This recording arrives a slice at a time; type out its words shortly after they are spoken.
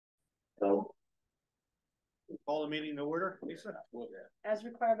So call the meeting to order, Lisa. As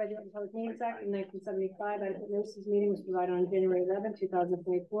required by the Open Public Meetings Act of 1975, adequate notice of this meeting was provided on January 11,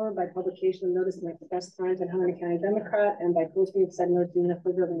 2024 by publication of notice in the Express Times and Hunter County Democrat and by posting of said notice in the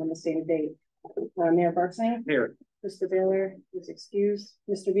building on the stated date. Mayor Barksing. Here. Mr. Baylor is excused.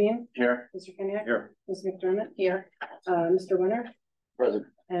 Mr. Beam. Here. Mr. Kenyak. Here. Ms. McDermott. Here. Mr. Winter. Present.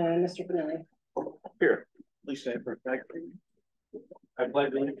 And Mr. Finelli. Here. Please stand for a flag. I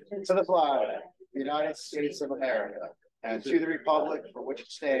pledge allegiance to the flag, the United States of America, and to the republic for which it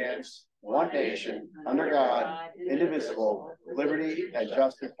stands, one nation, under God, indivisible, with liberty and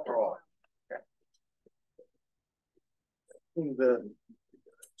justice for all.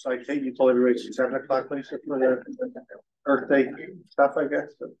 So I take you told everybody it's 7 o'clock, Lisa, for the Earth Day stuff, I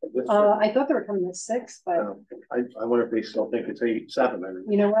guess. I thought they were coming at 6, but I wonder if they still think it's 7. I mean.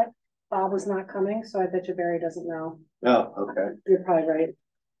 You know what? Bob was not coming, so I bet you Barry doesn't know. Oh, okay. You're probably right.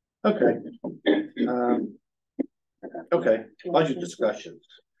 Okay. Okay. Budget discussions.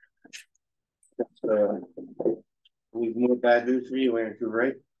 We've more bad news for you, Andrew,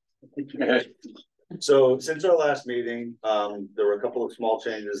 right? So since our last meeting, there were a couple of small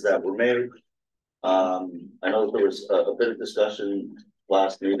changes that were made. I know that there was a bit of discussion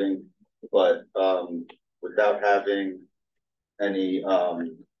last meeting, but without having any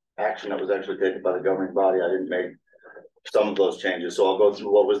action that was actually taken by the governing body, I didn't make some of those changes. So I'll go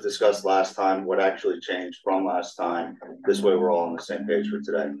through what was discussed last time, what actually changed from last time. This way we're all on the same page for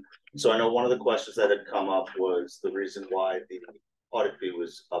today. So I know one of the questions that had come up was the reason why the audit fee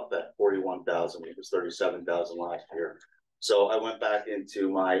was up at $41,000, it was $37,000 last year. So I went back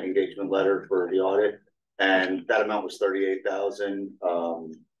into my engagement letter for the audit, and that amount was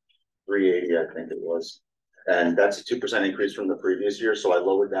 $38,380, I think it was. And that's a 2% increase from the previous year. So I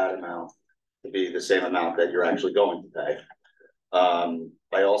lowered that amount to be the same amount that you're actually going to pay.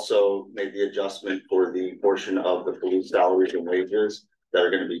 I also made the adjustment for the portion of the police salaries and wages that are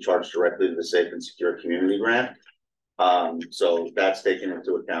going to be charged directly to the Safe and Secure Community Grant. So that's taken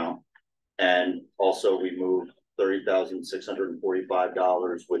into account. And also we moved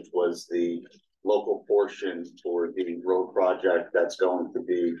 $30,645, which was the local portion for the road project that's going to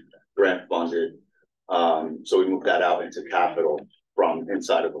be grant funded. So we moved that out into capital from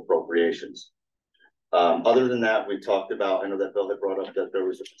inside of appropriations. Other than that, we talked about, I know that Bill had brought up that there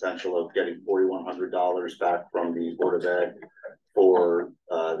was a potential of getting $4,100 back from the Board of Ed for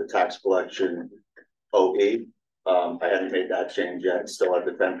the tax collection OE. I hadn't made that change yet, still at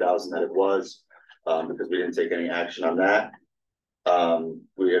the 10,000 that it was, because we didn't take any action on that.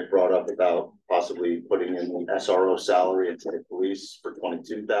 We had brought up about possibly putting in the SRO salary into the police for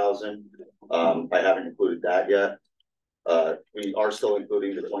 $22,000. I haven't included that yet. We are still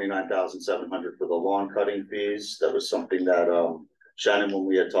including the $29,700 for the lawn cutting fees. That was something that Shannon, when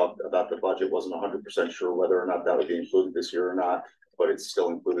we had talked about the budget, wasn't 100% sure whether or not that would be included this year or not, but it's still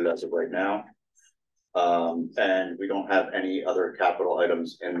included as of right now. And we don't have any other capital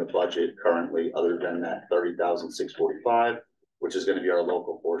items in the budget currently other than that $30,645, which is going to be our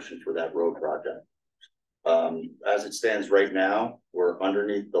local portion for that road project. As it stands right now, we're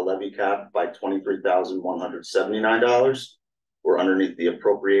underneath the levy cap by $23,179. We're underneath the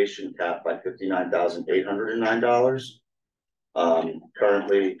appropriation cap by $59,809.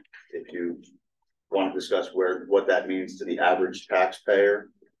 Currently, if you want to discuss what that means to the average taxpayer,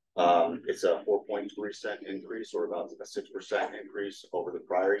 it's a 4.3% increase, or about a 6% increase over the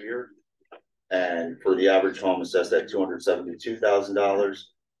prior year. And for the average home assessed at $272,000,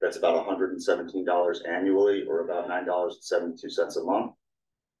 that's about $117 annually, or about $9.72 a month.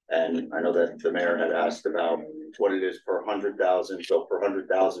 And I know that the mayor had asked about what it is per 100,000. So per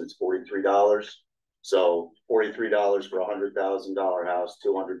 100,000, it's $43. So $43 for a $100,000 house,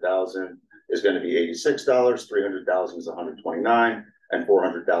 200,000 is going to be $86. 300,000 is 129, and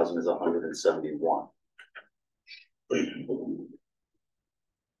 400,000 is 171.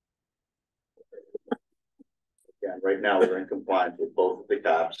 Again, right now we're in compliance with both of the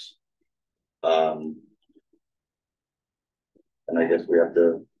caps. And I guess we have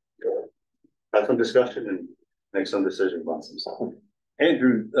to have some discussion and make some decisions on some stuff.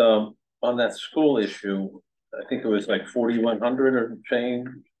 Andrew, on that school issue, I think it was like 4,100 or change.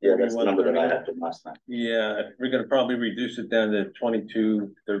 Yeah, that's the number that I had from last time. Yeah, we're going to probably reduce it down to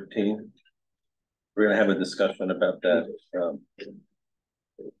 2213. We're going to have a discussion about that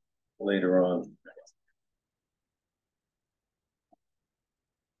later on.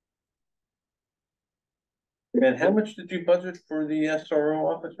 And how much did you budget for the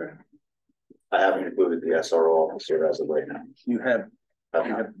SRO officer? I haven't included the SRO officer as of right now. You have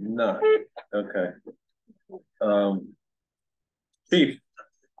not. Okay. Chief.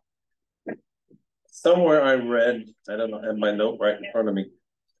 somewhere I read, I don't know, I have my note right in front of me.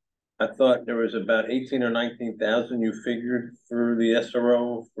 I thought there was about 18 or 19,000 you figured for the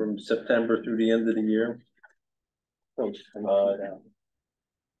SRO from September through the end of the year. You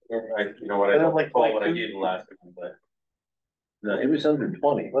know what, I don't recall what I did last time, but. No, it was under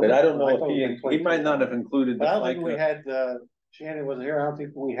 20, but I don't know if he might not have included the But I don't think we FICA. had, Shannon wasn't here, I don't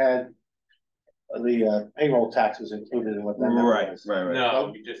think we had the payroll taxes included in what that number Right, was. right, right. No,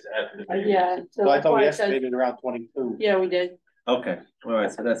 we just added the. Yeah. So I that's thought why we it says- estimated around 22. Yeah, we did. Okay, all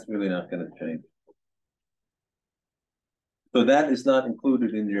right, so that's really not gonna change. So that is not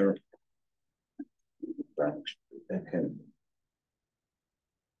included in your. Okay.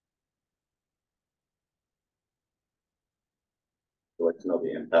 I'd like to know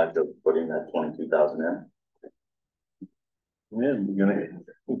the impact of putting that 22,000 in. Yeah, we're gonna,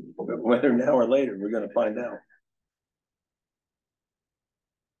 whether now or later, we're gonna find out.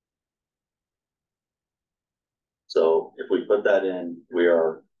 So if we put that in, we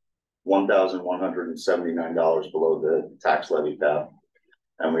are $1,179 below the tax levy cap.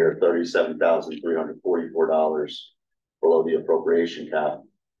 And we are $37,344 below the appropriation cap,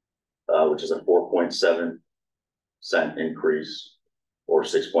 which is a 4.7 cent increase or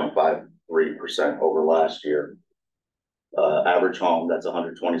 6.53% over last year. Average home, that's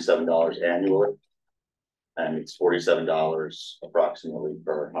 $127 annually. And it's $47 approximately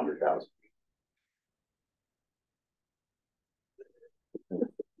per 100,000.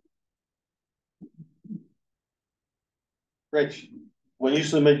 Rich, when you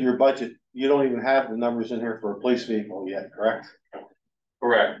submit your budget, you don't even have the numbers in here for a police vehicle yet, correct?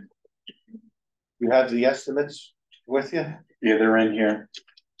 Correct. You have the estimates with you? Yeah, they're in here.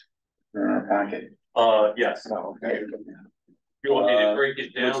 They're in our packet. Yes. Oh, okay. You want me to break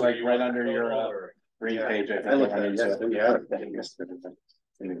it down? looks like or you right want under to your, go, or- Green page, I think. I looked at it yesterday, yeah.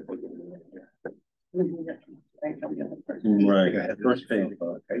 Right, first page.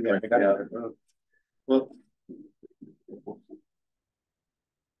 Well,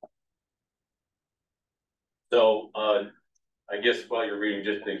 So, I guess while you're reading,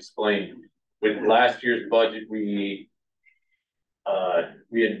 just to explain, with last year's budget, we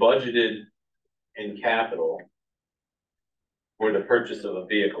had budgeted in capital for the purchase of a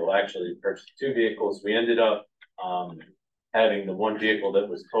vehicle, actually purchased two vehicles. We ended up, having the one vehicle that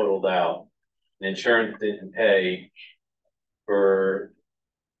was totaled out. The insurance didn't pay for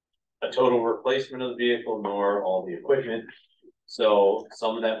a total replacement of the vehicle nor all the equipment. So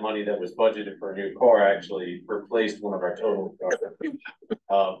some of that money that was budgeted for a new car actually replaced one of our total cars.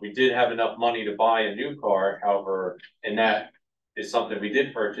 We did have enough money to buy a new car, however, and that is something we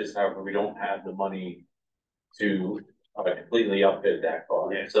did purchase, however, we don't have the money to completely upfit that car.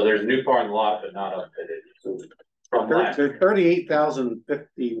 So there's a new car in the lot, but not upfitted. From last,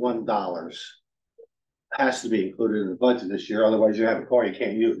 $38,051 has to be included in the budget this year, otherwise you have a car you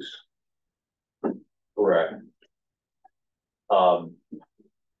can't use. correct. Do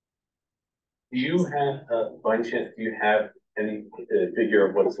you have, by any chance, do you have any figure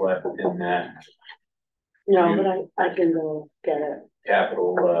of what's left in that No, but I can go get it.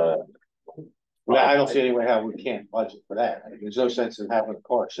 capital, I don't see any way how we can't budget for that. There's no sense in having a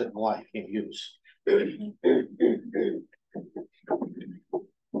car sitting in the lot you can't use.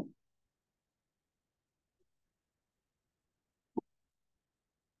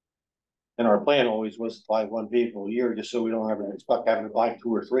 And our plan always was to buy one vehicle a year, just so we don't ever get stuck having to buy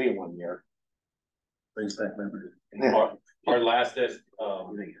two or three in one year. Brings back memories. our last,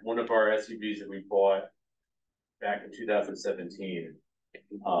 one of our SUVs that we bought back in 2017.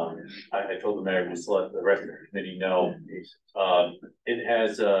 I told the mayor, just let the rest of the committee know. It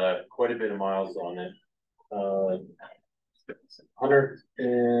has, quite a bit of miles on it.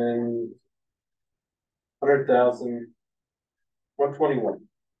 100,000,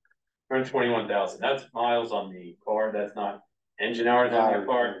 121,000. That's miles on the car. That's not engine hours on your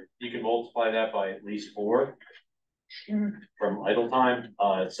car. You can multiply that by at least 4 from idle time.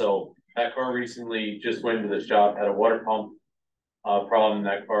 So that car recently just went to the shop, had a water pump problem.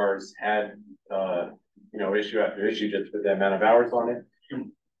 That car's had, issue after issue just with the amount of hours on it.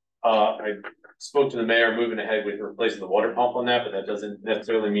 I spoke to the mayor moving ahead with replacing the water pump on that, but that doesn't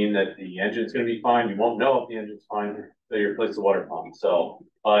necessarily mean that the engine's gonna be fine. You won't know if the engine's fine until you replace the water pump. So,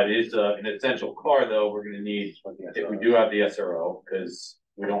 it is an essential car though. We're gonna need, if we do have the SRO, because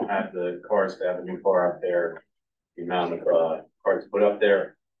we don't have the cars to have a new car out there. The amount of, cars put up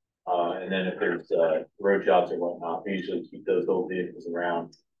there. And then if there's, road jobs or whatnot, we usually keep those old vehicles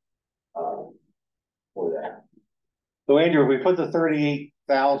around, for that. So Andrew, if we put the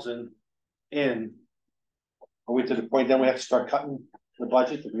 38,000 in, are we to the point then we have to start cutting the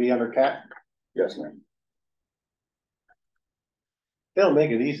budget to be under cap? Yes, ma'am. They don't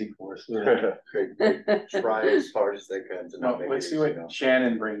make it easy for us, do they? They try as hard as they can to No, not make it let's see easy, you know. what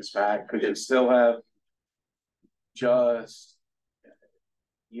Shannon brings back, cause you still have. Just.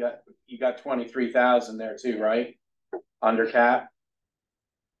 You got 23,000 there too, right? Under cap,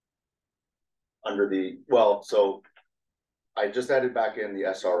 Under the, well, so I just added back in the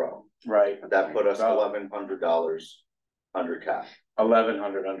SRO. right? That put us So, $1,100 under cap.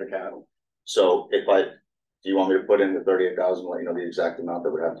 1,100 under cap. So if do you want me to put in the 38,000, let you know the exact amount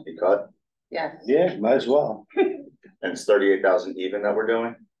that would have to be cut? Yes. Yeah, might as well. And it's 38,000 even that we're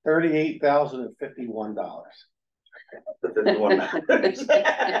doing? $38,051. The 51.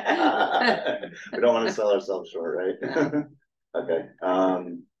 We don't wanna sell ourselves short, right? Okay, Wow.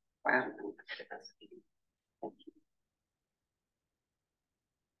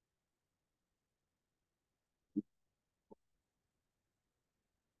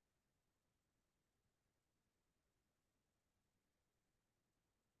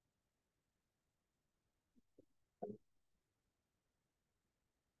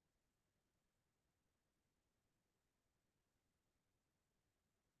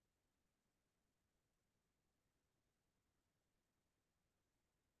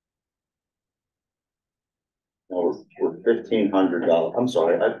 no, we're $1,500, I'm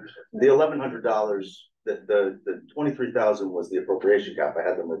sorry, the $1,100, the 23,000 was the appropriation cap, I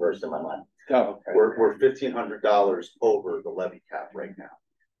had them reversed in my mind. Oh, okay. We're $1,500 over the levy cap right now.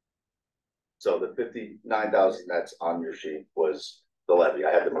 So the 59,000 that's on your sheet was the levy,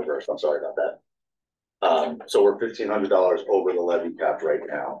 I had them reversed, I'm sorry about that. So we're $1,500 over the levy cap right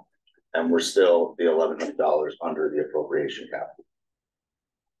now, and we're still the $1,100 under the appropriation cap.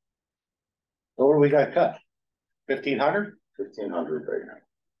 So what do we got cut? 1,500? 1,500 right now.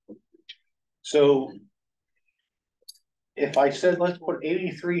 So. If I said, let's put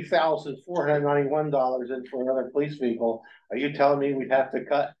 $83,491 in for another police vehicle, are you telling me we'd have to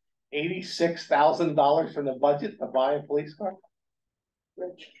cut $86,000 from the budget to buy a police car?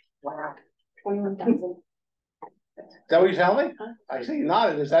 Rich, wow, 21,000. Is that what you're telling me? I see you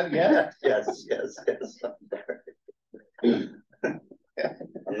nodded, is that, yeah? Yes. I'm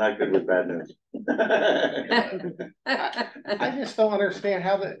not good with bad news. I just don't understand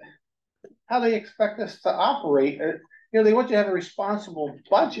how they expect us to operate. You know, they want you to have a responsible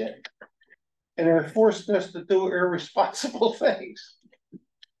budget. And they're forcing us to do irresponsible things.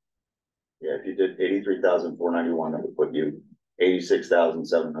 Yeah, if you did 83,491, that would put you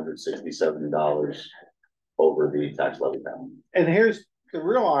 $86,767 over the tax levy balance. And here's the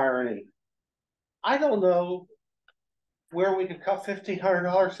real irony. I don't know where we could cut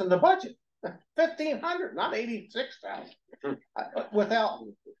 $1,500 from the budget. 1,500, not 86,000. Without,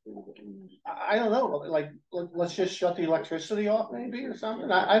 I don't know, like, let's just shut the electricity off maybe or something.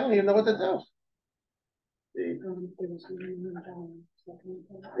 I don't even know what to do.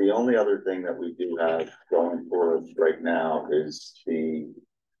 The only other thing that we do have going for us right now is the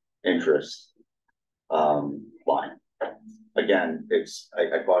interest line. Again,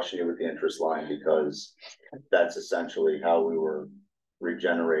 I caution you with the interest line because that's essentially how we were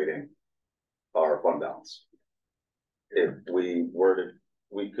regenerating our fund balance. If we were to,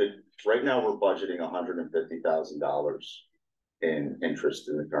 right now we're budgeting $150,000 in interest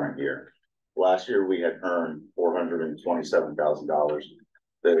in the current year. Last year we had earned $427,000.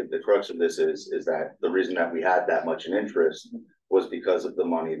 The crux of this is that the reason that we had that much in interest was because of the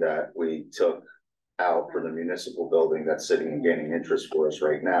money that we took out for the municipal building that's sitting and gaining interest for us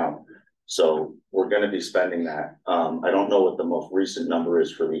right now. So we're going to be spending that. I don't know what the most recent number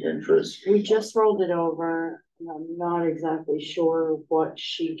is for the interest. We just rolled it over, and I'm not exactly sure what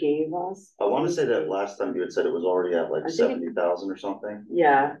she gave us. I want to say that last time you had said it was already at like I think 70,000 or something.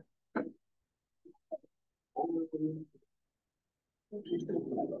 Yeah.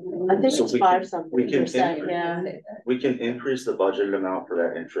 I think So it's we five can- something we can percent, increase- yeah. We can increase the budgeted amount for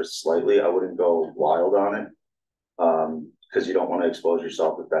that interest slightly. I wouldn't go wild on it. Because you don't want to expose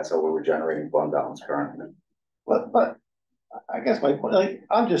yourself if that's how we're generating fund balance currently. But I guess my point, like,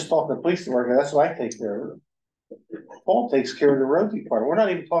 I'm just talking to police department, that's what I take care of. Paul takes care of the road department. We're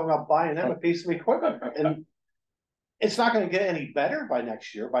not even talking about buying them a piece of equipment, and it's not gonna get any better by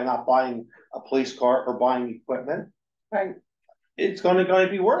next year by not buying a police car or buying equipment. Right? It's gonna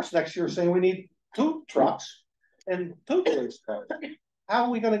be worse next year, saying we need 2 trucks and 2 police cars. How are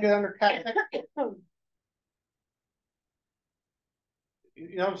we gonna get under cap?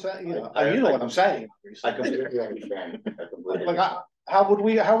 You know what I'm saying? You know what I'm saying. I completely understand. Like, how are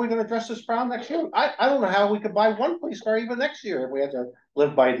we gonna address this problem next year? I don't know how we could buy 1 police car even next year if we had to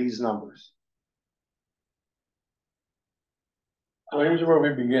live by these numbers. So here's where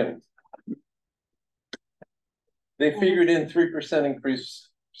we begin. They figured in 3% increase,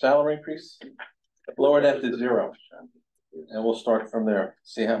 salary increase, lower that to 0. And we'll start from there,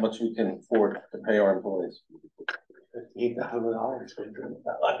 see how much we can afford to pay our employees. $8,000.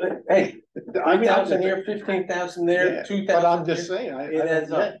 Hey, I mean, 3,000 here, 15,000 there, Yeah, 2,000. but I'm just saying, It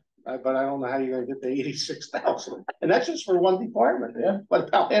adds up. but I don't know how you're gonna get the 86,000, and that's just for one department. Yeah. What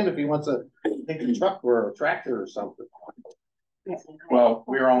about him if he wants to take a truck or a tractor or something? Well,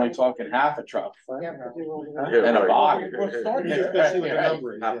 we were only talking half a truck Yeah, but we will do Huh? that. and a box. We'll start Just there. to see what the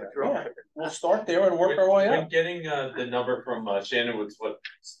number is, Yeah, we'll start there and work our way When up. getting, the number from, Shannon was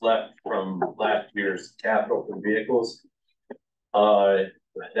what's left from last year's capital for vehicles.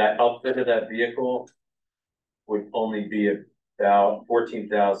 That outfit of that vehicle would only be about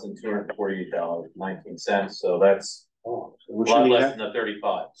 $14,248.19, so that's Oh, so a we lot shouldn't less have, than the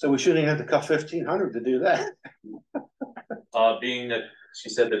 35. so we shouldn't have to cut 1,500 to do that. Being that she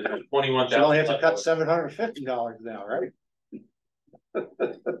said that there's 21,000. So only have to cut left. $750 now, right?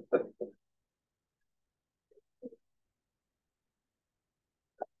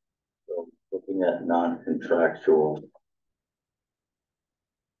 So looking at non-contractual.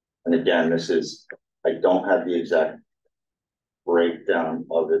 And again, I don't have the exact breakdown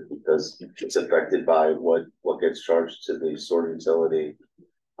of it because it's affected by what gets charged to the sewer utility.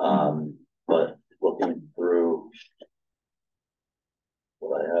 But looking through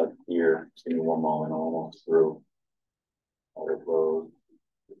what I have here, just give me one moment, I'm almost through. All of those.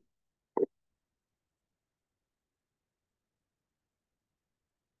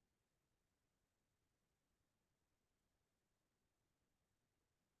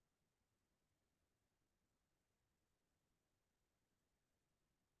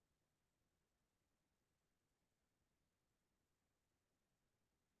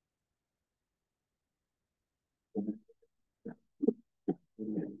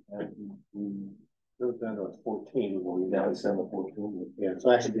 Goes down to 14, well, now it's 714. Yeah,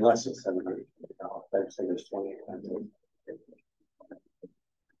 so actually be less than $700. I'd say there's 28.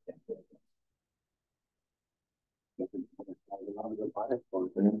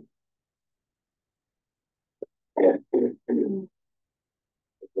 Yeah. It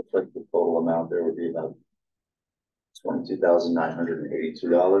looks like the total amount there would be about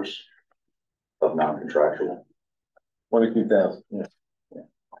 $22,982 of non-contractual. 22,000, yeah.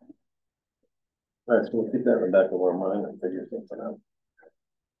 All right, so we'll keep that in the back of our mind and figure something out.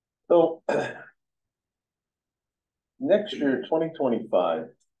 So next year, 2025,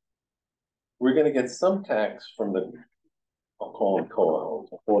 we're gonna get some tax from the, I'll call them co-owners,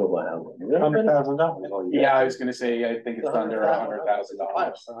 affordable housing. $100,000. Yeah, I was gonna say, I think it's under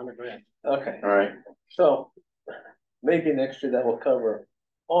 $100,000. 100 grand. Okay, All right, so maybe next year that will cover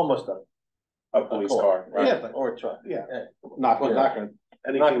almost a police car, right? Yeah, but, or a truck. yeah, Yeah. not gonna, Not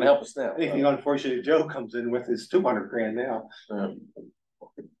gonna help us now. anything unfortunate Joe comes in with is 200 grand now.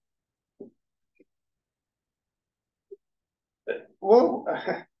 Well,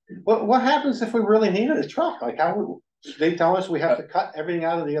 what happens if we really needed a truck? Like how would, they tell us we have to cut everything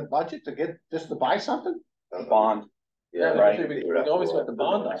out of the budget to get, just to buy something? A bond, Yeah, right. we always got the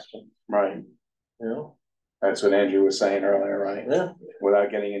bond option, right. you know? That's what Andrew was saying earlier, right? Yeah. Without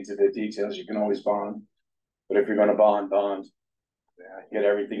getting into the details, you can always bond. But if you're gonna bond, get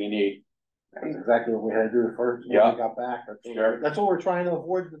everything you need. That's exactly what we had to do first when Yeah. we got back. Sure. That's what we're trying to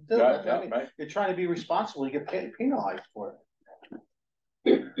avoid to do. Yeah, That's what I mean. right. You're trying to be responsible, you get penalized for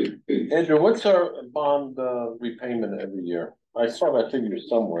Andrew, what's our bond repayment every year? I saw that figure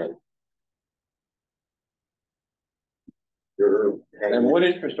somewhere. And what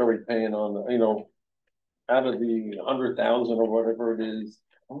interest are we paying on, you know, out of the 100,000 or whatever it is?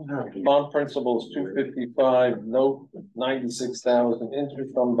 Bond principal is 255, note 96,000,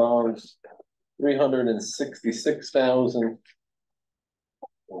 interest on bonds 366,000.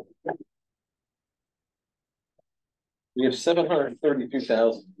 We have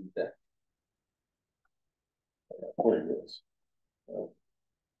 732,000 in debt. What it is.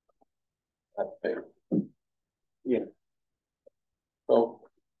 Yeah. So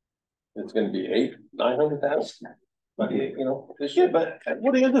it's gonna be 900,000. But you know, this Yeah, year, but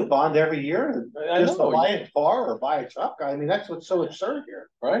what are you gonna do, bond every year? I Just to know, buy a car or buy a truck? I mean, that's what's so absurd here.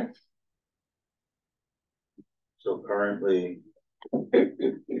 right? So currently,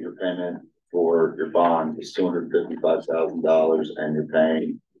 your payment for your bond is $255,000 and you're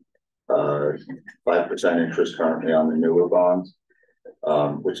paying 5% interest currently on the newer bonds.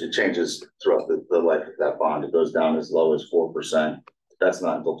 Which it changes throughout the life of that bond. It goes down as low as 4%. That's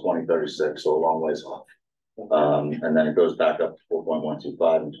not until 2036, so a long ways off. And then it goes back up to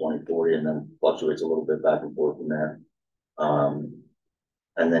 4.125 in 2040 and then fluctuates a little bit back and forth from there.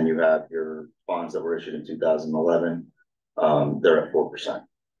 And then you have your bonds that were issued in 2011, they're at 4%.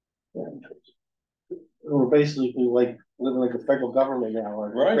 We're basically like living like the federal government now,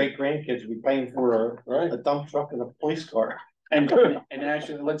 our Right. great grandkids will be paying for Right. a dump truck and a police car. And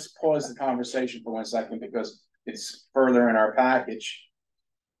actually, let's pause the conversation for 1 second because it's further in our package.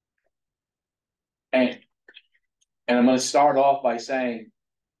 And I'm gonna start off by saying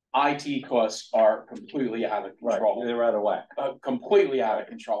IT costs are completely out of control. They're out of whack. Completely out of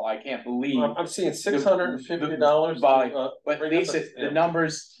control. I can't believe. I'm seeing $650. But Lisa, the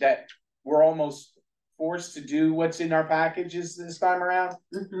numbers that we're almost forced to do what's in our packages this time around?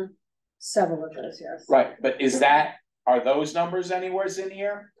 Several of those, yes. Right, but are those numbers anywhere in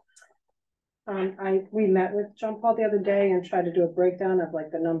here? We met with John Paul the other day and tried to do a breakdown of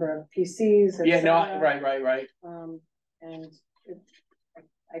like the number of PCs. et Yeah, no, cetera. right. And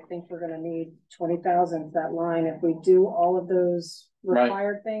I think we're gonna need 20,000 for that line if we do all of those Right.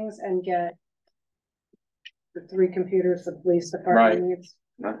 required things and get the 3 computers the police Right. department needs.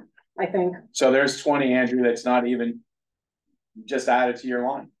 Right. I think. So there's 20, Andrew, that's not even just added to your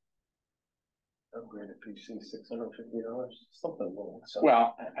line. Upgraded PC, $650, something like that.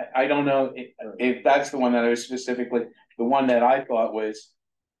 Well, I don't know if that's the one that I was specifically, the one that I thought was,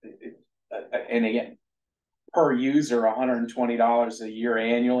 and again, per user, $120 a year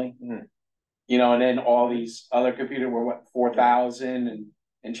annually. You know, and then all these other computers were what, 4,000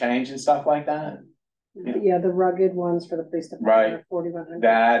 and change and stuff like that. Yeah, the rugged ones for the police department Right. are 4,100.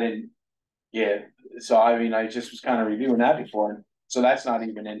 That and, yeah, so I mean, I just was kind of reviewing that before, so that's not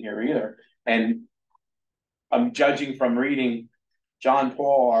even in here either. And I'm judging from reading John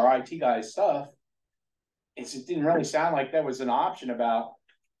Paul, our IT guy's stuff, it didn't really sound like there was an option about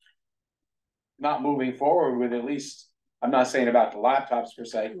not moving forward with at least, I'm not saying about the laptops per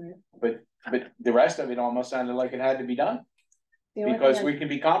se, but the rest of it almost sounded like it had to be done. Because we can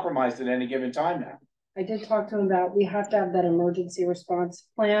be compromised at any given time now. I did talk to him about, we have to have that emergency response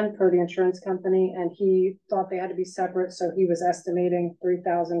plan per the insurance company, and he thought they had to be separate, so he was estimating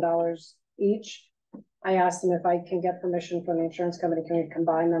 $3,000 each. I asked him if I can get permission from the insurance company, can we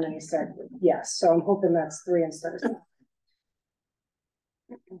combine them, and he said yes, so I'm hoping that's 3 instead of 6.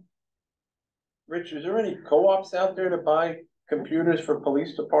 Rich, is there any co-ops out there to buy computers for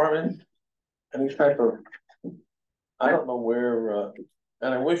police departments? Any type of, I don't know where,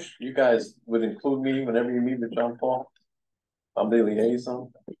 and I wish you guys would include me whenever you meet with John Paul. I'm the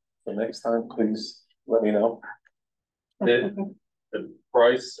liaison, so next time, please let me know. The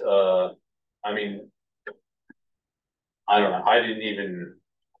price, I mean, I don't know,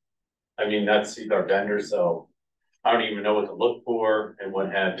 I mean, that's our vendor, so I don't even know what to look for and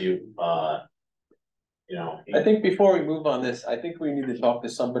what have you, you know. I think before we move on this, I think we need to talk to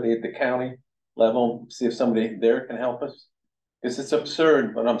somebody at the county level, see if somebody there can help us. Because it's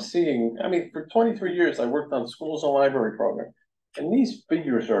absurd, but I'm seeing, I mean, for 23 years, I worked on schools and library program. And these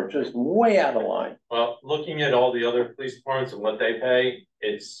figures are just way out of line. Well, looking at all the other police departments and what they pay,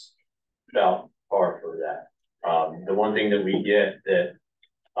 it's about par for that. The one thing that we get that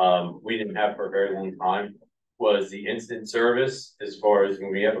we didn't have for a very long time was the instant service. As far as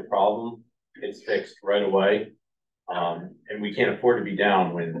when we have a problem, it's fixed right away. And we can't afford to be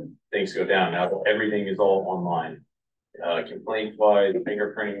down when things go down. Now everything is all online. Complaint wise,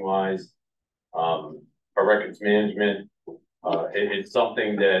 fingerprinting wise, our records management. It's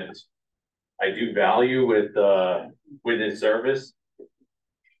something that I do value with this service.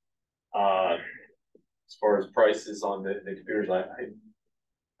 As far as prices on the computers,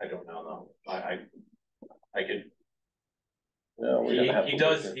 I don't know though. I could. No, He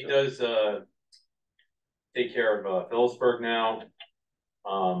does take care of Phillipsburg now,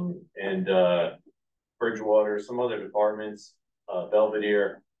 and Bridgewater, some other departments,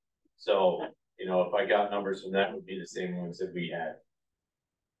 Belvedere. So, you know, if I got numbers from that, would be the same ones that we had.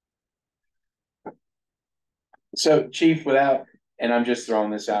 So Chief, and I'm just throwing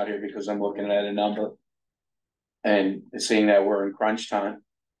this out here because I'm looking at a number and seeing that we're in crunch time.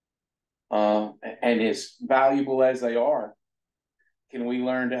 And as valuable as they are, can we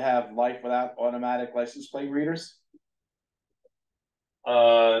learn to have life without automatic license plate readers?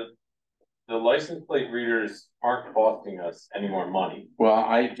 The license plate readers aren't costing us any more money. Well,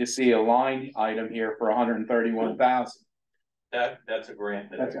 I just see a line item here for 131,000. That's a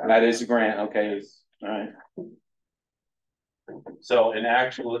grant. That is a grant, okay, all right. So in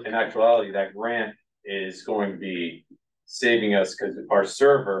actuality, that grant is going to be saving us because our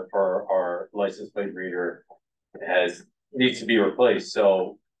server for our license plate reader needs to be replaced.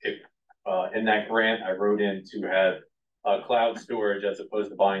 So if in that grant, I wrote in to have cloud storage as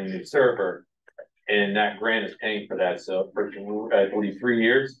opposed to buying a new server. And that grant is paying for that, so for, I believe, 3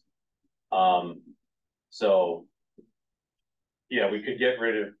 years. So. Yeah, we could get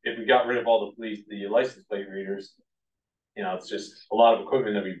rid of, if we got rid of all the police, the license plate readers. You know, it's just a lot of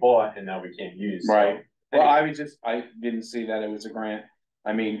equipment that we bought and now we can't use. So, Right. Well, I didn't see that it was a grant.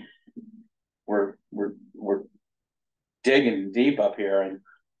 I mean, we're digging deep up here, and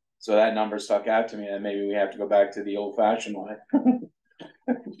so that number stuck out to me, and maybe we have to go back to the old fashioned way.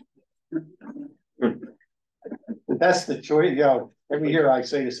 That's the choice, you know, every year I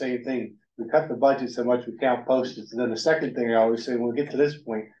say the same thing. We cut the budget so much we can't post it. And then the second thing I always say, when we get to this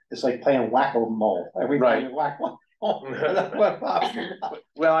point, it's like playing whack-a-mole. Every time you whack one.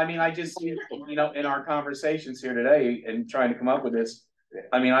 Well, I mean, I just, you know, in our conversations here today and trying to come up with this,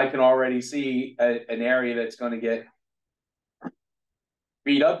 I mean, I can already see an area that's gonna get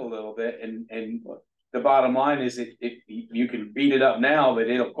beat up a little bit, and the bottom line is you can beat it up now, but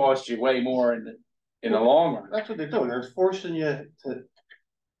it'll cost you way more in the long run. That's what they're doing. They're forcing you to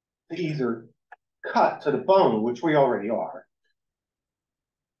either cut to the bone, which we already are,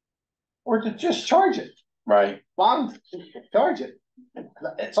 or to just charge it. Right. Bond, charge it.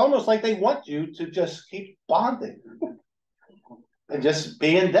 It's almost like they want you to just keep bonding and just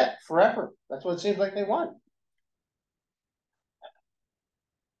be in debt forever. That's what it seems like they want.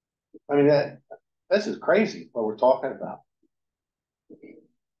 I mean, this is crazy what we're talking about.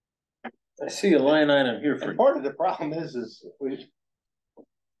 I see a line item here And for, part of the problem is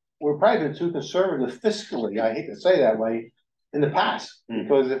we're probably been too conservative fiscally, I hate to say that way, in the past.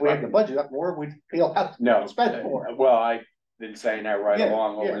 Because if we had the budget up more, we'd feel how to spend more. Well, I've been saying that right Yeah,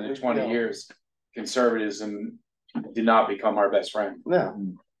 along over yeah, the 20 you know. years. Conservatism did not become our best friend.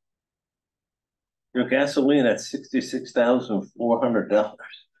 No, your gasoline at $66,400.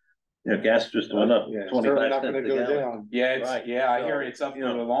 You know, gas just went up yeah, it's 25 certainly not cents gonna a go gallon. down. Yeah, Right. I hear it's up for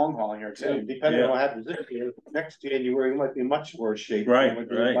the long haul here So too. depending on what happens this year, next January, we might be in much worse shape. Right, than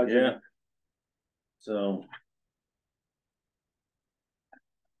we right, budgeted. yeah. So.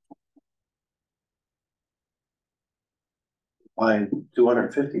 Buying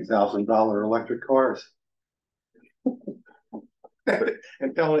 $250,000 electric cars.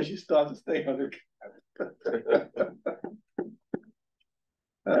 And telling us you still have to stay under.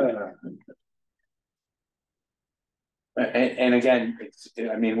 And again,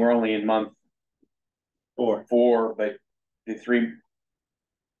 I mean, we're only in month four, but the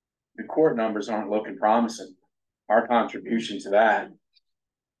court numbers aren't looking promising. Our contribution to that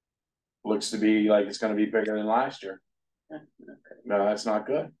looks to be like it's gonna be bigger than last year. No, that's not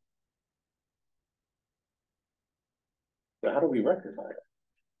good. How do we rectify it?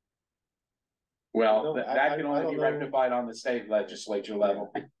 Well, No, that can I only don't be know. rectified on the state legislature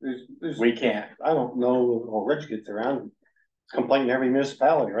level. There's, We can't. I don't know, well, Rich gets around complaining every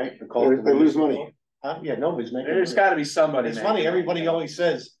municipality, right? They lose money. Yeah, nobody's making. There's money. gotta be somebody. It's making funny, money. everybody always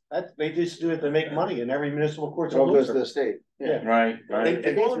says that they just do it to make money and every municipal court's It a all goes to loser. the state. Yeah. Right, right.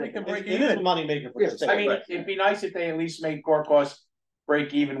 As long as we can break It is a even. money maker for the Yes, state. I mean, Right. it'd be nice if they at least made court costs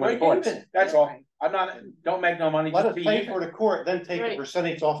break even with Break courts. even. That's all. I'm not, don't make no money, Let just us be pay even. for the court, then take a Right.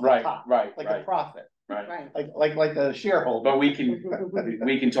 percentage off the Right, top, right, like a right, profit, right. Right. like a shareholder. But we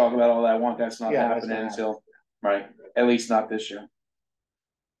can talk about all that I want. That's not Yeah, that's happening not until, right, at least not this year.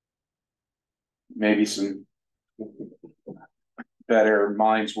 Maybe some better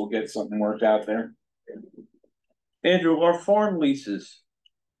minds will get something worked out there. Andrew, our farm leases,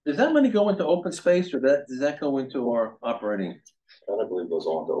 does that money go into open space or does that go into our operating? I believe goes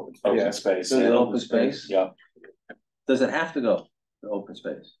on to open. Open Yeah. space. Goes Yeah. to open space? Yeah. Does it have to go to open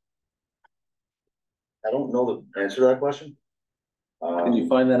space? I don't know the answer to that question. Can you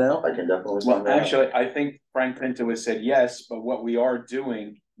find that out? I can definitely. Well, find that out. actually, I think Frank Pinto has said yes, but what we are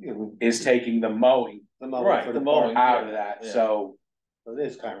doing is taking the mowing The mowing Right, for the the mowing. park. out of that, Yeah. so, It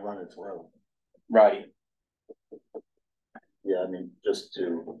is kind of running through. right. Yeah, I mean, just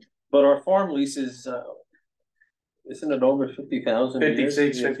to, But our farm leases, isn't it over 50,000? a year?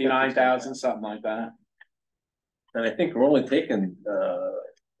 56, Yeah, 59,000, something like that. And I think we're only taking,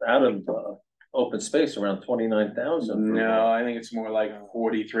 out of, open space around 29,000. No, I think it's more like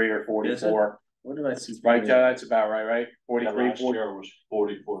 43 or 44. What did I see? Right, Joe, that's about right? 43, Last year was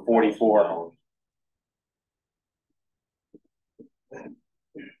 44. 44.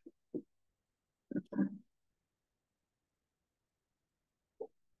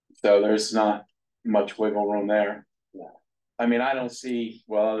 So there's not much wiggle room there. I mean, I don't see,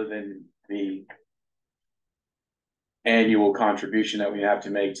 well, other than the annual contribution that we have to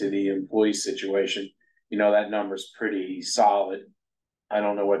make to the employee situation, you know, that number's pretty solid. I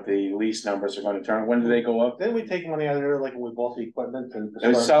don't know what the lease numbers are gonna turn, when do they go up? Then we take money out of there, like when we bought the equipment and.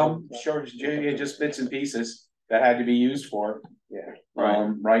 There's some, sure, just bits and pieces that had to be used for it. Yeah.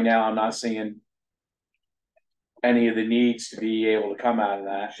 Right now, I'm not seeing any of the needs to be able to come out of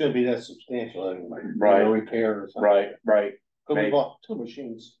that. Shouldn't be that substantial anyway. Right. Repair or something. Right, Cause we maybe. bought 2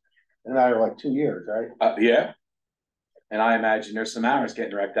 machines in a matter of like 2 years, right? Yeah. And I imagine there's some hours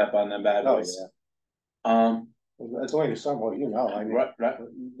getting wrecked up on them bad Oh, boys. yeah. It's only the summer, you know, I mean. Right.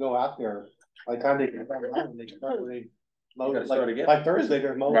 You go out there, by the time they can start mowing, they can start really load, gotta start like, again. by Thursday,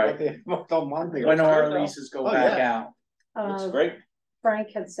 they're mowing, Right. like they mowed on Monday. When do our leases go Oh, back yeah. out? Looks Uh, great.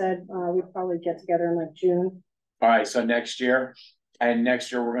 Frank had said, we'd probably get together in like June. Alright, so next year, and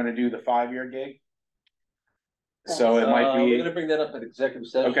next year we're gonna do the 5-year gig. So it might We're be, gonna bring that up at executive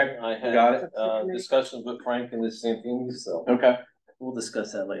session. Okay, I got had, it. discussions with Frank and the Santini, so okay, we'll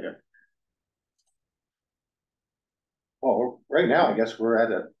discuss that later. Well, right now, I guess we're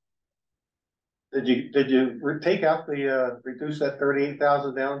at a. Did you take out the, reduce that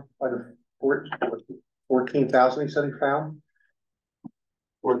 38,000 down by the 14,000 he said he found?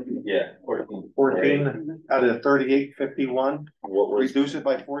 14. 14 out of the 3851, What was, reduce it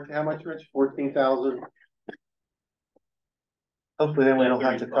by 14, how much, Rich? 14,000? Hopefully then we don't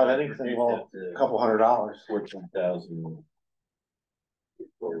have to cut anything, well, a couple $100. 14,000.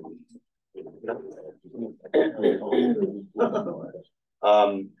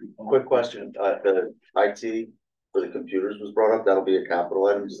 quick question, the IT for the computers was brought up, that'll be a capital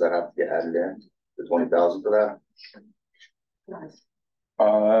item, does that have to get added in? The 20,000 for that?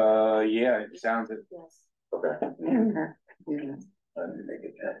 yeah, it sounds it. Yes. Okay.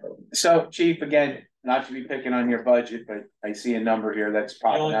 So chief, again, not to be picking on your budget, but I see a number here that's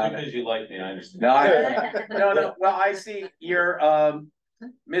popping Only out. because you like me, I understand. No, well, I see your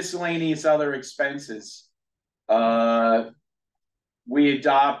miscellaneous other expenses. We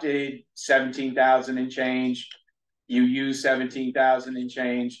adopted 17,000 and change. You used 17,000 and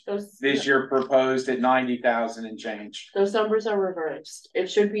change. This year proposed at 90,000 and change. Those numbers are reversed.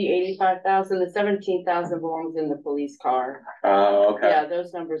 It should be 85,000. The 17,000 belongs in the police car. Oh, okay. Yeah,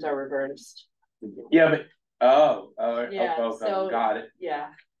 those numbers are reversed. Yeah, but, Yeah, so- got it. Yeah.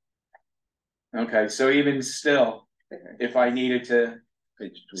 Okay, so even still, if I needed to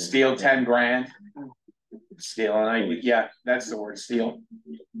steal 10 grand. Steal, and yeah, that's the word, steal.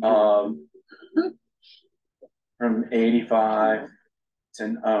 From 85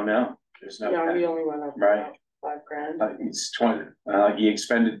 to, oh no, there's no. No, we only went up Right. about $5 grand. It's 20, you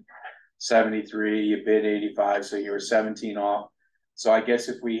expended 73, you bid 85, so you were 17 off. So I guess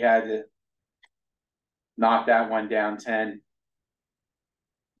if we had to knock that one down 10,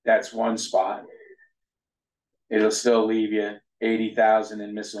 that's one spot. It'll still leave you 80,000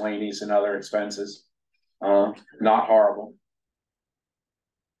 in miscellaneous and other expenses. Not horrible.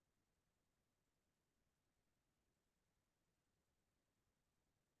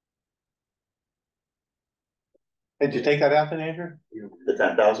 Did you take that out then, Andrew? The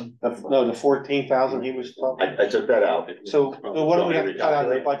 10,000? No, the 14,000 he was talking. I took that out. So what do we have to cut out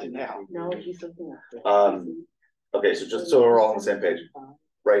of the budget now? No, he's looking at. Okay, so just so we're all on the same page,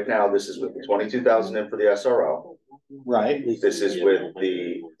 right now, this is with the 22,000 in for the SRO. Right, This is with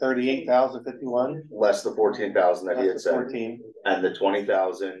the 38,051. less the 14,000 that he had said, 14. and the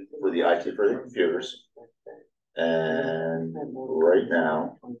 20,000 for the IT for the computers. And right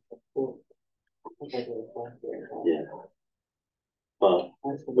now, yeah.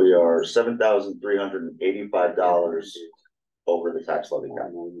 We are $7,385 over the tax levy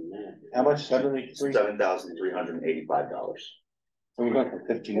cap. How much? 73? $7,385. So we went from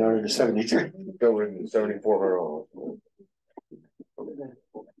 1,500 to 73. Going $7,400.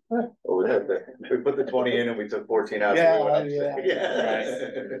 We put the 20 in and we took 14 out. So we went up to-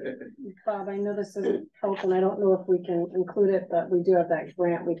 Yeah. Bob, I know this doesn't help, and I don't know if we can include it, but we do have that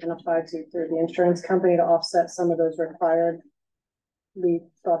grant we can apply to through the insurance company to offset some of those required. We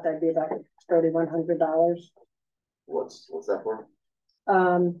thought that'd be about $3,100. What's that for?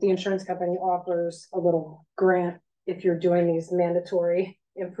 The insurance company offers a little grant if you're doing these mandatory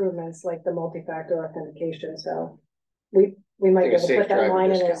improvements like the multi-factor authentication, so. We might be Like a able to safe put that driver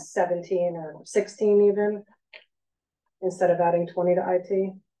line in discount. as 17 or 16 even. Instead of adding 20 to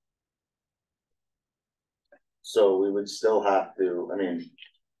IT. So we would still have to, I mean,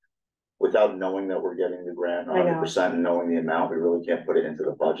 without knowing that we're getting the grant I know. 100% and knowing the amount, we really can't put it into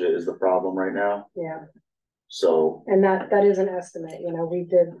the budget is the problem right now. Yeah, So, and that is an estimate, you know,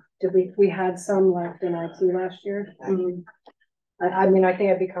 we had some left in IT last year. I mean, I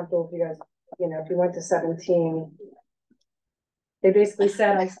think I'd be comfortable if you guys, you know, if you went to 17. They basically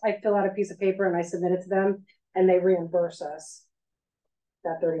said, I fill out a piece of paper and I submit it to them and they reimburse us.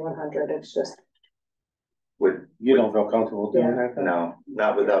 that 3,100, it's just With, You don't feel comfortable doing that? though? no,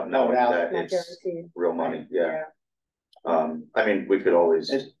 not without knowing without- that not it's guaranteed. real money, yeah. I mean, we could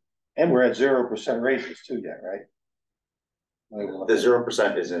always, And we're at 0% raises too yet, right? the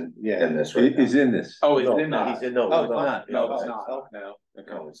 0% isn't Yeah. in this right now. Is in this. Oh, it's No, in No, that. he's in, no, Oh, it's not. No, it's Okay. not, no.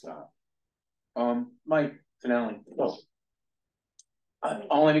 No, it's not. Mike Finelli.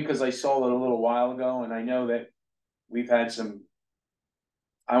 Only because I saw it a little while ago and I know that we've had some.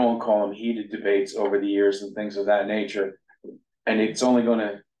 I won't call them heated debates over the years and things of that nature. And it's only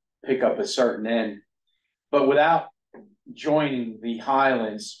gonna pick up a certain end. But without joining the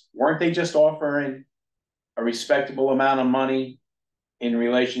Highlands, weren't they just offering a respectable amount of money in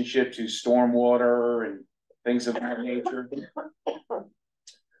relationship to stormwater and things of that nature?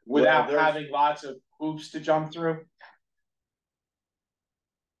 Without there's- having lots of hoops to jump through?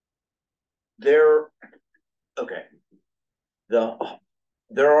 Okay.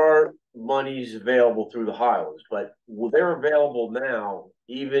 There are monies available through the Highlands, but they're available now,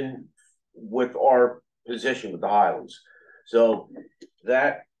 even with our position with the Highlands. So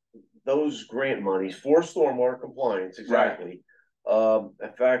those grant monies for stormwater compliance, exactly. In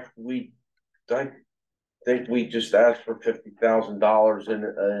fact, I think we just asked for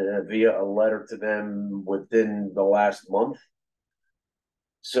 $50,000 via a letter to them within the last month.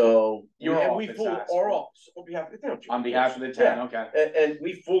 So Your we office fully, asked. our office, on behalf of the township. On behalf of the town, okay. And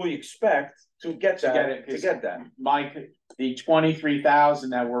we fully expect to get To get that, it, to 'cause- get that. Mike, the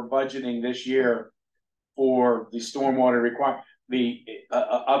 23,000 that we're budgeting this year for the stormwater the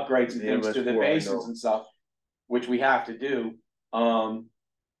upgrades and The things to the MS4, I basins know. and stuff, which we have to do,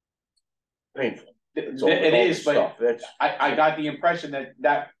 Painful. it It's all is, this but stuff. That's, I got the impression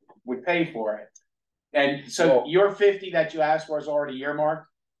that would pay for it. And so Well- your 50 that you asked for is already earmarked?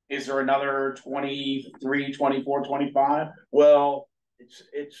 Is there another 23, 24, 25? well, it's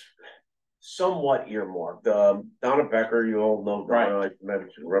somewhat earmarked. Donna Becker, you all know Donna, I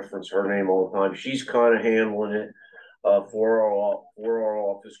reference her name all the time. She's kind of handling it for our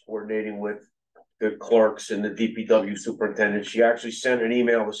office, coordinating with the clerks and the DPW superintendent. She actually sent an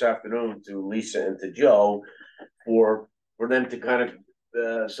email this afternoon to Lisa and to Joe for them to kind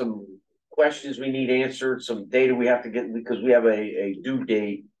of some questions we need answered, some data we have to get, because we have a due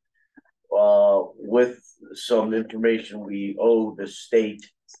date with some information we owe the state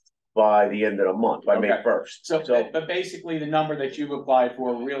by the end of the month, by May Okay. 1st. So, but basically the number that you've applied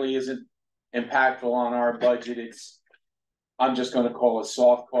for really isn't impactful on our budget. I'm just gonna call it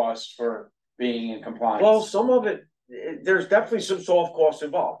soft costs for being in compliance. Well, some of it, there's definitely some soft costs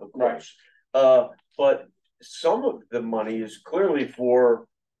involved, of course. But some of the money is clearly for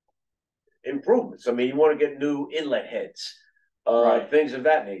improvements. I mean, you wanna get new inlet heads, Right. things of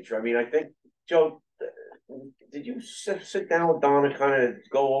that nature. I mean, I think, Joe, did you sit down with Don and kind of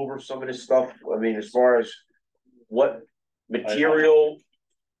go over some of this stuff? I mean, as far as what material?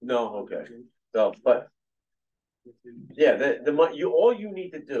 No, okay, so, but. Yeah, all you need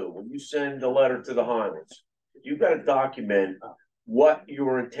to do when you send a letter to the Highlands, you've got to document what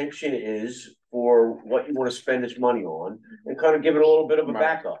your intention is for what you want to spend this money on and kind of give it a little bit of a Right.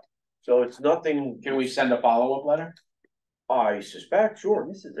 backup. So it's nothing, Can we send a follow-up letter? I suspect, sure,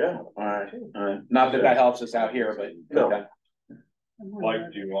 yeah. Alright, not that helps us out here, but. No. Okay.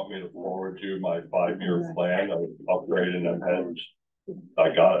 Mike, do you want me to forward you my 5-year plan of upgrading them heads?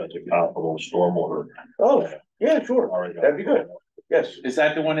 I got it, the capital stormwater. Oh, yeah, sure, Already got that'd be it. good, yes. Is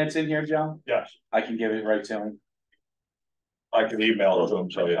that the one that's in here, Joe? Yes, I can give it right to him. I can email it to him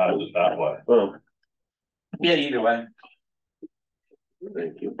so he has it that way. Well, Yeah, either way.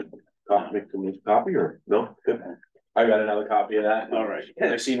 thank you. Copy or, no? Good. I got another copy of that. All right.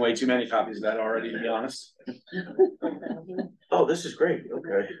 I've seen way too many copies of that already, to be honest. Oh, this is great,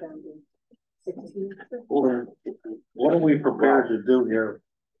 okay. What are we prepared to do here?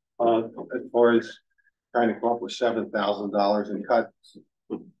 As far as trying to come up with $7,000 in cuts?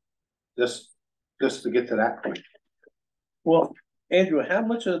 Just to get to that point. Well, Andrew, how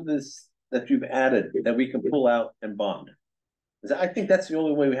much of this that you've added that we can pull out and bond? 'Cause I think that's the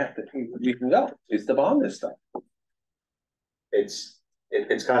only way we can go, is to bond this stuff. It's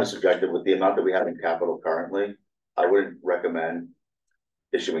kind of subjective with the amount that we have in capital currently. I wouldn't recommend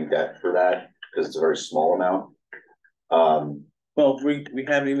issuing debt for that because it's a very small amount. Well, we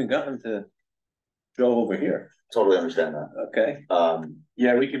haven't even gotten to Joe over here, Totally understand that. okay?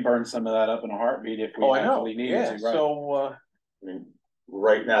 Yeah, we can burn some of that up in a heartbeat if we Oh, I know, actually needed yeah, to, right? so, I mean,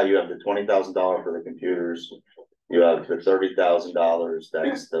 right now you have the $20,000 for the computers. You have the $30,000,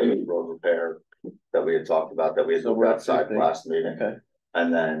 that's the road repair that we had talked about, that we had So looked we're at outside 50. last meeting. okay,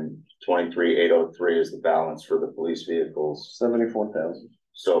 And then 23,803 is the balance for the police vehicles. 74,000.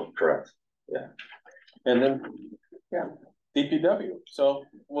 So correct. And then, yeah, DPW. So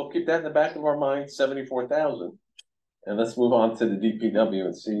we'll keep that in the back of our mind, 74,000. And let's move on to the DPW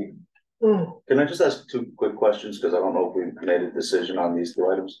and see. Can I just ask two quick questions? Because I don't know if we made a decision on these two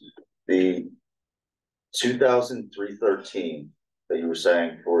items. The 2003-13 that you were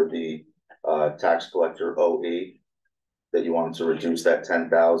saying for the tax collector OE, that you wanted to reduce that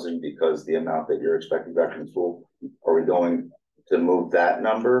 10,000 because the amount that you're expecting back from school. Are we going to move that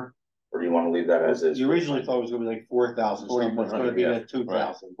number, or do you want to leave that as is? You originally thought it was gonna be like 4,000, so it's gonna be at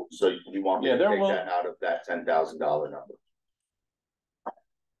 2,000. So you want me Yeah, to there take will- that out of that $10,000 number?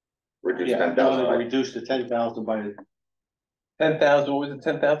 Reduce Yeah, 10,000. Reduce the 10,000 by the. 10,000, what was it,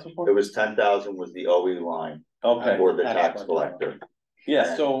 10,000 for? It was 10,000 was the OE line Okay, for the tax collector.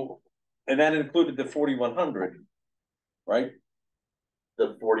 yeah, so, and that included the 4,100, right?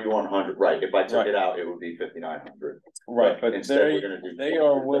 The 4,100, right, if I took Right. it out, it would be 5,900. Right, but Instead, we're gonna do. they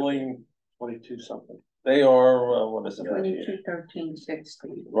are willing, 22 something. they are, what is it? right here?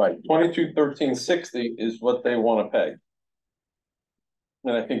 221360. Right, 221360 is what they wanna pay.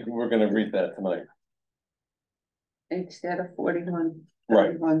 And I think we're gonna read that tonight, Instead of 41,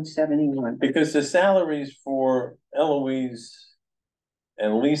 Right. 3171. because the salaries for Eloise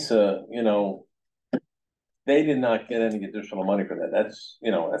and Lisa, you know, they did not get any additional money for that. That's,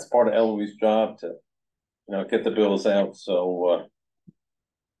 you know, that's part of Eloise's job to, you know, get the bills out, so,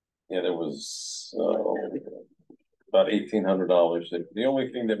 yeah, there was, about $1,800. The only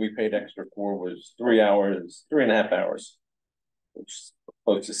thing that we paid extra for was 3.5 hours, which is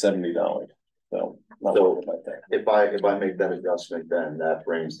close to $70. So, not worried about that. If I make that adjustment, then that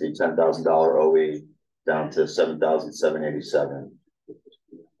brings the $10,000 OE down to 7,787.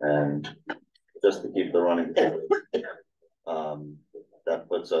 And just to keep the running, that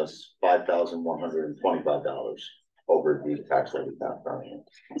puts us $5,125 over the tax levy cap.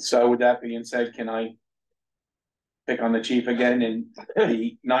 So with that being said, can I pick on the chief again and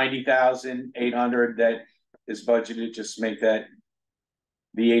the 90,800 that is budgeted, just make that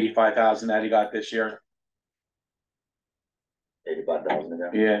the 85,000 that he got this year? 85,000 again.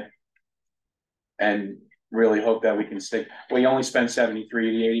 Yeah. And really hope that we can stick, we only spent 73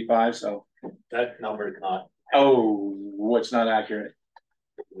 of the 85, so, That number is not oh, what's not accurate?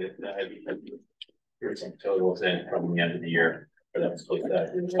 with the heavy. Here's some totals in from the end of the year, or that was close to that.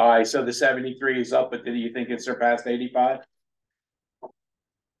 Alright, so the 73 is up, but do you think it surpassed 85?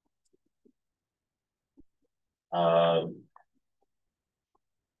 I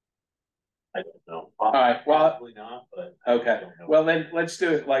don't know. Alright, well, Probably not, but. okay, I don't know. well then, let's do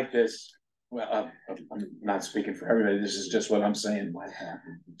it like this. Well, I'm not speaking for everybody, this is just what I'm saying.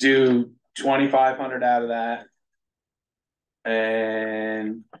 Do 2,500 out of that.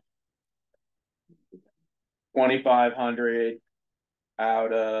 And 2,500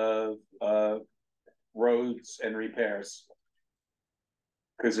 out of, roads and repairs.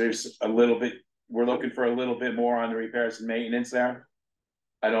 Cause there's a little bit, we're looking for a little bit more on the repairs and maintenance there.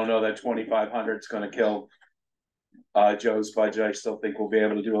 I don't know that 2,500 is gonna kill Joe's budget. I still think we'll be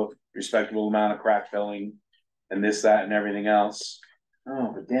able to do a respectable amount of crack filling and this, that, and everything else.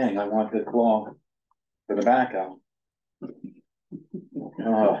 Oh, but dang, I want the claw for the backhoe.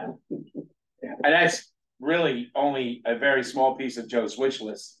 Oh. And that's really only a very small piece of Joe's wish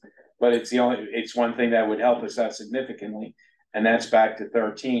list, but it's one thing that would help us out significantly, and that's back to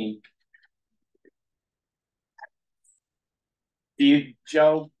 13.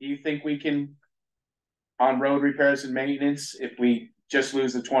 Joe, do you think we can, on road repairs and maintenance, if we just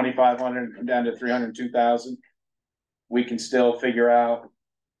lose the 2,500 and come down to 302,000, we can still figure out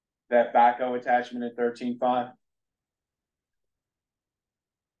that backhoe attachment at 13.5?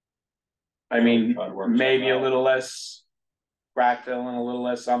 I mean, maybe a little less crack filling, a little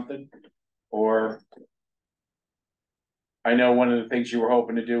less something, or I know one of the things you were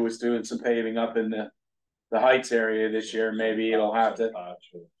hoping to do was doing some paving up in the Heights area this year. Maybe it'll have to,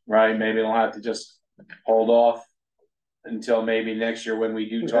 right, maybe it'll have to just hold off until maybe next year when we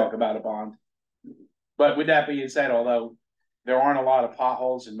do talk about a bond. But with that being said, although there aren't a lot of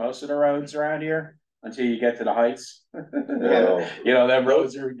potholes in most of the roads around here until you get to the Heights. Well, You know, them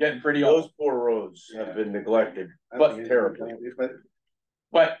roads are getting pretty old. those poor roads have been neglected But- terribly.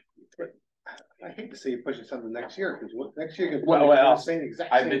 But I hate to see you pushing something next year, because next year. you're Well, saying the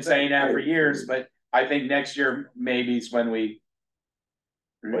exact I've same been thing. saying that for years, but I think next year maybe is when we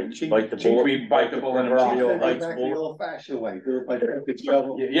Bite the bullet. we bite the bullet and proverbial Go Heights back to the bullet. old fashioned way, do it by the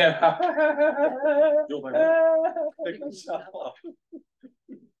shovel. Yeah.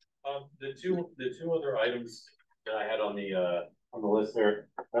 The two other items that I had on the on the list there.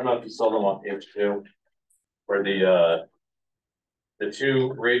 I don't know if you saw them on page 2. Where the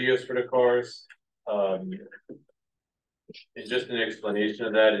 2 radios for the cars, and just an explanation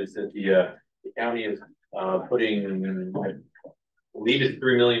of that is that the county is, putting, I believe it's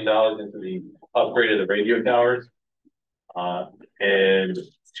 $3 million into the upgrade of the radio towers. And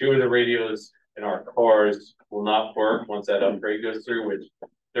 2 of the radios in our cars will not work once that upgrade goes through, which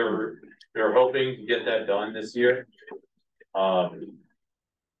they're hoping to get that done this year.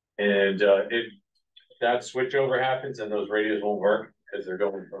 If that switchover happens and those radios won't work because they're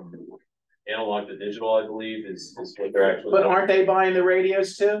going from analog to digital, I believe is what they're actually. But aren't they buying the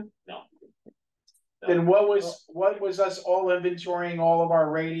radios too? No. Then what was us all inventorying all of our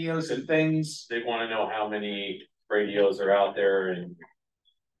radios and things? They want to know how many radios are out there, and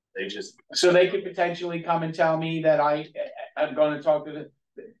they just. So they could potentially come and tell me that I'm going to talk to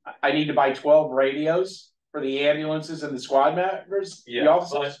I need to buy 12 radios for the ambulances and the squad members. Yeah,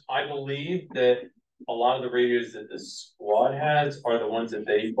 but I believe that a lot of the radios that the squad has are the ones that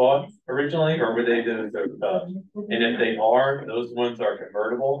they bought originally, or were they and if they are, those ones are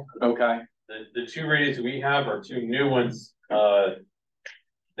convertible. Okay. The 2 radios we have are 2 new ones that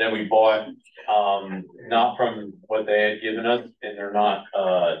we bought, not from what they had given us, and they're not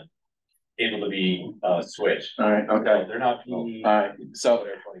able to be switched. All right. Okay. They're not. All right. So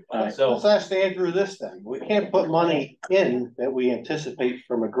let's ask Andrew this then. We can't put money in that we anticipate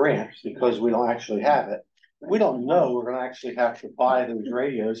from a grant because we don't actually have it. We don't know we're gonna actually have to buy those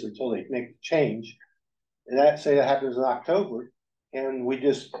radios until they make the change. And say that happens in October, and we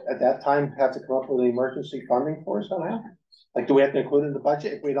just at that time have to come up with emergency funding for it somehow. Like, do we have to include it in the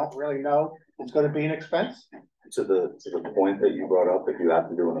budget if we don't really know it's gonna be an expense? To the point that you brought up, if you have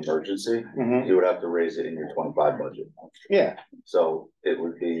to do an emergency, you would have to raise it in your 25 budget. Yeah. So it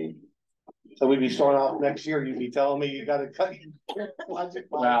would be. So we'd be starting off next year, you'd be telling me you gotta cut.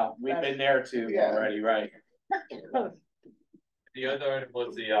 Wow, we've been there too already, right? The other item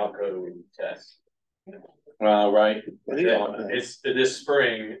was the Alco test. Right. It's this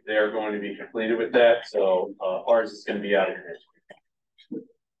spring, they're going to be completed with that, so ours is gonna be out of commission.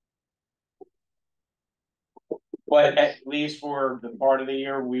 But at least for the part of the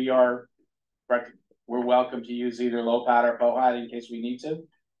year, we're welcome to use either low pad or POHAD in case we need to.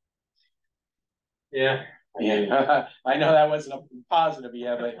 Yeah. Yeah, I know that wasn't a positive,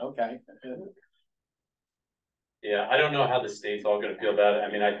 but okay. Yeah, I don't know how the state's all gonna feel about it. I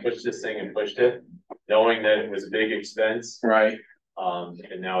mean, I pushed this thing and pushed it, knowing that it was a big expense. Right.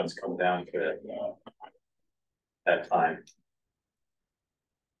 And now it's come down to that time.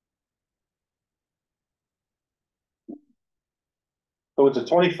 So it's a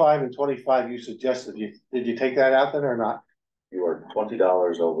 25 and 25 you suggested. Did you take that out then or not? You are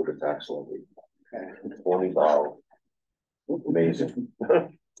 $20 over the tax levy. $20. Amazing.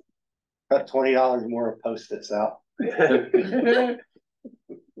 Got $20 more of Post-its out. Do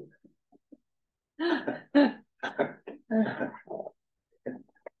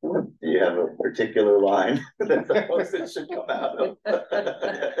you have a particular line that the Post-it should come out of?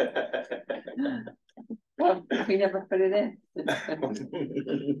 Well, we never put it in.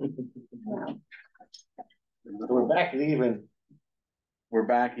 We're back even. We're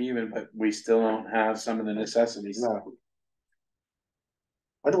back even, but we still don't have some of the necessities. No.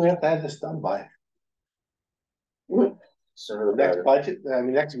 When do we have to have this done by? Sooner the Next better. budget, I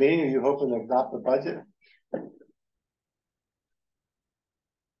mean, next meeting, are you hoping to adopt the budget?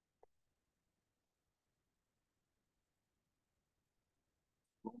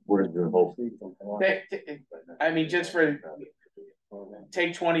 Where's the whole? I mean, just for,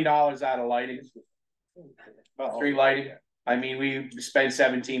 take $20 out of lighting, street lighting. I mean, we spent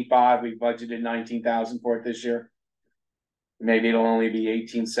 17.5, we budgeted 19,000 for it this year. Maybe it'll only be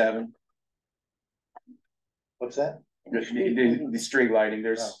 18.7. What's that? The street lighting,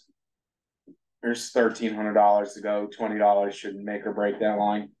 there's $1,300 to go, $20 shouldn't make or break that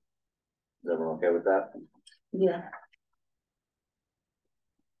line. Is everyone okay with that? Yeah.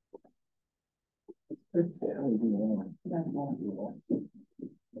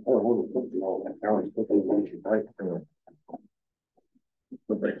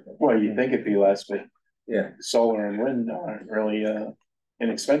 Well, you think it'd be less, but Yeah. solar and wind aren't really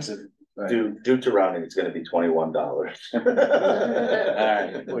inexpensive. Due to rounding, it's gonna be $21. All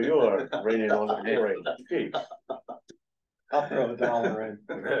right. Well, you are raining on the parade. Gee. I'll throw $1 in.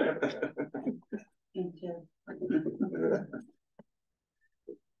 Me too.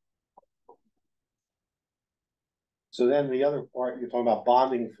 So then the other part, you're talking about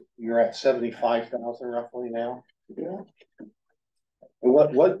bonding, you're at 75,000 roughly now. Yeah. And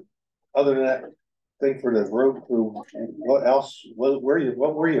what, other than that, thing for the road crew. What else, what were you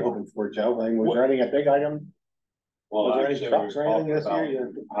hoping for, Joe? Like, was there any a big item? Well, Was there any actually, trucks or we anything talked this year?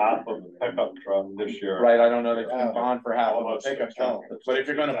 about You- half of the pickup truck this year. Right, I don't know that you can bond for half of a Almost pickup truck, 60,000. but if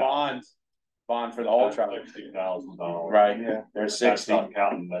you're gonna bond for the whole truck, $60,000. right, Yeah. there's That's 60. not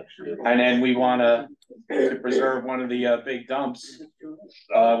counting next year. And then we wanna, to preserve one of the big dumps,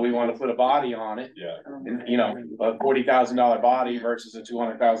 we wanna put a body on it. Yeah, And, you know, a $40,000 body versus a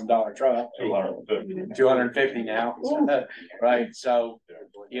 $200,000 truck, 250. 250 now, right? So,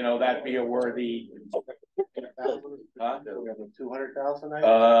 you know, that'd be a worthy, huh?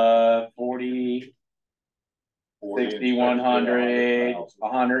 200,000? 40, 40 and 60, 100, 100,000.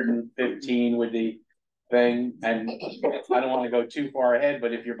 115 with the thing, and I don't wanna go too far ahead,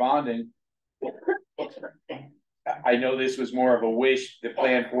 but if you're bonding. I know this was more of a wish, the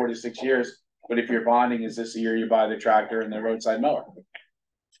plan 4 to 6 years, but if you're bonding, is this the year you buy the tractor and the roadside mower?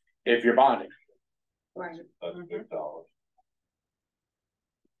 If you're bonding, Right. That's big dollars.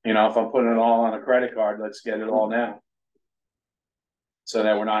 you know, if I'm putting it all on a credit card, let's get it all now. So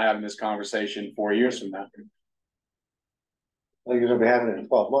that we're not having this conversation 4 years from now. I think you're gonna be having it in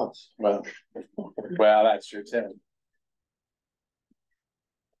 12 months. Well, that's true too.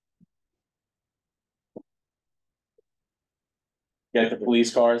 Get the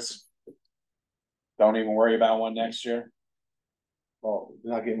police cars. Don't even worry about one next year. Well,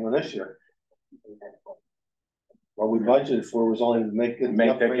 you're not getting one this year. What we budgeted for was only to make it.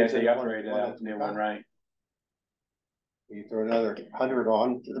 Make that get upgrades the in one- upgrade, that's new one, right? You throw another 100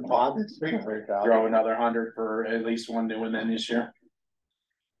 on to the bond, it's 300,000. Throw another 100 for at least one new one then this year.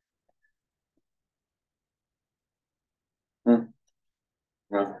 Well,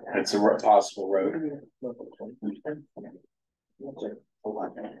 it's a possible road.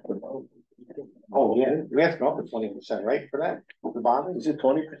 Oh, yeah, we have to go up to 20%, right, for that, the bond, is it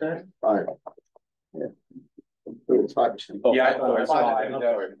 20%? Alright. Yeah. It's 5%. Yeah, I thought it was Five. 5. I'm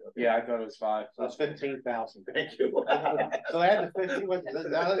sorry. Yeah, I thought it was 5. So it's 15,000. Thank you. So add the 50,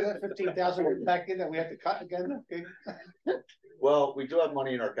 now that 15,000 we're back in that we have to cut again, okay? Well, we do have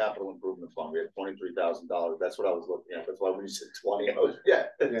money in our capital improvement fund. We have $23,000. That's what I was looking at. That's why when you said 20, I was,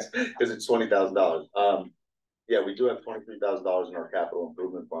 because it's $20,000. Yeah, we do have $23,000 in our capital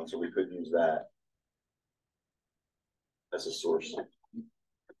improvement fund, so we could use that as a source.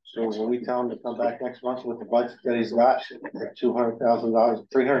 So when we tell him to come back next month with the budget that he's got, $200,000,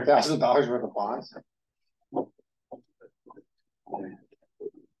 $300,000 worth of bonds.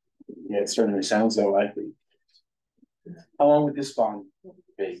 Yeah, it certainly sounds so likely. How long would this bond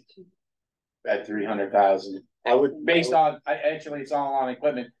be? At 300,000, I would, based on, actually, it's all on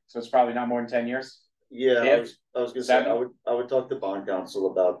equipment, so it's probably not more than 10 years. yeah, I was gonna say, Seven? I would talk to bond counsel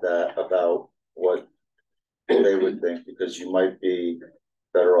about that, about what they would think, because you might be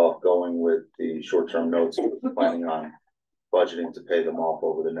better off going with the short-term notes, planning on budgeting to pay them off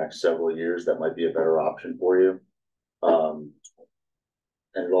over the next several years. That might be a better option for you. And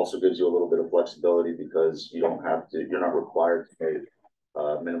it also gives you a little bit of flexibility because you don't have to, you're not required to pay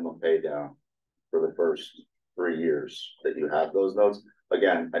minimum pay down for the first 3 years that you have those notes.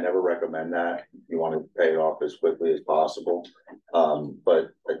 Again, I never recommend that. You want to pay it off as quickly as possible.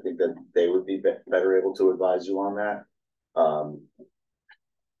 But I think that they would be better able to advise you on that.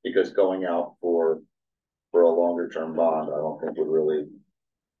 Because going out for a longer term bond, I don't think would really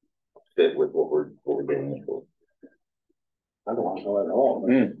fit with what we're getting into. I don't want to go at all.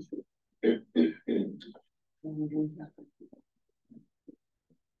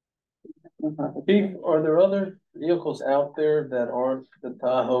 Chief, are there other vehicles out there that aren't the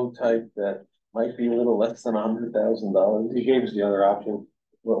Tahoe type that might be a little less than $100,000? He gave us the other option.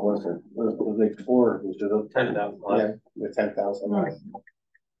 What was it? Was it four? Was it 10,000. Yeah, the 10,000.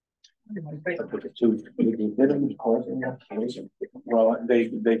 Well,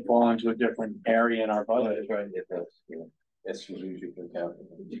 they fall into a different area in our budget. SUVs you can count.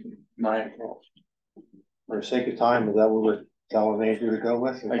 Right, For the sake of time, is that what we're telling Andrew to go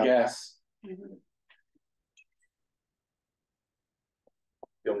with? I guess. You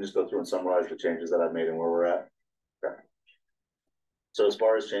want me to just go through and summarize the changes that I've made and where we're at? Okay. So as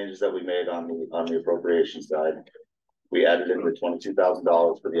far as changes that we made on the appropriation side, we added in the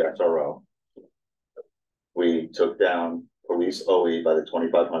 $22,000 for the XRO. We took down police OE by the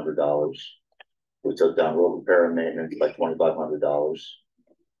 $2,500. We took down road repair and maintenance by $2,500.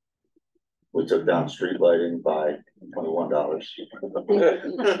 We took down street lighting by $21.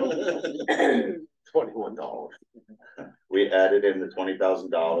 $21. We added in the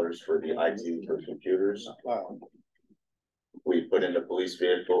 $20,000 for the IT for computers. Wow. We put in the police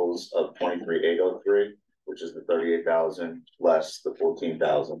vehicles of 23,803, which is the 38,000 less the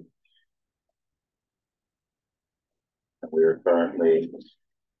 14,000. We are currently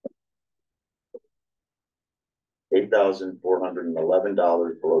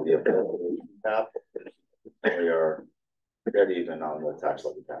 $8,411 below the available cap. We are dead even on the tax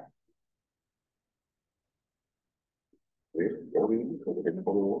levy cap. You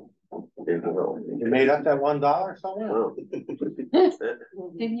made up that $1 somewhere?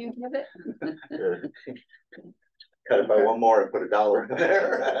 Didn't you give it? Cut it by one more and put $1 in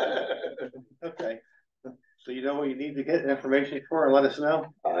there. Okay. So you know what you need to get information for and let us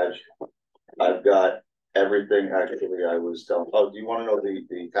know? I've got everything. Actually, I was telling, oh, do you want to know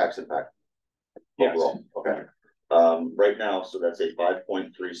the tax impact? Yes. Overall? Okay. Right now, so that's a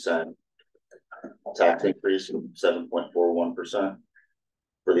 5.3 cent tax increase of 7.41%.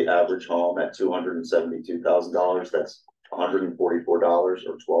 For the average home at $272,000, that's $144 or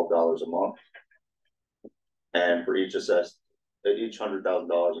 $12 a month. And for each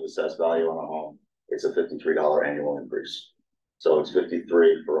 $100,000 of assessed value on a home, it's a $53 annual increase. So it's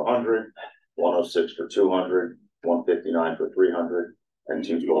 53 for 100, 106 for 200, 159 for 300, and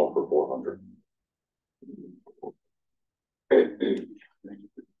 212 for 400.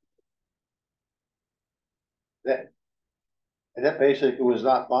 And that basically was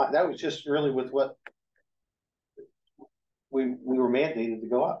not, that was just really with what we were mandated to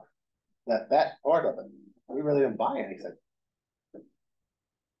go up. That part of it, we really didn't buy anything.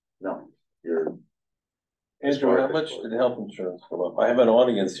 No, you're. Andrew, how much did health insurance go up? I have an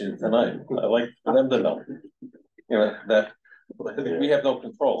audience here tonight. I like for them to know. You know, that we have no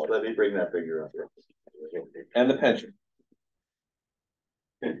control. Let me bring that figure up here. And the pension.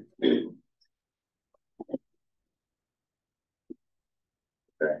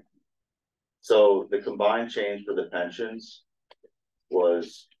 Okay. So the combined change for the pensions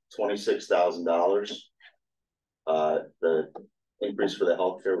was $26,000. The increase for the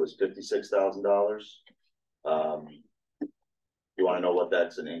healthcare was $56,000. You want to know what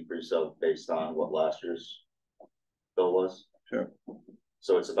that's an increase of based on what last year's bill was? Sure.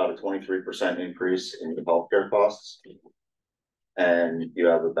 So it's about a 23% increase in the healthcare costs. And you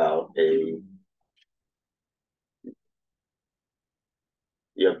have about you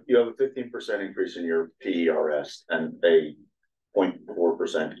have a 15% increase in your PERS and a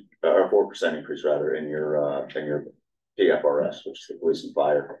 0.4% or 4% increase rather in your PFRS, which is the police and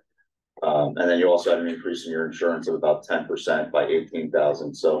fire. And then you also had an increase in your insurance of about 10% by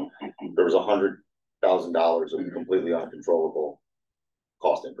 18,000. So there was $100,000 of completely uncontrollable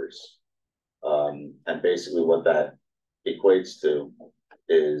cost increase. And basically what that equates to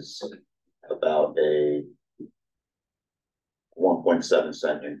is about a 1.7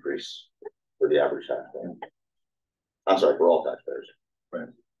 cent increase for the average taxpayer. I'm sorry, for all taxpayers. Right.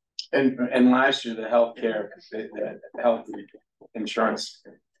 And last year, the healthcare, the health insurance,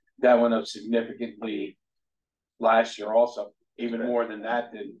 that went up significantly last year also, even more than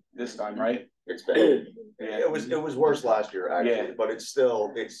that did this time, right? It's been, it was worse last year actually, Yeah. but it's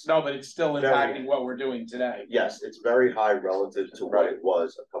still impacting what we're doing today. Yes, it's very high relative to what it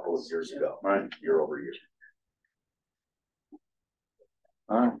was a couple of years ago, Right. year over year.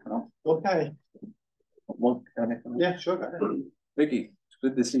 All right, well, Okay, yeah, sure. Go ahead. Vicky, it's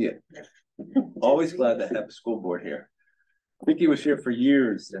good to see you. Always glad to have a school board here. Vicky was here for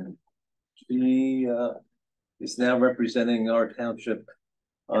years and she is now representing our township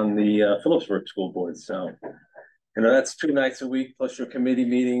on the Phillipsburg School Board. So, you know, that's 2 nights a week plus your committee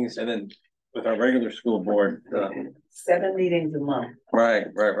meetings and then with our regular school board. 7 meetings a month. Right.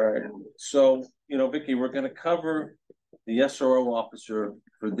 So, you know, Vicky, we're going to cover the SRO officer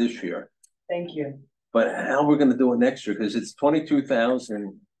for this year. Thank you. But how we're going to do it next year, because it's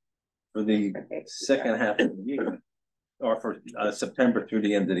 22,000 for the second half of the year, or for September through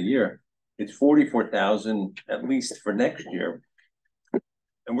the end of the year. It's 44,000 at least for next year,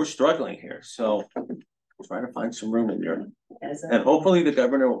 and we're struggling here. So try to find some room in there, and hopefully the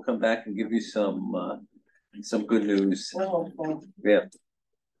governor will come back and give you some good news. Well, Yeah.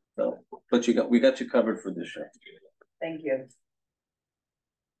 So, but we got you covered for this year. thank you.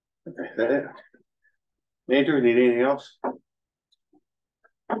 Is that it? Andrew, need anything else?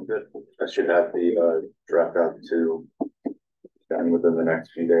 Good. I should have the draft out to Dan within the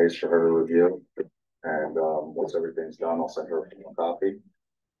next few days for her to review. And once everything's done, I'll send her a copy.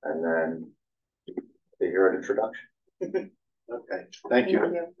 And then hear an introduction. Okay, thank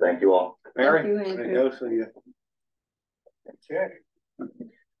you. Thank you all. Mary, Thank you, there you go, so you. Okay.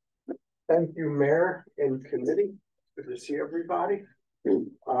 Thank you, Mayor and committee. Good to see everybody.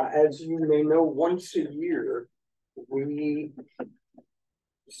 As you may know, once a year, we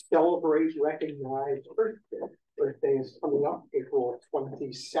celebrate, recognize birthday. Birthday is coming up April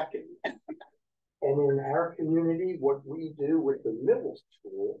 22nd. And in our community, what we do with the middle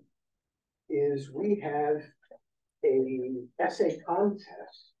school is we have a essay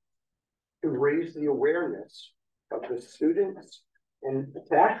contest to raise the awareness of the students and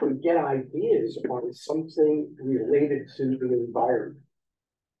to actually get ideas on something related to the environment.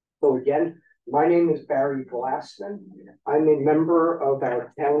 So again, my name is Barry Glassman. I'm a member of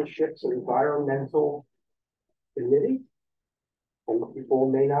our township's environmental committee. And people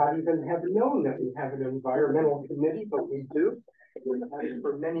may not even have known that we have an environmental committee, but we do. We've had it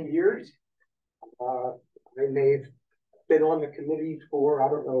for many years. I may have been on the committee for, I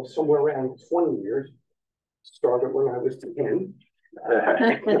don't know, somewhere around 20 years. Started when I was 10.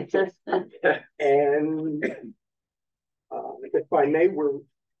 And if I may,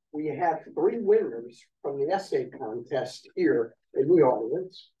 we have 3 winners from the essay contest here in the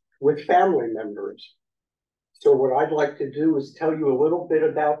audience with family members. So what I'd like to do is tell you a little bit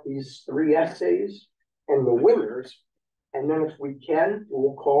about these 3 essays and the winners. And then if we can,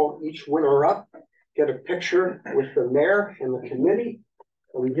 we'll call each winner up, get a picture with the mayor and the committee,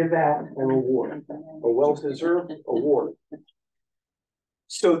 and we give out an award, a well-deserved award.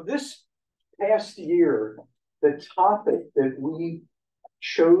 So this past year, the topic that we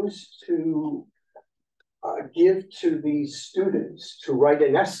chose to give to these students to write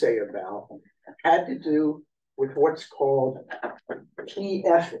an essay about had to do with what's called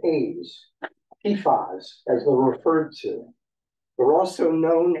PFAs, PFAS, as they're referred to. They're also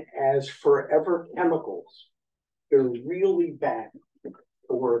known as forever chemicals. They're really bad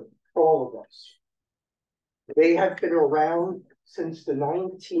for all of us. They have been around since the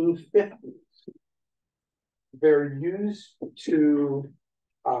 1950s. They're used to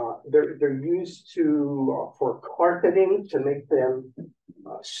for carpeting to make them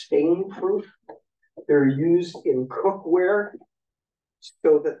stain proof. They're used in cookware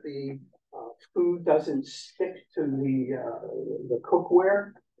so that the food doesn't stick to the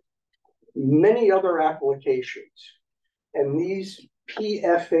cookware. Many other applications, and these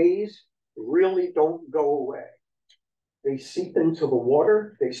PFAs really don't go away. They seep into the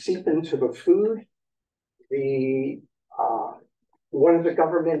water. They seep into the food. One of the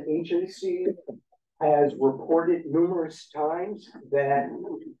government agencies has reported numerous times that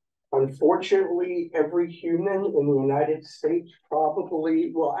unfortunately every human in the United States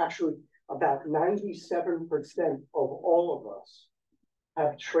probably, well, actually about 97% of all of us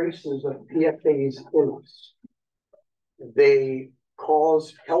have traces of PFAs in us. They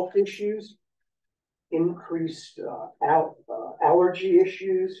cause health issues, increased allergy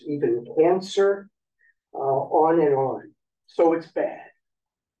issues, even cancer, on and on. So it's bad.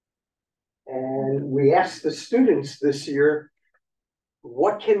 And we asked the students this year,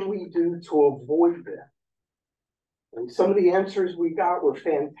 what can we do to avoid them? And some of the answers we got were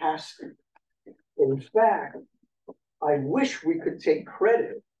fantastic. In fact, I wish we could take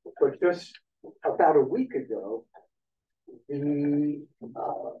credit, but just about a week ago, the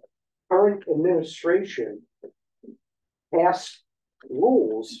current administration passed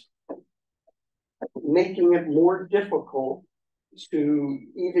rules making it more difficult to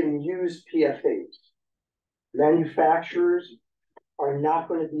even use PFAs. Manufacturers are not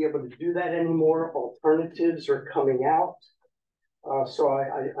going to be able to do that anymore. Alternatives are coming out. So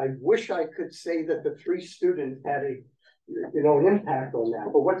I wish I could say that the 3 students had an impact on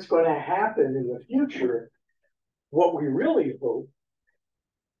that. But what's going to happen in the future, what we really hope,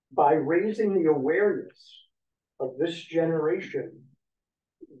 by raising the awareness of this generation,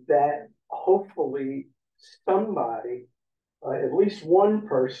 that hopefully somebody, at least one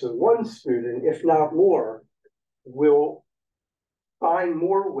person, one student, if not more, will find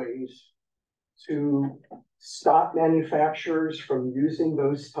more ways to stop manufacturers from using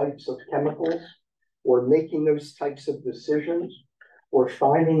those types of chemicals or making those types of decisions or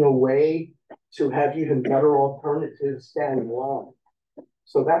finding a way to have even better alternatives down the line.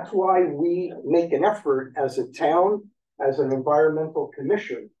 So that's why we make an effort as a town, as an environmental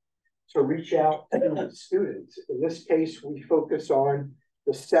commission, to reach out to the students. In this case, we focus on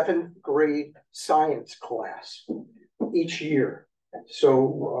the 7th grade science class each year. So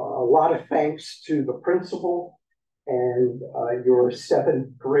a lot of thanks to the principal and your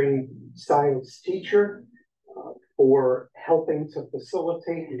 7th grade science teacher for helping to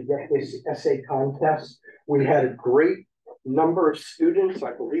facilitate and get this essay contest. We had a great number of students.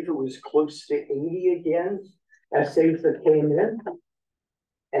 I believe it was close to 80 again, essays that came in.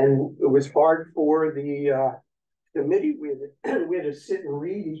 And it was hard for the committee. We had to sit and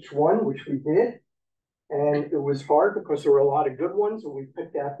read each one, which we did. And it was hard because there were a lot of good ones, and we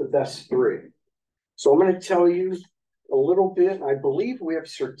picked out the best 3. So I'm going to tell you a little bit. I believe we have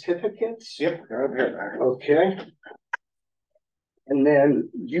certificates. Yep, they're over here. Okay. And then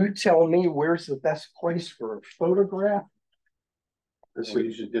you tell me where's the best place for a photograph? So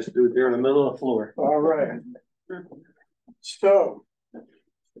you should just do it there in the middle of the floor. All right. So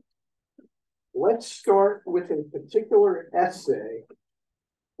let's start with a particular essay.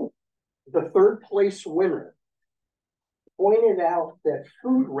 The third place winner pointed out that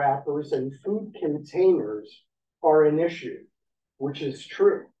food wrappers and food containers are an issue, which is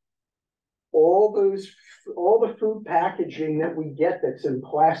true. All the food packaging that we get that's in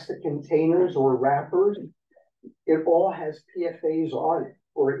plastic containers or wrappers, it all has PFAs on it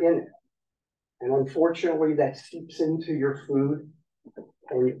or in it. And unfortunately, that seeps into your food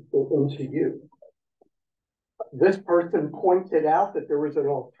and into you. This person pointed out that there was an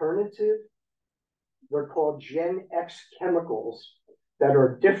alternative. They're called Gen X chemicals that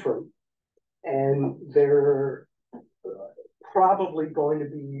are different, and they're probably going to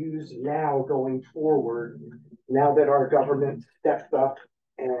be used now going forward, now that our government stepped up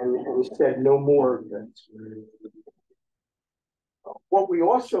and said no more of this. What we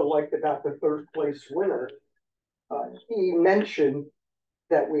also liked about the third place winner, he mentioned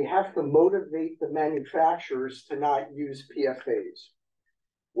that we have to motivate the manufacturers to not use PFAs.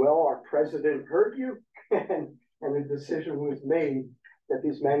 Well, our president heard you, and a decision was made that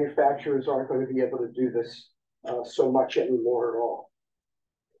these manufacturers aren't going to be able to do this so much anymore at all.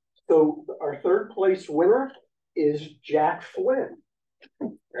 So our third place winner is Jack Flynn.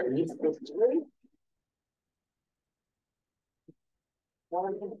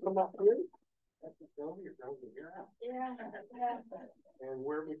 Want to come up here? Yeah. And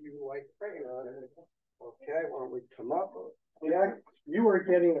where would you like to pray on it? Okay, why don't we come up? Yeah, you are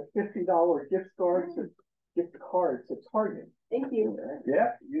getting a $50 gift card to Target. Thank you.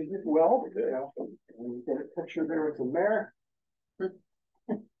 Yeah, use it well. And you get a picture there with the mayor.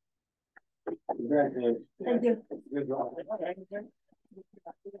 Congratulations. Thank you. Good job.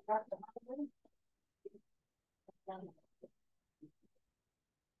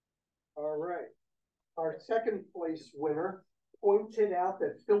 All right. Our second place winner pointed out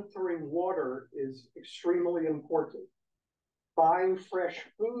that filtering water is extremely important. Buying fresh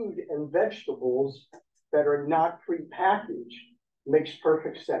food and vegetables that are not prepackaged makes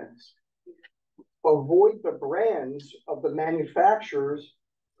perfect sense. Avoid the brands of the manufacturers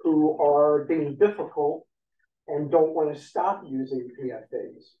who are being difficult and don't want to stop using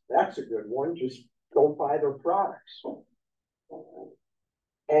PFAs. That's a good one. Just don't buy their products.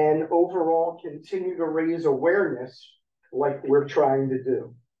 And overall, continue to raise awareness like we're trying to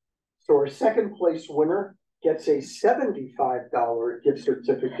do. So our second place winner gets a $75 gift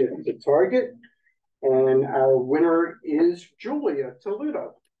certificate to Target. And our winner is Julia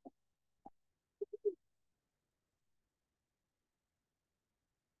Toledo.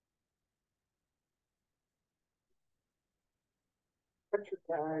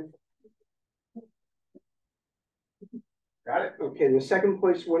 Got it. Okay, the second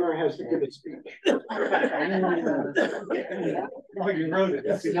place winner has to give a speech. Oh, you wrote it.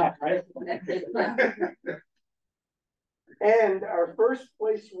 That's enough, right? And our first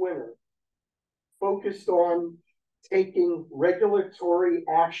place winner focused on taking regulatory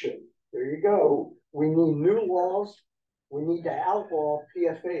action. There you go. We need new laws. We need to outlaw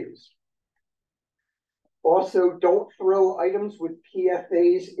PFAs. Also, don't throw items with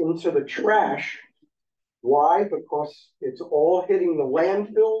PFAs into the trash. Why? Because it's all hitting the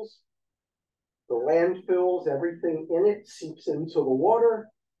landfills. The landfills, everything in it seeps into the water.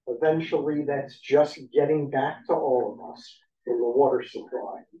 Eventually, that's just getting back to all of us in the water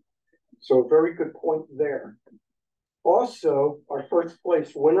supply. So very good point there. Also, our first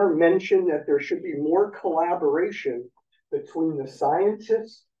place winner mentioned that there should be more collaboration between the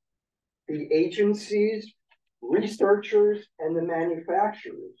scientists, the agencies, researchers, and the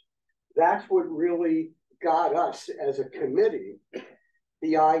manufacturers. That's what really got us as a committee,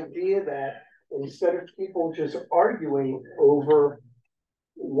 the idea that instead of people just arguing over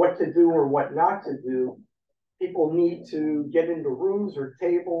what to do or what not to do, people need to get into rooms or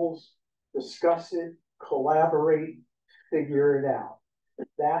tables, discuss it, collaborate, figure it out.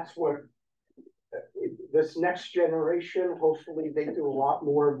 That's what this next generation, hopefully they do a lot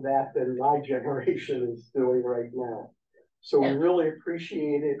more of that than my generation is doing right now. So we really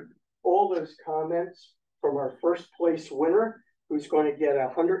appreciated all those comments from our first place winner, who's going to get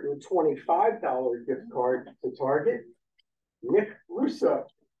a $125 gift card to Target, Nick Russo.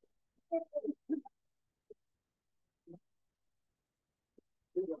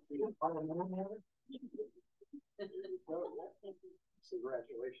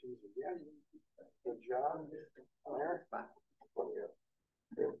 Congratulations again. Good job.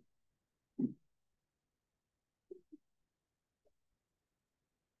 Mayor.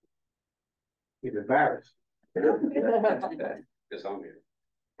 He's embarrassed. Because I'm here.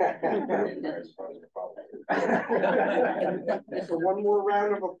 So one more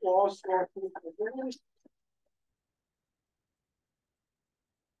round of applause for.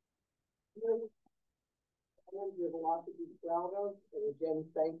 We have a lot to be proud of, and again,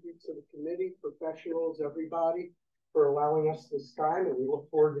 thank you to the committee, professionals, everybody, for allowing us this time, and we look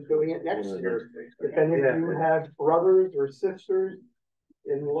forward to doing it next year. If any of you have brothers or sisters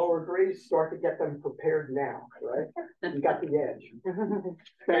in lower grades, start to get them prepared now, right? You got the edge.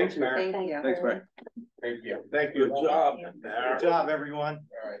 Thanks, Mayor. Thank you. Thanks, Mary. Thank you. Thank you. Good job. Good job, everyone.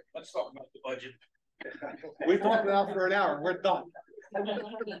 All right, let's talk about the budget. We talked about it for an hour. We're done.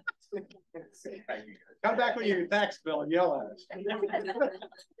 Come back with your tax bill and yell at us.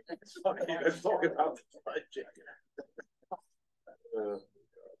 Okay, let's talk about the budget.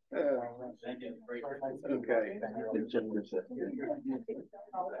 Okay.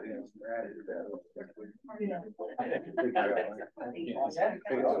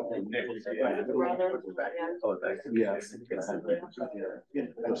 Oh, thanks. Yes.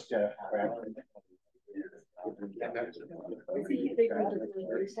 That's Jeff.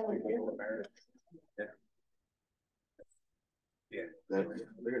 Yeah.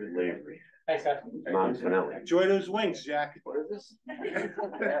 Slavery. Thanks, guys. Non-finale. Enjoy those wings, Jack. What is this?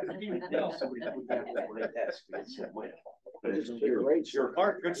 It's your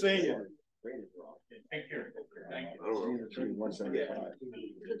heart. Good seeing you. Thank you. Thank you. I don't know. 175.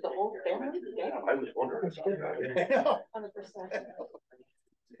 The whole family? I was wondering. 100%.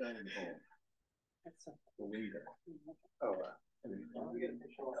 Oh,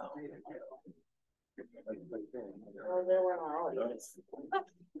 Oh, they were our audience.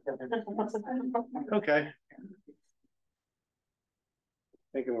 okay.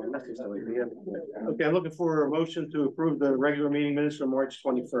 Thank you. Okay, I'm looking for a motion to approve the regular meeting minutes from March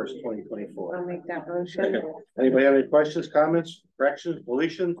 21st, 2024. I'll make that motion. Anybody have any questions, comments, corrections,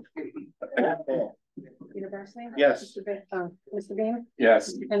 deletions? Peter Barsney? Yes. Mr. Bean?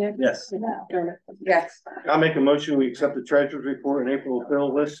 Yes. Kenneth? Yes. Dermot? Yes. I'll make a motion, we accept the treasurer's report and April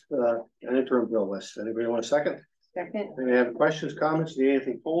bill list, and interim bill list. Anybody want a second? Second. Any have questions, comments, need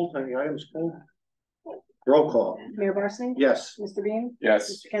anything pulled, any items pulled? Roll call. Mayor Barsney? Yes. Mr. Bean?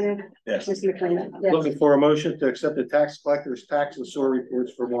 Yes. Mr. Kenneth? Yes. Mr. McLean? Yes. Looking for a motion to accept the tax collector's tax and sewer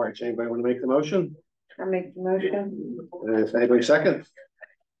reports for March. Anybody want to make the motion? I'll make the motion. If anybody second?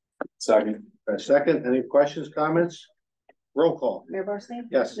 Second. A second, any questions, comments? Roll call. Mayor Barsney?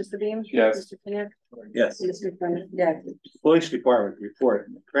 Yes. Mr. Bean? Yes. Mr. Kenneth? Yes. Mr. McLean? Yes. Police Department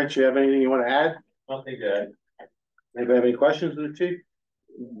report. Trent, you have anything you want to add? Nothing good. Anybody have any questions of the chief?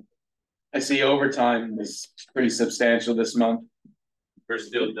 I see overtime is pretty substantial this month. We're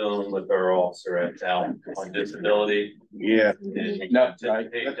still dealing with our officer at out on disability. Yeah, No, right,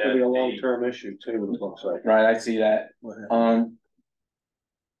 that's gonna be a long-term issue too, it looks like. right, I see that. Go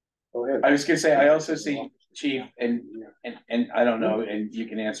ahead. I was gonna say, I also see chief and I don't know, and you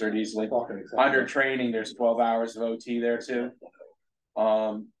can answer it easily. Under training, there's 12 hours of OT there too.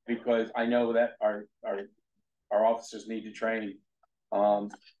 Because I know that our officers need to train.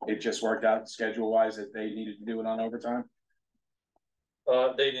 It just worked out schedule wise that they needed to do it on overtime.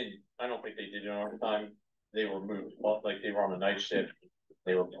 They didn't, I don't think they did it on time. They were moved, like they were on a night shift.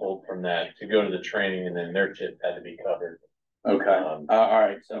 They were pulled from that to go to the training and then their shift had to be covered. Okay, all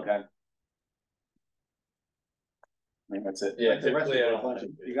right, okay. I think that's it. Yeah, Like the rest of typically, the budget.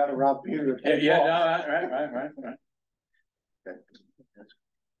 You gotta rob Peter. to pay Yeah, Paul. no, right.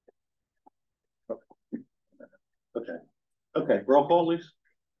 Okay, roll call, please.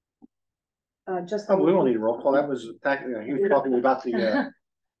 Just. Oh, we don't need a roll call. That was, he was talking about the,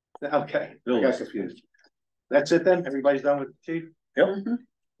 okay, I got confused. That's it then? Everybody's done with the chief? Yep.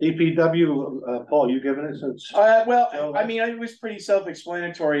 DPW, Paul, you giving it since? Well, I mean, it was pretty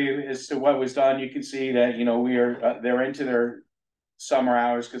self-explanatory as to what was done. You can see that, you know, we are, they're into their summer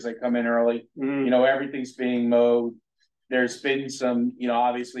hours because they come in early. You know, everything's being mowed. There's been some, you know,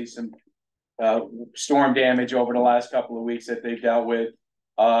 obviously some storm damage over the last couple of weeks that they've dealt with.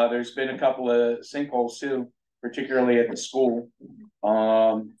 There's been a couple of sinkholes too, particularly at the school,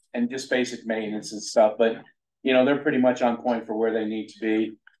 and just basic maintenance and stuff. But, you know, they're pretty much on point for where they need to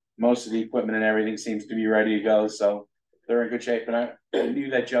be. Most of the equipment and everything seems to be ready to go, so they're in good shape. And I knew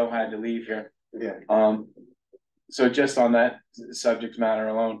that Joe had to leave here. Yeah. So just on that subject matter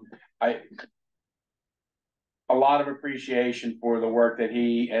alone, a lot of appreciation for the work that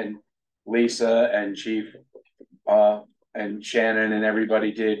he and Lisa and Chief and Shannon and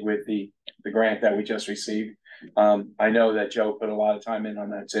everybody did with the grant that we just received. I know that Joe put a lot of time in on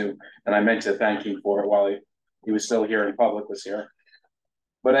that too, and I meant to thank him for it while he was still here and public was here.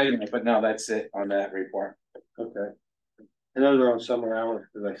 But anyway, but no, that's it on that report. Okay. I know they're on summer hours,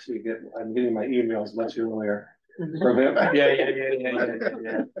 because I'm getting my emails much earlier from him.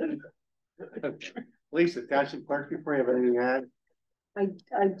 Yeah. Lisa, Township Clerk, before you have anything to add?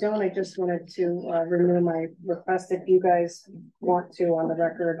 I don't, I just wanted to renew my request if you guys want to, on the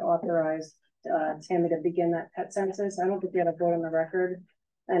record, authorize Tammy to begin that pet census. I don't think we had a vote on the record,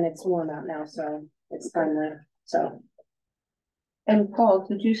 and it's warm out now, so it's timely, so. And Paul,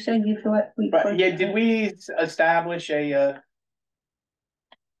 did you say you thought we? But yeah, did we establish a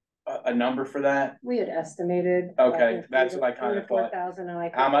number for that? We had estimated. Okay, that's what I kind of thought. 4,000, and I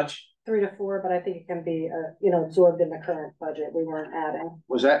think How much? 3 to 4, but I think it can be, absorbed in the current budget. We weren't adding.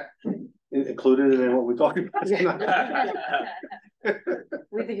 Was that included in what we're talking about tonight?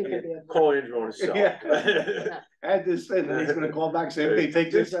 We think it could be. Call Andrew on his cell. Yeah. Add this in, and he's gonna call back and say, okay,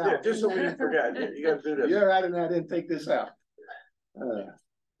 take this Yeah, out. just so we didn't forget, you gotta do this. You're adding that in, take this out.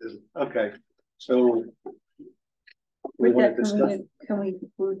 Okay, so. We With want that, to discuss. can we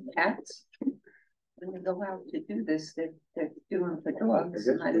include cats? When we go out to do this, they're doing for dogs,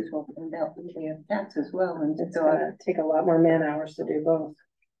 might as well find out if they have cats as well, and It's gonna take a lot more man hours to do both.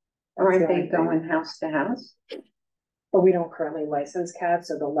 aren't they going house to house? But we don't currently license cats,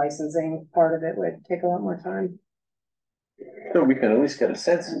 so the licensing part of it would take a lot more time. So we can at least get a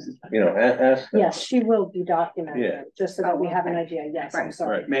census, ask them. Yes, she will be documented, Yeah. just so that we have an idea. Yes, I'm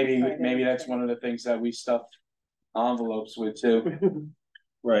sorry. Right. Maybe that's one of the things that we stuff envelopes with too.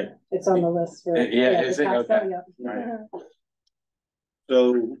 Right. It's on the list for. Yeah, is the it? tax Okay. bill, yeah. Right.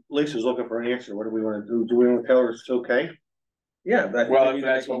 So Lisa's looking for an answer. What do we wanna do? Do we wanna tell her it's okay? Yeah. Well, if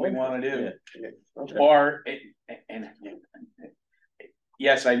that's what we wanna do. Okay. Or, and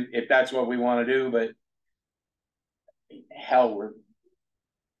yes, if that's what we wanna do, but hell, we're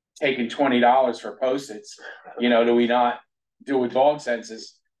taking $20 for post-its, do we not do a dog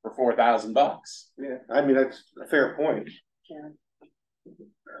census for $4,000? Yeah, I mean, that's a fair point. Yeah.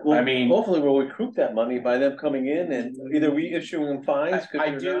 Well, I mean- hopefully we'll recoup that money by them coming in and either we issuing them fines,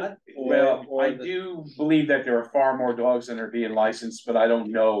 I because do- they're not. Well, I do believe that there are far more dogs than are being licensed, but I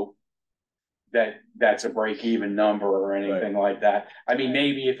don't know that that's a break-even number or anything like that. I mean,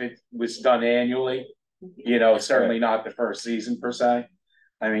 maybe if it was done annually, certainly not the first season per se.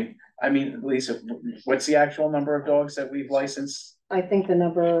 I mean, Lisa, what's the actual number of dogs that we've licensed? I think the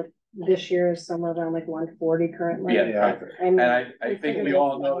number this year is somewhere around like 140 currently. Yeah, And I think we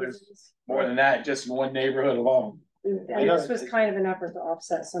all know there's more than that, just in one neighborhood alone. And this was kind of an effort to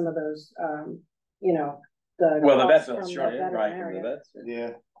offset some of those, the. Well, the costs vet from bill's the sure, right, veterinarian. Yeah.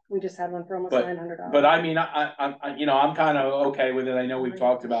 We just had one for almost But- $900. But I mean, I'm kind of okay with it. I know we've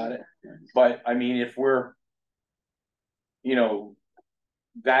talked about it, but I mean, if we're,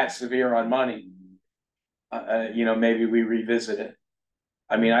 that severe on money, maybe we revisit it.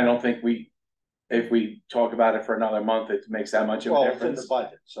 I mean, I don't think if we talk about it for another month, it makes that much of Well, a it's in the difference.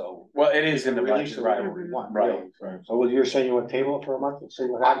 budget, so. Well, it is in the Release budget, it right? whenever we want, Right. really. So you're saying you want to table it for a month and see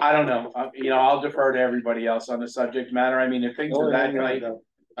what happens? I don't know, I'll defer to everybody else on the subject matter. I mean, if things are that tight,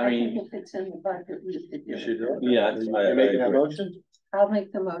 I mean, If it's in the budget, we should do You it. should do it. Yeah, You making that motion? I'll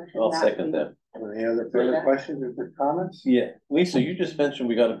make the motion. I'll that second we- that. Any other further questions or comments? Yeah, Lisa, you just mentioned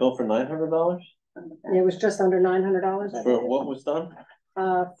we got a bill for $900 It was just under $900. for what was done?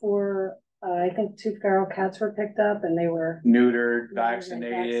 I think 2 feral cats were picked up and they were. neutered,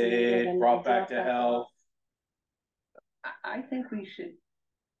 Vaccinated vaccinated, and brought back dropped to back health. I think we should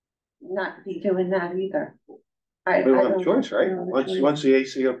not be doing that either. I We don't have a don't. choice, right? we don't have a Once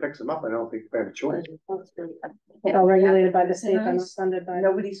choice. the ACO picks them up, I don't think we have a choice. All regulated by the state, but not funded by.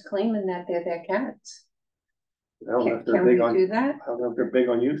 Nobody's claiming that they're their cats. I don't know if they're Can we big on, do that? I don't know if they're big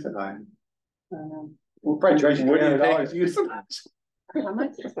on euthanasia. Um, We'll probably charge you What do you $300 to euthanize. How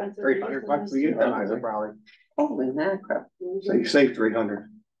much? $300 for euthanizer probably. Holy mackerel. So you save 300.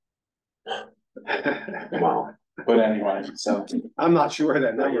 Wow. But anyway, so, I'm not sure of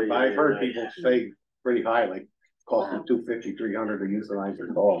that number, but I've heard Yeah. people say pretty high, like cost them 250, 300 to euthanize their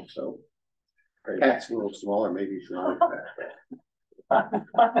dog, so. Cat's a little smaller, maybe it's not like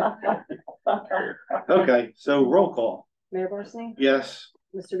that. Okay, so roll call. Mayor Barsney? Yes.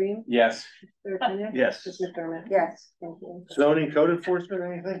 Mr. Beam? yes. Mr. Kenneth? Yes. Ms. McDermott? Yes. Thank you. Zoning code enforcement,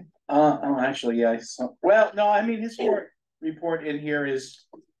 anything? Actually, yeah, no, I mean, his report in here is,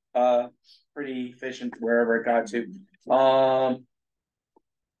 pretty efficient wherever it got to. It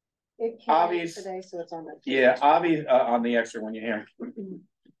came in Obvious- today, so it's on the. Yeah, on the extra one you hear.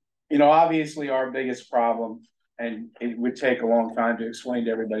 Obviously, our biggest problem and it would take a long time to explain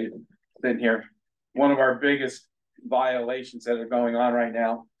to everybody in here. One of our biggest violations that are going on right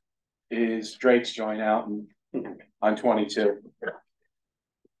now is Drake's joint out on 22.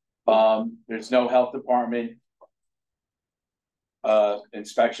 There's no health department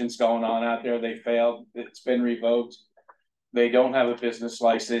inspections going on out there. They failed. It's been revoked. They don't have a business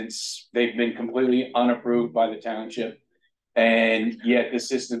license. They've been completely unapproved by the township. And yet the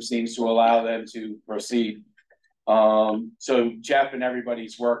system seems to allow them to proceed. So Jeff and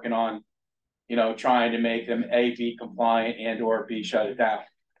everybody's working on, trying to make them A, be compliant and or B, shut it down,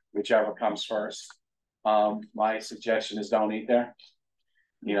 whichever comes first. My suggestion is don't eat there.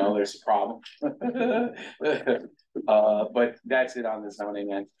 There's a problem. But that's it on the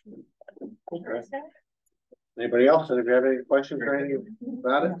zoning end. Anybody else? If you have any questions or anything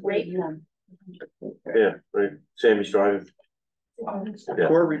about it? Great. Yeah, right, Sammy's driving. The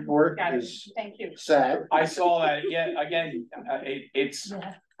court report is Thank you. sad. I saw that, yeah, again, it's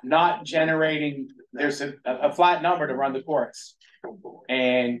not generating, there's a flat number to run the courts.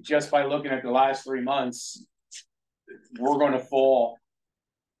 And just by looking at the last 3 months, we're gonna fall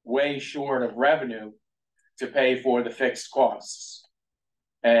way short of revenue to pay for the fixed costs.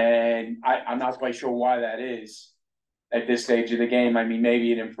 And I'm not quite sure why that is at this stage of the game. I mean,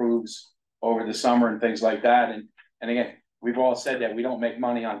 maybe it improves over the summer and things like that. And again, we've all said that we don't make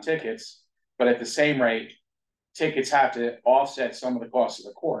money on tickets, but at the same rate, tickets have to offset some of the costs of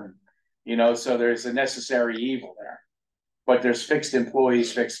the court, so there's a necessary evil there. But there's fixed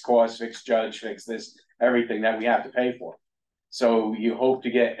employees, fixed costs, fixed judge, fixed this, everything that we have to pay for. So you hope to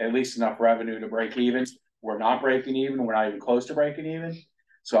get at least enough revenue to break even. We're not breaking even. We're not even close to breaking even.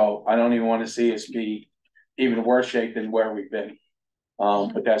 So I don't even want to see us be even worse shape than where we've been.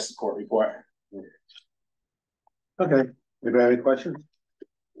 But that's the court report. Okay, anybody have any questions?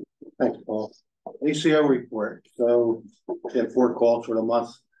 Thanks, Paul. ACO report. So we had 4 calls for the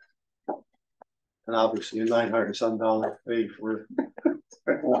month. And obviously a $900 some fee for.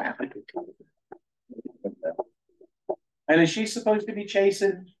 Wow. And is she supposed to be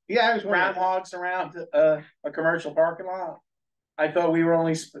chasing I was groundhogs around a commercial parking lot? I thought we were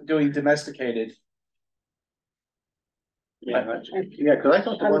only doing domesticated. because I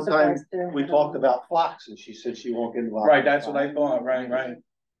thought the one time we talked about fox and she said she won't get involved. Right, that's what I thought, right.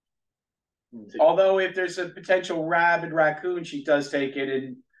 Although if there's a potential rabid raccoon, she does take it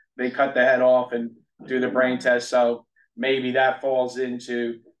and they cut the head off and do the brain test, so maybe that falls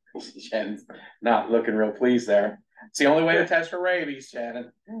into, Shannon's not looking real pleased there. It's the only way to test for rabies,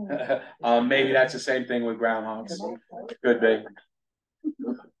 Shannon. Maybe that's the same thing with groundhogs. Could be.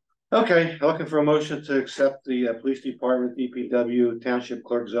 Okay, looking for a motion to accept the police department, DPW, township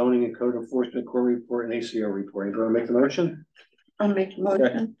clerk, zoning and code enforcement court report and ACO report. You want to make the motion? I'll make a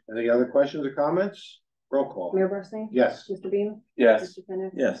motion. Any other questions or comments? Roll call. Mayor Barsney? Yes. Mr. Beam? Yes. Mr.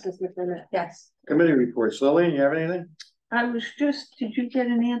 Bennett? Yes. Ms. McDermott? Yes. Committee reports. Lillian, you have anything? I was did you get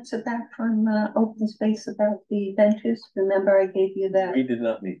an answer back from open space about the benches? Remember I gave you that? We did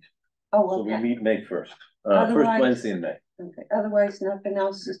not meet, Oh, so we okay. meet May 1st, first Otherwise- Wednesday in May. Okay, otherwise nothing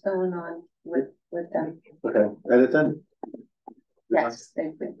else is going on with them. Okay, edit then. Yes,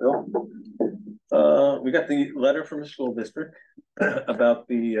 thank you. Bill? We got the letter from the school district about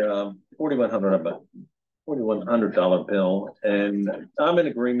the $4,100 bill, and I'm in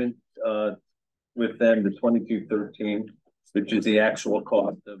agreement with them, the 2213, which is the actual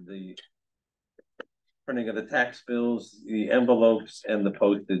cost of the printing of the tax bills, the envelopes, and the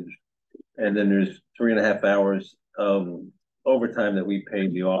postage. And then there's 3.5 hours of overtime that we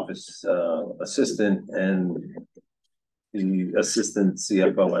paid the office assistant and the assistant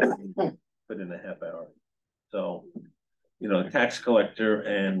CFO, I think, put in a half hour. So, tax collector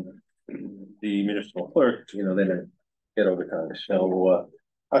and the municipal clerk, they didn't get overtime. So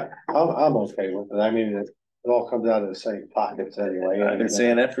I'm okay with it. I mean, it all comes out of the same pockets anyway. I've been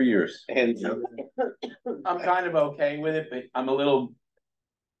saying that for years. And I'm kind of okay with it, but I'm a little,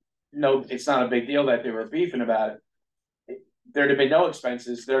 it's not a big deal that they were beefing about it. There'd have been no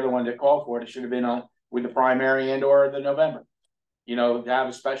expenses. They're the one that called for it. It should have been on with the primary and or the November. To have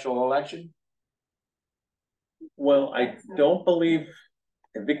a special election. Well, I don't believe,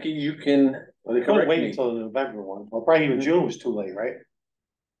 Vicky, you can. well, they couldn't wait until the November one. Well, probably even June was too late, right?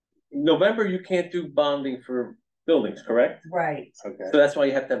 November, you can't do bonding for buildings, correct? Right, Okay. So that's why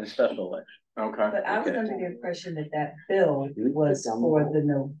you have to have a special election. Okay. but I was under the impression that bill was for the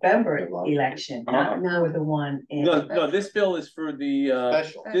November election, not for the one in. No, this bill is for the,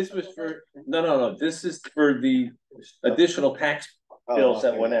 Special. this was for, no, this is for the additional tax bills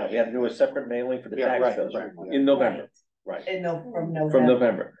that went out. We had to do a separate mailing for the Yeah, tax right, bills right, yeah. in November, right, And from November. from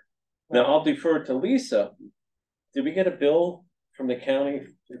November. Now, I'll defer to Lisa did we get a bill from the county?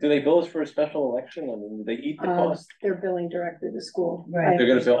 Do they bill us for a special election? I mean, do they eat the cost? They're billing directly to school. Right. They're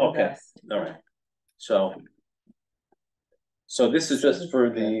gonna bill, okay, all right. So this is just for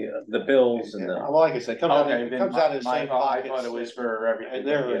the bills and Well, like I said, Okay, it then comes out of the my same fault. I pocket. thought it was for everything. And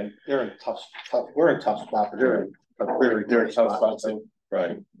they're in tough, we're in tough spot, but they're in a very, They're very a tough tough spot spot. too.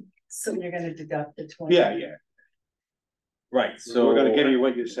 right, So you're gonna deduct the 20. Yeah, yeah. right, so. We're gonna give you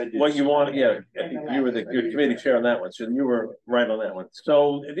what you said. What you want, yeah, I think you were your committee chair on that one, so you were right on that one.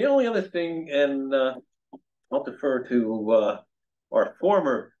 So the only other thing, and I'll defer to our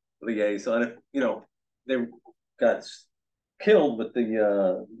former liaison, if, you know, they got killed with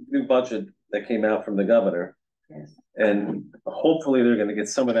the new budget that came out from the governor. Yes. And hopefully they're gonna get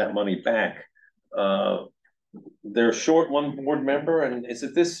some of that money back. They're short one board member, and is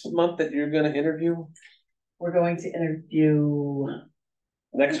it this month that you're gonna interview? We're going to interview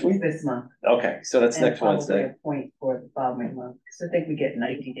Next week? this month. Okay, so that's And next probably Wednesday. appoint for the following month, because I think we get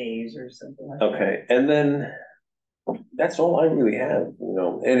 90 days or something like that. Okay, and then that's all I really have, you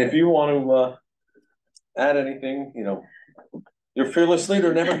know, and if you want to add anything, you know, your fearless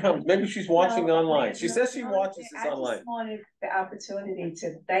leader never comes. Maybe she's watching No, online. She no, says she no, watches this I online. just wanted the opportunity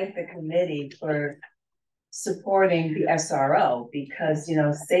to thank the committee for supporting the SRO, because, you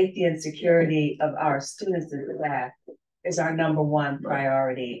know, safety and security of our students and staff is our number one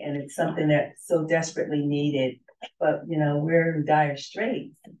priority, and it's something that's so desperately needed. But, you know, we're in dire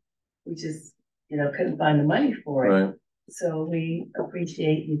straits. We just, you know, couldn't find the money for it. Right, So we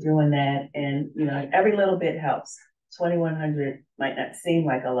appreciate you doing that, and, you know, every little bit helps. 2,100 might not seem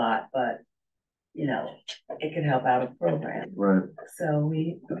like a lot, but, you know, it could help out a program. right. So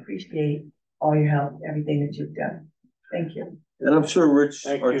we appreciate all your help, everything that you've done. Thank you. And I'm sure Rich,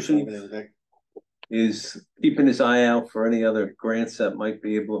 Thank our you for chief, everything, Dick. is keeping his eye out for any other grants that might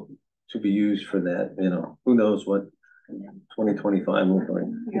be able to be used for that, you know, who knows what 2025 will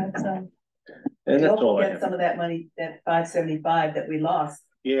bring. Yeah, so And we that's hope all we'll I get have. some of that money, that 575 that we lost.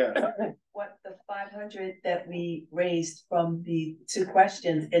 Yeah, What the 500 that we raised from the 2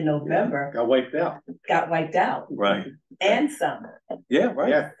 questions in November got wiped out. got wiped out, Right, and some. yeah, right.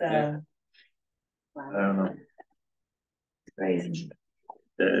 Yeah. So I don't know. crazy.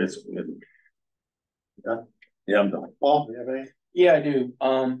 It's good. Yeah, I'm done. Paul, you have any? Yeah, I do.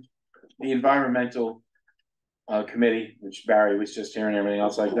 The environmental committee, which Barry was just here and everything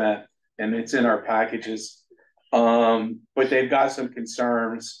else like that, and it's in our packages. But they've got some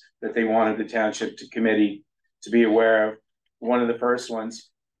concerns that they wanted the township committee to be aware of. One of the first ones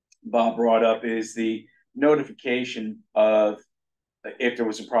Bob brought up is the notification of if there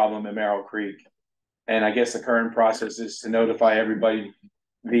was a problem in Merrill Creek. And I guess the current process is to notify everybody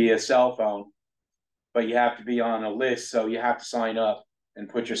via cell phone. But you have to be on a list, so you have to sign up and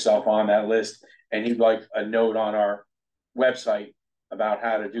put yourself on that list. And he'd like a note on our website about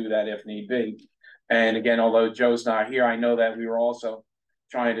how to do that if need be. And again, although Joe's not here, I know that we were also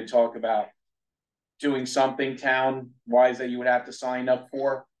trying to talk about doing something town-wise that you would have to sign up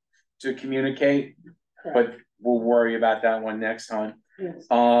for to communicate. But we'll worry about that one next time. Yes.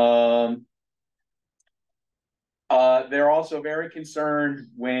 They're also very concerned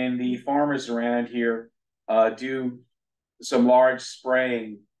when the farmers around here do some large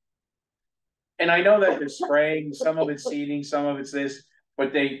spraying. And I know that they're spraying, some of it's seeding, some of it's this,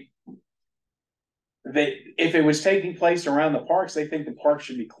 but they if it was taking place around the parks, they think the park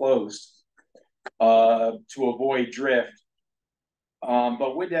should be closed to avoid drift.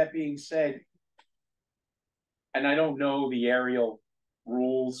 But with that being said, and I don't know the aerial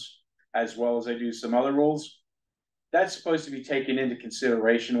rules as well as I do some other rules, that's supposed to be taken into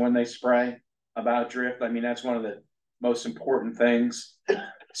consideration when they spray about drift. I mean, that's one of the most important things.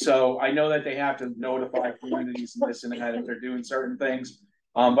 So I know that they have to notify communities and this and that if they're doing certain things.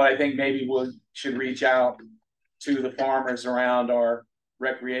 But I think maybe we should reach out to the farmers around our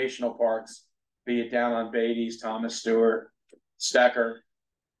recreational parks, be it down on Beatty's, Thomas Stewart, Stecker,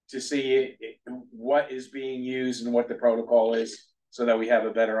 to see what is being used and what the protocol is so that we have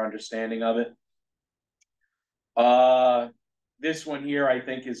a better understanding of it. This one here, I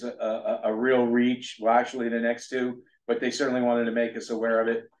think, is a real reach. Well, actually the next two, but they certainly wanted to make us aware of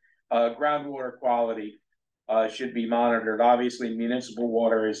it. Groundwater quality should be monitored. Obviously, municipal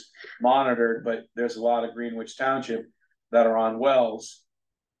water is monitored, but there's a lot of Greenwich Township that are on wells.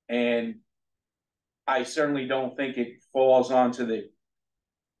 And I certainly don't think it falls onto the,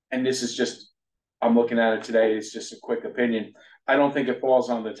 and this is just, I'm looking at it today, it's just a quick opinion. I don't think it falls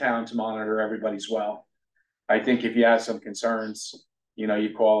on the town to monitor everybody's well. I think if you have some concerns, you know,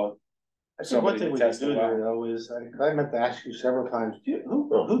 you call I think one somebody thing to we can test do it there out. though is, I meant to ask you several times,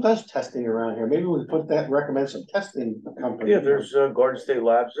 who does testing around here? Maybe we put that, recommend some testing companies. Yeah, there's Garden State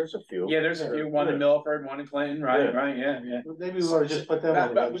Labs, there's a few. Yeah, there's a few, one in Milford, one in Clinton, right, Yeah. right, yeah. Maybe we ought to just put them on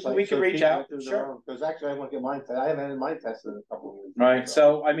the But website. we could so reach people out, can do sure. their own, cause actually I want to get mine, I haven't had mine tested in a couple of years. Right,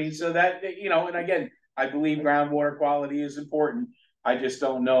 so I mean, so that, you know, and again, I believe groundwater quality is important. I just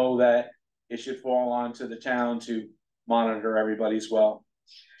don't know that it should fall onto the town to monitor everybody's well.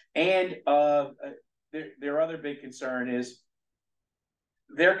 And their other big concern is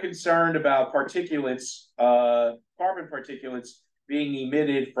they're concerned about particulates, carbon particulates being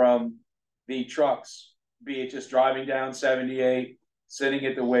emitted from the trucks, be it just driving down 78, sitting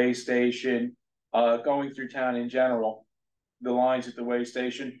at the weigh station, going through town in general, the lines at the weigh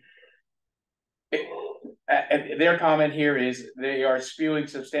station. Their comment here is they are spewing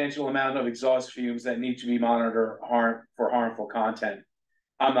substantial amount of exhaust fumes that need to be monitored for harmful content.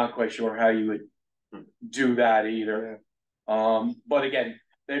 I'm not quite sure how you would do that either. But again,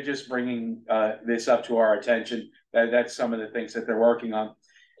 they're just bringing this up to our attention. That's some of the things that they're working on.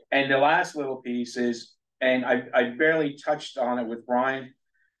 And the last little piece is, and I barely touched on it with Brian,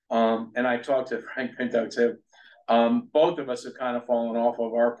 and I talked to Frank Pinto too. Both of us have kind of fallen off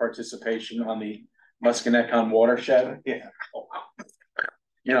of our participation on the Musconetcon watershed. Yeah.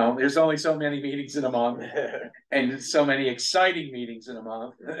 You know, there's only so many meetings in a month and so many exciting meetings in a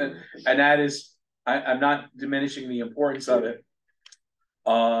month. And that is, I'm not diminishing the importance of it.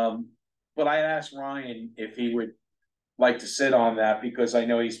 But I asked Ryan if he would like to sit on that because I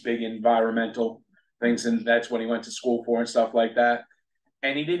know he's big in environmental things and that's what he went to school for and stuff like that.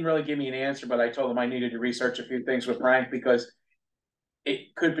 And he didn't really give me an answer, but I told him I needed to research a few things with Frank because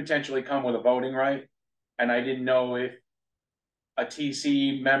it could potentially come with a voting right. And I didn't know if a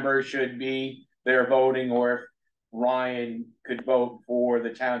TC member should be there voting or if Ryan could vote for the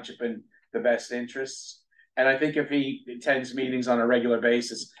township in the best interests. And I think if he attends meetings on a regular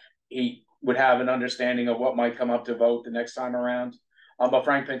basis, he would have an understanding of what might come up to vote the next time around. But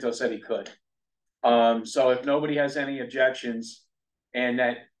Frank Pinto said he could. So if nobody has any objections and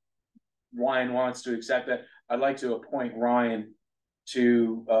that Ryan wants to accept that, I'd like to appoint Ryan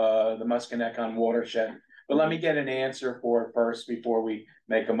to the Musconetcon watershed. But let me get an answer for it first before we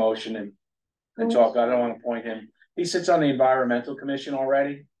make a motion and talk. I don't want to appoint him. He sits on the environmental commission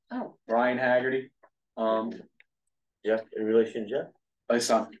already. Oh. Ryan Haggerty. Jeff, in relation to Jeff? His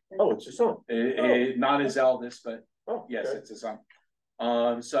son. Oh, it's his son. Not his eldest, but yes, okay. it's his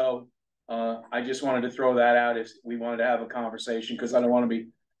son. So I just wanted to throw that out if we wanted to have a conversation because I don't want to be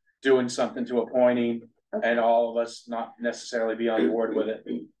doing something to appoint him and all of us not necessarily be on board with it.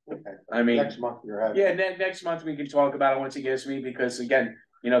 Okay. I mean, Next month you're having. yeah, next month we can talk about it once he gives me, because again,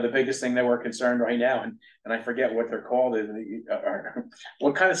 you know, the biggest thing that we're concerned right now, and I forget what they're called, is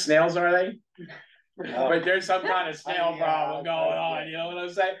what kind of snails are they? But there's some kind of snail problem going on, you know what I'm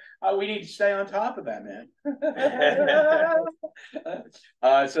saying? We need to stay on top of that, man.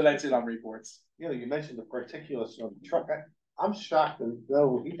 So that's it on reports. You know, you mentioned the particulates of the truck. I'm shocked to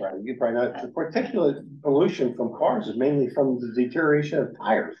know, you probably know, the particulate pollution from cars is mainly from the deterioration of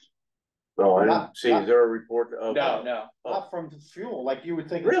tires. No, I Not- didn't see, is there a report of? No. Not from the fuel, like you would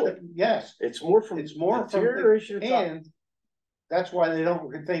think. Really? Yes, It's more from. it's more from, deterioration of tires. and that's why they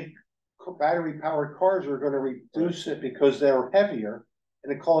don't think battery powered cars are gonna reduce it because they're heavier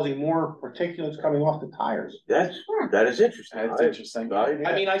and it causing more particulates coming off the tires. That is interesting. That's interesting.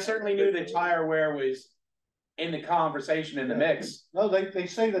 I mean, I certainly knew that tire wear was in the conversation, in the mix. No, they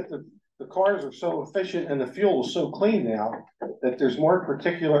say that the cars are so efficient and the fuel is so clean now that there's more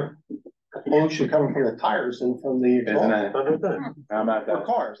particular pollution coming from the tires than from the exhaust. How about For that?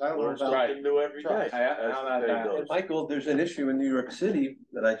 cars, I don't know Learn about. something new every day. How about that? And Michael, there's an issue in New York City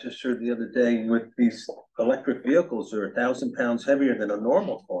that I just heard the other day with these electric vehicles. They're 1,000 pounds heavier than a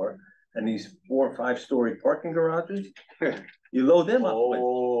normal car. And these 4 or 5 story parking garages, you load them up with.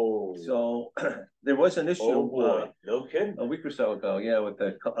 Oh. So there was an issue Oh, boy, no kidding. a week or so ago, yeah, with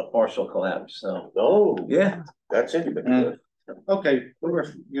a partial collapse, so, No, yeah. that's interesting. Okay,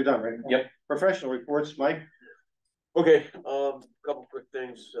 you're done, right? Yep. Professional reports, Mike. Okay, couple quick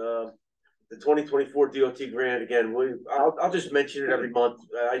things, the 2024 DOT grant, again, I'll just mention it every month.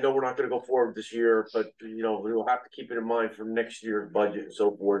 I know we're not gonna go forward this year, but you know, we will have to keep it in mind for next year's budget and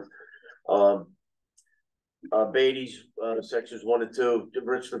so forth. Beatty's, sections 1 and 2,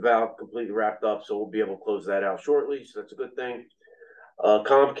 Richmond Valve completely wrapped up, so we'll be able to close that out shortly, so that's a good thing.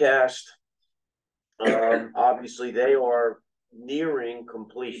 Comcast, obviously they are nearing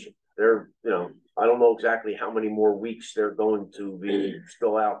completion. They're, you know, I don't know exactly how many more weeks they're going to be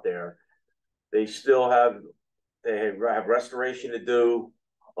still out there. They still have, they have restoration to do.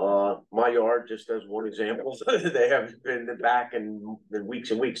 My yard, just as one example, they have been back in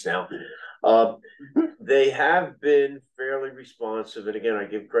weeks and weeks now. They have been fairly responsive, and again, I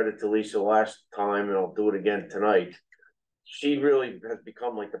give credit to Lisa last time, and I'll do it again tonight. She really has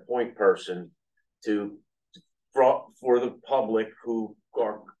become like the point person for the public who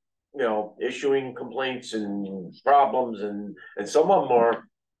are, issuing complaints and problems, and some of them are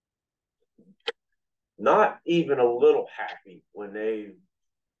not even a little happy when they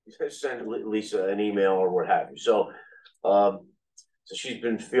send Lisa an email or what have you. So she's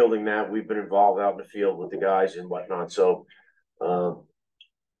been fielding that. We've been involved out in the field with the guys and whatnot. So, well,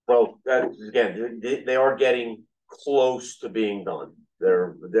 that again, they are getting close to being done.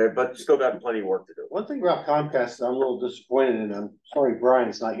 They're but still got plenty of work to do. One thing about Comcast, I'm a little disappointed, and I'm sorry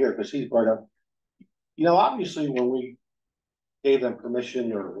Brian's not here because he's brought up. Obviously, when we gave them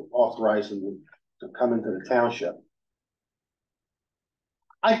permission or authorized them to come into the township,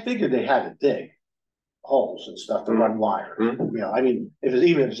 I figured they had to dig holes and stuff to run wire. I mean,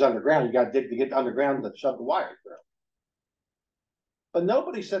 even if it's underground, you got to dig to get underground to shove the wire through. But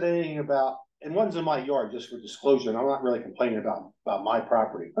nobody said anything about, and one's in my yard just for disclosure, and I'm not really complaining about my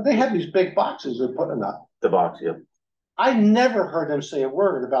property, but they had these big boxes they're putting up. The box, yeah. I never heard them say a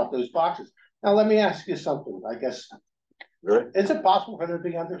word about those boxes. Now, let me ask you something, I guess. Really? Is it possible for them to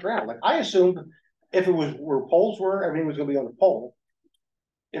be underground? Like, I assumed if it was where poles were, everything was going to be on the pole.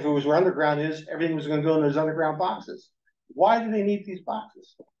 If it was where underground is, everything was going to go in those underground boxes. Why do they need these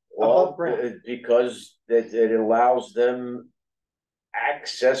boxes? Well, because it allows them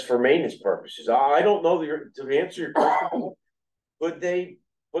access for maintenance purposes. I don't know to answer your question. Could they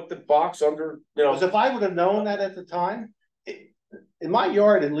put the box under? Because if I would have known that at the time, in my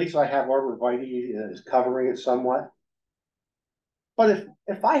yard, at least I have arborvitae that is covering it somewhat. But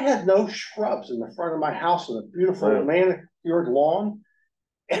if I had no shrubs in the front of my house and a beautiful manicured lawn,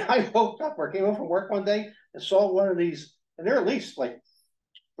 and I woke up or came home from work one day and saw one of these, and they're at least like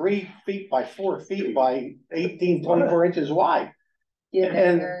 3 feet by 4 feet by 18, 24 inches wide. Yeah,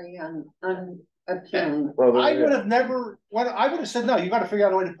 and very unappealing. I would have never, I would have said, no, you got to figure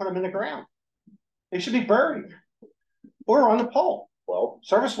out a way to put them in the ground. They should be buried or on the pole. Well,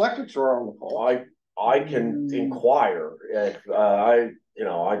 service electrics are on the pole. I can inquire if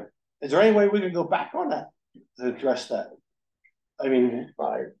Is there any way we can go back on that to address that? I mean,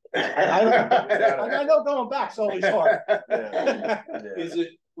 I know going back's always hard. Is it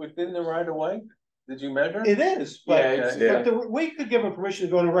within the right of way? Did you measure? It is, but, we could give them permission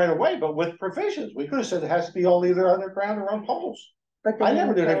to go in the right of way, but with provisions. We could have said it has to be all either underground or on poles. But I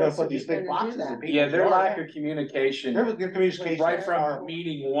never knew they're going to put these big boxes in people's Yeah, their yard. lack of communication. Their communication right from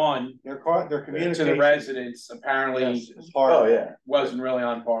meeting one their communication to the residents apparently is hard. Oh yeah, wasn't really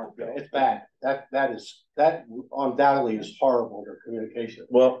on par. It's bad. That undoubtedly is horrible, their communication.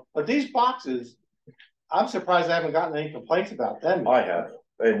 Well, but these boxes, I'm surprised I haven't gotten any complaints about them. I have,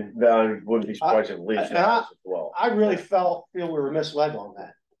 and I wouldn't be surprised if Lisa has as well. I really feel we were misled on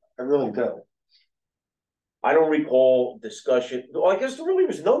that. I really do. I don't recall discussion. Well, I guess there really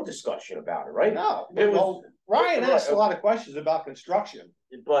was no discussion about it, right? No, Ryan asked a lot of questions about construction,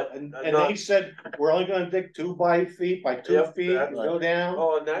 but and they said we're only going to dig 2 feet by 2 feet and go down.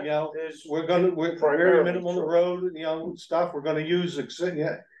 Oh, and that we're very minimal on the road, stuff. We're going to use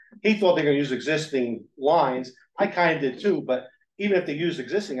he thought they're going to use existing lines. I kind of did too, but even if they use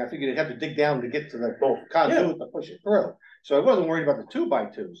existing, I figured they'd have to dig down to get to the conduit to push it through. So I wasn't worried about the 2 by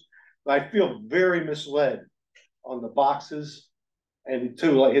 2s, but I feel very misled on the boxes, and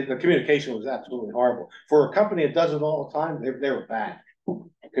too, like the communication was absolutely horrible for a company that does it all the time. They were bad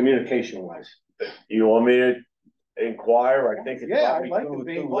communication wise. You want me to inquire? I think it's I'd like to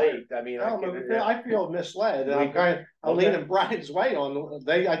be too late. I mean, I feel misled, and I'm leaning Brian's way on.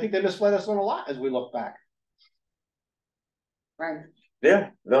 I think they misled us on a lot as we look back. Right. Yeah.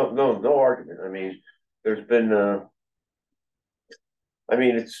 No argument. I mean, there's been. I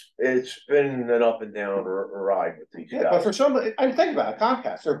mean, it's been an up and down ride with these guys. But for somebody, I mean, think about it.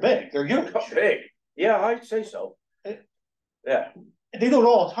 Comcast, they're big. They're huge. Big. Yeah, I'd say so. Yeah. They do it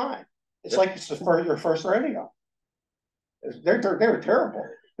all the time. It's like it's their first radio. They were terrible.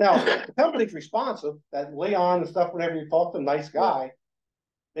 Now, the company's responsive. That Leon and stuff, whenever you talk to him, nice guy.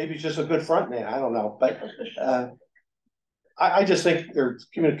 Maybe he's just a good front man. I don't know. But I just think their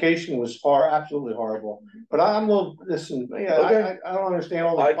communication was absolutely horrible. But I don't understand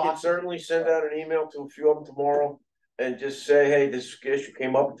all the. I can certainly send out an email to a few of them tomorrow and just say, hey, this issue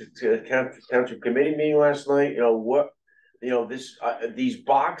came up at the township committee meeting last night. These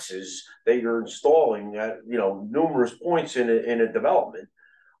boxes that you're installing at numerous points in a development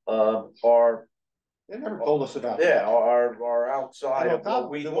are They never told us about that. Yeah, our outside And on of top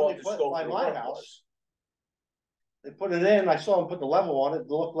what we the one thought they the put scope by of the my work house, was. They put it in, I saw them put the level on it,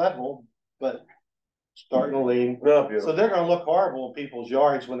 to look level, but starting to lean. No, So beautiful. they're gonna look horrible in people's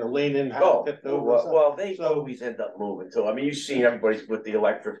yards when they're leaning, half Oh, tipped over. and well, stuff. well, they So- always end up moving too. I mean, you see everybody's with the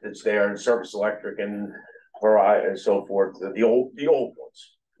electric that's there and Service Electric and Verizon and so forth, the old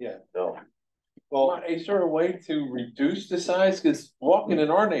ones. Yeah. No, Well, Is there a way to reduce the size? Cause walking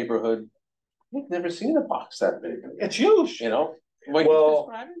in our neighborhood, we've never seen a box that big, it's huge. you know? What Well,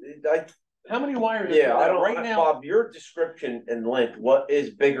 you describing? How many wires? yeah, I don't, Right now, Bob, your description and length, what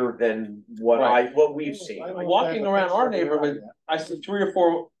is bigger than what Right. what we've seen? walking around our neighborhood, I see 3 or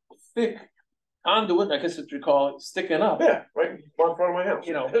 4 thick conduit, I guess what you call it, sticking up. Yeah, right in front of my house.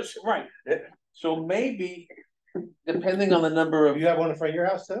 You know, right. Yeah. So maybe, depending on the number of, You have one in front of your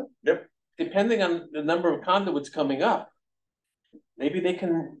house too? depending on the number of conduits coming up, maybe they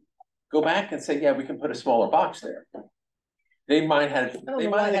can go back and say, yeah, we can put a smaller box there. They might have, I don't they know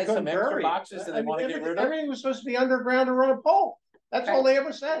why might they have some couldn't extra bury it. boxes that I they mean, wanna get rid of. Everything was supposed to be underground or on a pole. That's all they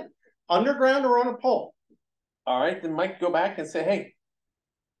ever said. Underground or on a pole. All right, then Mike, go back and say, hey,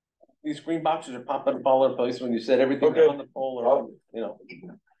 these green boxes are popping up all over the place when you said everything Okay. on the pole or, you know.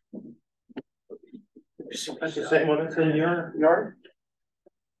 That's the same one that's in your yard?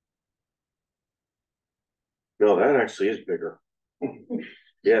 No, that actually is bigger.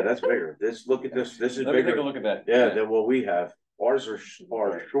 Yeah, that's bigger. Look at this is Let me take a bigger. look at that. Yeah, than what we have. Ours are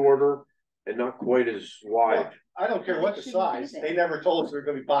shorter and not quite as wide. I don't care what the size, they never told us there were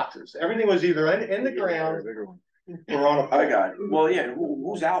gonna be boxes. Everything was either in the ground or on a pole. I got it. Well, yeah,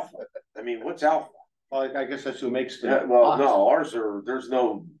 who's Alpha? I mean, what's Alpha? Well, I guess that's who makes the. Yeah, well, box. no, ours there's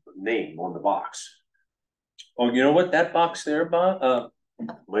no name on the box. Oh, you know what? That box there, Bob,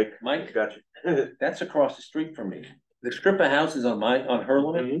 Mike, got you. that's across the street from me. The strip of houses on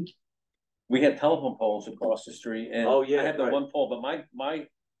Hurlman, we had telephone poles across the street and Oh, yeah, I had the right. one pole, but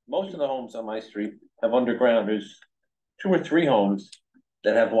most of the homes on my street have underground. There's 2 or 3 homes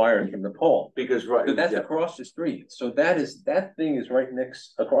that have wiring from the pole. Because, right. But that's yeah. across the street. So that thing is right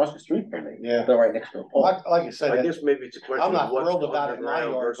across the street from me. Yeah. They're right next to a pole. Like I said, I guess maybe it's a question. I'm not of what's thrilled about it in my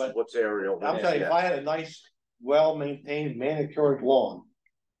underground yard, versus but what's aerial. I'm telling you, if I had a nice, well-maintained manicured lawn.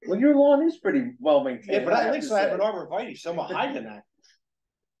 Well, your lawn is pretty well maintained. Yeah, but at have least to I have say. an arborvitae, so I'm hiding that.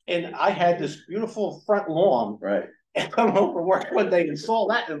 And I had this beautiful front lawn. Right. And come home from work one day and saw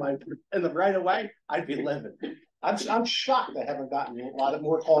that in the right of way, I'd be living. I'm shocked I haven't gotten a lot of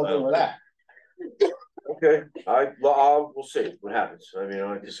more calls over that. Okay, we'll see what happens. I mean,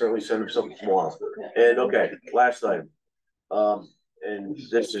 I can certainly send them something tomorrow. And okay, last item. And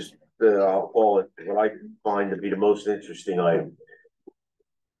this is I'll call it what I find to be the most interesting item.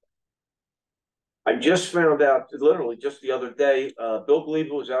 I just found out, literally just the other day, Bill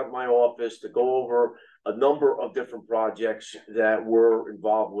Gleaver was out in my office to go over a number of different projects that we're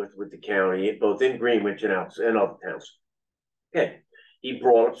involved with the county, both in Greenwich and other towns. Okay, he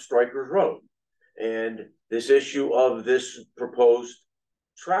brought up Strikers Road and this issue of this proposed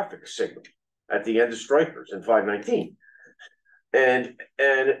traffic signal at the end of Strikers in 519. And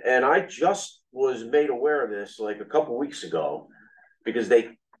I just was made aware of this like a couple weeks ago because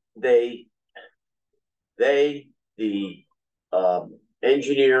the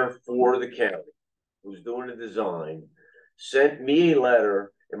engineer for the county who's doing the design sent me a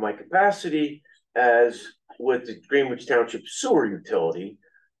letter in my capacity as with the Greenwich Township sewer utility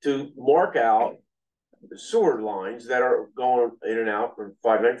to mark out the sewer lines that are going in and out from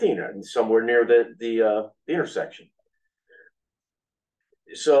 519 and somewhere near the intersection.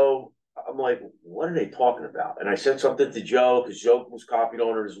 So I'm like, what are they talking about? And I sent something to Joe because Joe was copied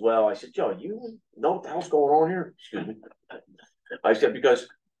on it as well. I said, Joe, you know what the hell's going on here? Excuse me. I said, because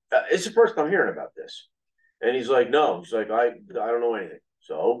it's the first time hearing about this. And he's like, no, he's like, I don't know anything.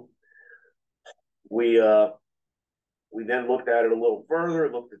 So we then looked at it a little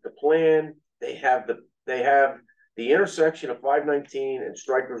further, looked at the plan. They have the intersection of 519 and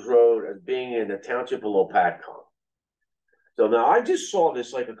Strikers Road as being in the township of Lopatcon. So now I just saw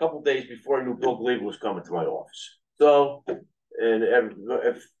this like a couple days before I knew Bill Gleaver was coming to my office. So, and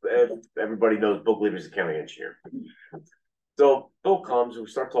if everybody knows Bill Gleaver is the county engineer. So Bill comes and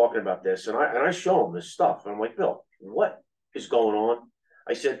we start talking about this, and I show him this stuff. And I'm like, Bill, what is going on?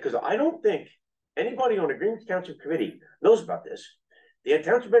 I said, because I don't think anybody on the Greenwich Township Committee knows about this. The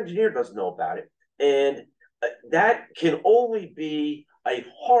township engineer doesn't know about it, and that can only be a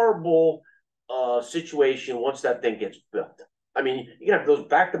horrible situation once that thing gets built. I mean, you can have those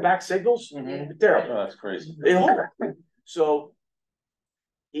back-to-back signals. Terrible. Oh, that's crazy. So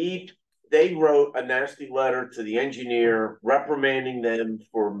he they wrote a nasty letter to the engineer reprimanding them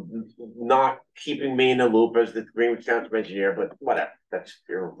for not keeping me in the loop as the Greenwich Township engineer, but whatever, that's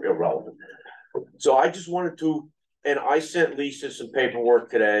irrelevant. So I just wanted to, and I sent Lisa some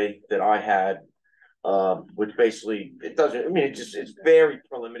paperwork today that I had, which basically, it doesn't, I mean, it's very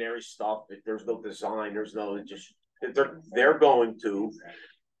preliminary stuff. There's no design, there's no, they're going to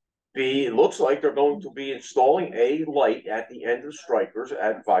be, it looks like they're going to be installing a light at the end of Strikers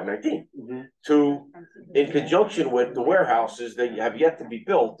at 519 to, in conjunction with the warehouses that have yet to be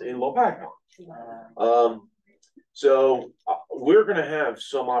built in Lopakon. So we're going to have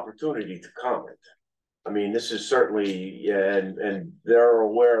some opportunity to comment. I mean, this is certainly, and they're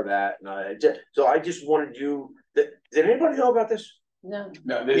aware of that. And so I just wanted you, did anybody know about this? No.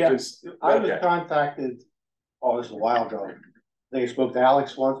 No, this Yeah. was, I was contacted, this is a while ago. They spoke to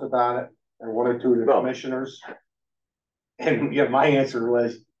Alex once about it, and one or two of the commissioners. And yeah, my answer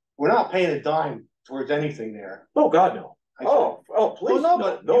was, we're not paying a dime towards anything there. Oh, God, no. I said, Please. Well, no,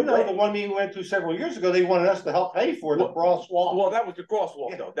 but you know, the one meeting we went to several years ago, they wanted us to help pay for the crosswalk. Well, that was the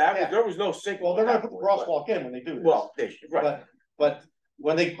crosswalk, though. There was no signal. Well, they're gonna put the crosswalk in when they do this. Well, they should, right. But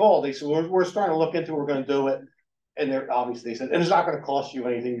when they called, they said, we're starting to look into it, we're gonna do it. And they're obviously, they said, and it's not gonna cost you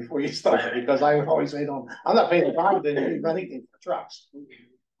anything before you start, because I would always say, I'm not paying the dime, then you do anything for trucks.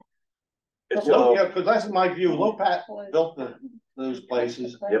 Yeah, because that's my view, Lopat built those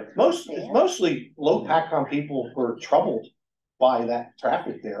places. Yep. It's mostly low-pack people who are troubled by that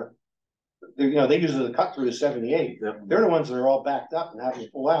traffic there. They use it as a cut through the 78. Yep. They're the ones that are all backed up and having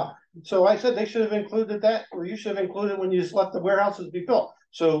to pull out. So I said they should have included that, or you should have included when you just let the warehouses be built.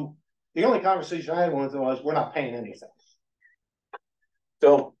 So the only conversation I had with them was, we're not paying anything.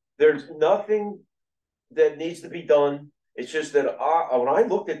 So there's nothing that needs to be done. It's just that when I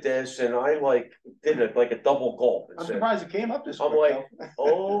looked at this and I did it like a double gulp. I'm surprised it came up this I'm quick, like,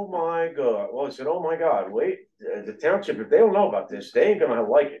 oh my God. Well, I said, oh my God, wait, the township, if they don't know about this, they ain't gonna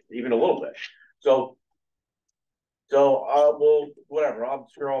like it even a little bit. So well, whatever, I'm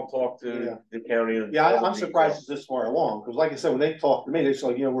sure I'll talk to the county. Yeah, I'm surprised it's this far along, because like I said, when they talked to me, they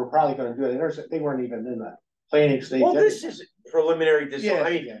said, we're probably gonna do it. They weren't even in the planning stage. Well, this is preliminary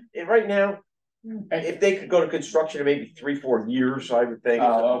design. Yeah, I mean, right now, if they could go to construction in maybe 3-4 years, I would think.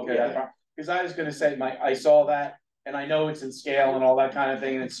 oh, okay, because I was gonna say, I saw that, and I know it's in scale and all that kind of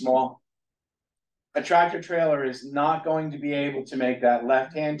thing, and it's small. A tractor trailer is not going to be able to make that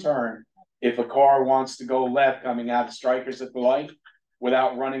left-hand turn if a car wants to go left coming out of Strikers at the light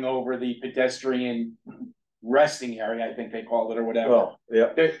without running over the pedestrian resting area, I think they call it, or whatever. Well,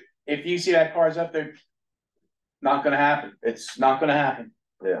 yeah. If you see that car's up there, not gonna happen. It's not gonna happen.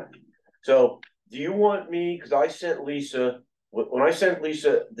 Yeah. So do you want me, because I sent Lisa, when I sent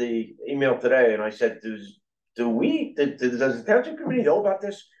Lisa the email today and I said, does the township committee know about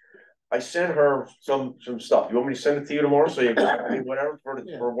this? I sent her some stuff. You want me to send it to you tomorrow so you can whatever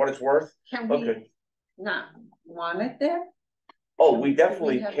for what it's worth? Can we not want it there? Oh, we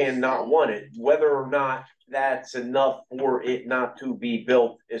definitely cannot want it. Whether or not that's enough for it not to be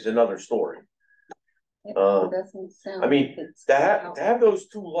built is another story. It doesn't sound. I mean, to have those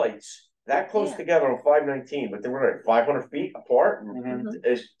two lights that close together on 519, but then we're like 500 feet apart,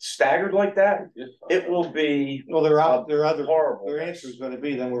 is staggered like that. It will be. Well, their answer is going to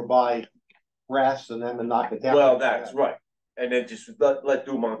be, then we're by grass and then knock it down. Well, that's right, and then just let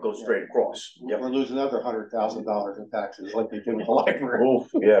Dumont go straight across. Yeah, we're losing another $100,000 in taxes, like they do with the library. Oof,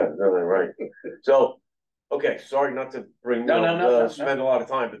 yeah, really right. So, okay, sorry not to bring spend a lot of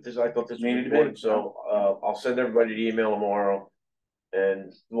time, but I thought this was important. So I'll send everybody the email tomorrow.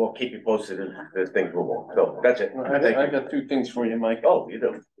 And we'll keep you posted as things move on. So that's it. I got 2 things for you, Mike. Oh, you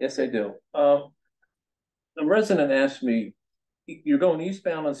do? Yes, I do. The resident asked me, you're going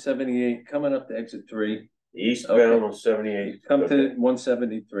eastbound on 78, coming up to exit 3. Eastbound on 78. Come to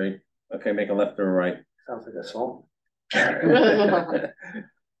 173. Okay, make a left or a right. Sounds like a song.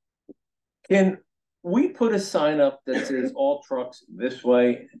 Can we put a sign up that says all trucks this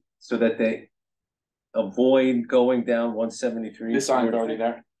way so that they avoid going down 173? This sign's already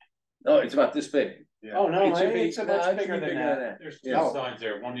there. Oh, it's about this big. Yeah. Oh, no, It's a much bigger than that. There's 2 Yeah. signs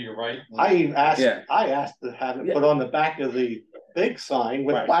there, one to your right. I asked to have it put on the back of the big sign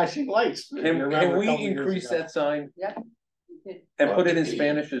with flashing lights. Can we increase that sign? Yep. And put it in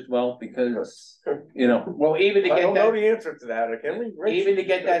Spanish as well, because, Well, even to I get don't know that, the answer to that. Can we? even to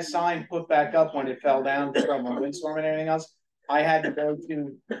get that sign put back up when it fell down from a windstorm and everything else, I had to go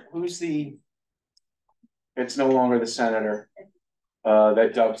to, it's no longer the senator,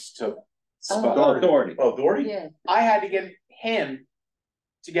 that Doug's took. Doherty. Oh, Doherty? Yeah. I had to get him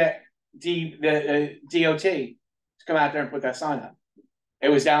to get the DOT to come out there and put that sign up. It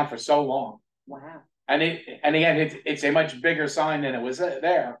was down for so long. Wow. And again, it's a much bigger sign than it was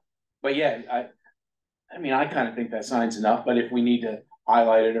there, but yeah, I mean, I kind of think that sign's enough, but if we need to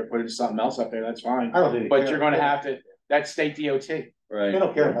highlight it or put something else up there, that's fine. I don't think. But you're gonna have to, that's state DOT. They Right.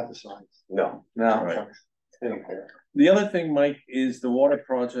 don't care about the signs. No. No, Right. They don't care. The other thing, Mike, is the water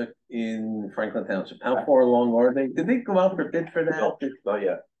project in Franklin Township. How far along are they? Did they go out for bid for that? No, not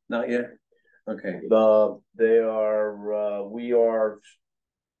yet. Not yet? Okay, They are, we are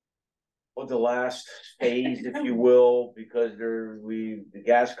on the last phase, if you will, because the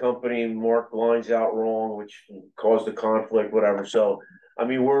gas company marked lines out wrong, which caused a conflict, whatever. So, I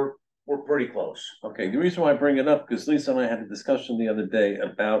mean, we're pretty close. okay. The reason why I bring it up, because Lisa and I had a discussion the other day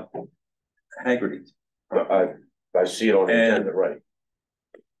about Haggerty's. I see it on the And- agenda, right?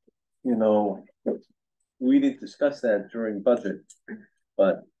 You know, we didn't discuss that during budget,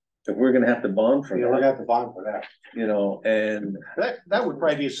 but if we're gonna have to bond for You don't that, have to bond for that. you know, and That would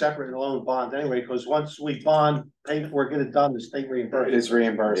probably be a separate loan bond anyway, because once we bond, pay for it, get it done, the state reimburses. it's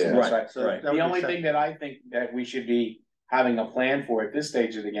reimbursed, Yeah. that's right. So right. that would The be only separate. thing that I think that we should be having a plan for at this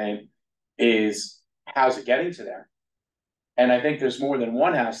stage of the game is how's it getting to there? And I think there's more than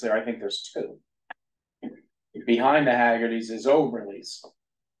one house there, I think there's two. Behind the Haggerty's is Oberle's.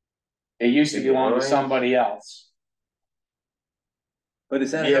 It used to belong to Behind? somebody else. but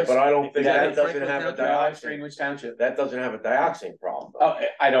is that? Yeah, but I don't think Is that that in doesn't Franklin have a Township? Dioxin, dioxin. Greenwich Township. That doesn't have a dioxin problem. Oh,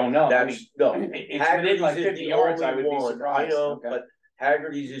 I don't know. I mean, That's, no. it's within like Haggerty's is 50 the yards, I only would be one. surprised. I know, Okay. but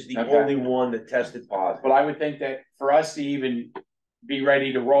Haggerty's is the Okay. only one that tested positive. But I would think that for us to even be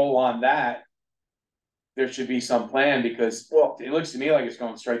ready to roll on that, there should be some plan, because, well, it looks to me like it's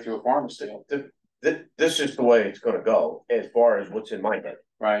going straight through a farmer's field, This is the way it's gonna go, as far as what's in my head.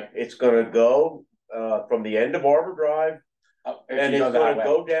 right? It's gonna go, from the end of Arbor Drive, If and you it's go that gonna way.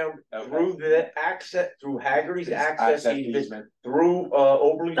 go down Okay. through the access, through Haggerty's access easement, easement. through,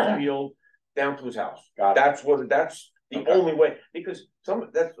 Oberle's field, down to his house. Got it. That's the Okay. only way, because a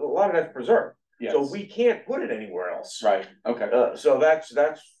lot of that's preserved, Yes. so we can't put it anywhere else. Right, okay, So that's what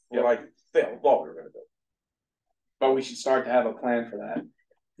I thought we were gonna do. but we should start to have a plan for that,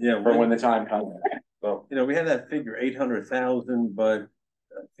 Yeah, for when the time comes. you know, we had that figure 800,000, but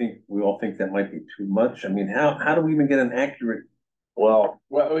I think we all think that might be too much. I mean, how do we even get an accurate? Well,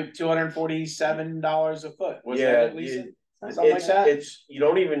 Well, $247 a foot, was that yeah, at least? Something like it's, that?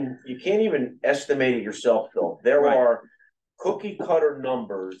 you can't even estimate it yourself, Phil. There Right. are cookie cutter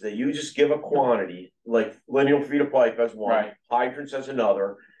numbers that you just give a quantity, like lineal feet of pipe as one, Right. hydrants as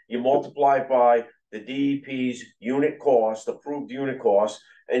another. You multiply it by the DEP's unit cost, approved unit cost,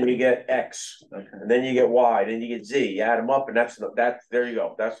 and you get X. Okay. And then you get Y, then you get Z, you add them up, and that's, there you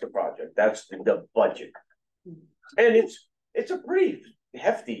go, that's the project, that's the budget. And it's a pretty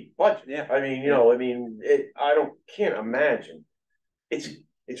hefty budget. Yeah. I mean, can't imagine.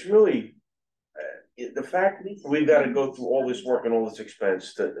 It's really, the fact that we've got to go through all this work and all this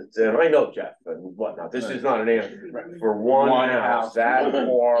expense and I know Jeff and whatnot, this is not an answer for one house that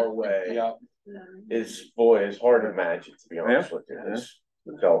far away. Yeah, Is hard to imagine, to be honest with you.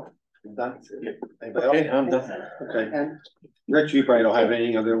 So. Done. Okay, I'm done. Okay. Rich, you probably don't have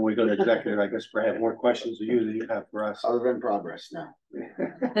anything other than we go to executive. I guess we have more questions of you than you have for us. Other than progress now.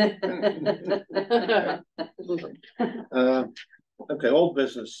 Okay, old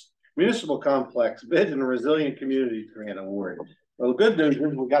business, municipal complex, bid and resilient community grant award. Well, the good news is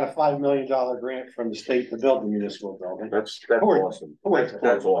we got a $5 million grant from the state to build the municipal building. That's Forward. awesome. Forward.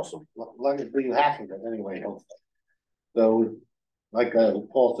 That's awesome. Luckily, half of it anyway, hopefully. So, like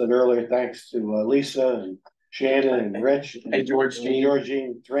Paul said earlier, thanks to Lisa and Shannon and Rich. And Georgine.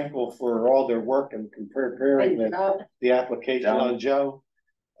 Georgine Drinkle for all their work and preparing the application on Joe.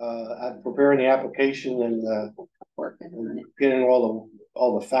 Preparing the application and getting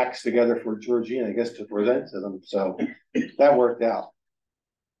all the facts together for Georgine, I guess, to present to them, so that worked out.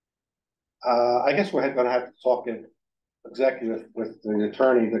 I guess we're gonna have to talk in executive with the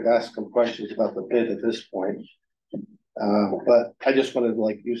attorney to ask some questions about the bid at this point. But I just wanted,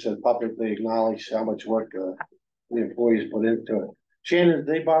 like you said, publicly acknowledge how much work the employees put into it. Shannon, did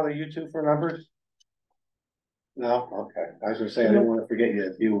they bother you two for numbers? No, okay, I was gonna say, I didn't wanna forget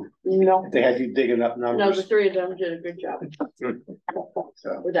you, if they had you digging up numbers. No, the three of them did a good job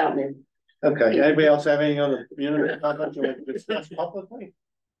So, without me. okay, anybody else have anything on the community conduct you want to discuss publicly?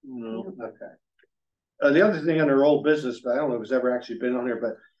 No. Okay. The other thing under old business, but I don't know if it's ever actually been on here,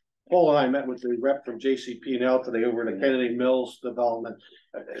 but Paul and I met with the rep from JCP&L today over at the Kennedy Mills development.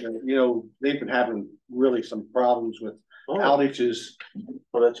 You know, they've been having really some problems with outages.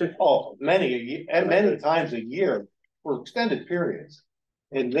 Well, that's it. Oh, many times a year for extended periods.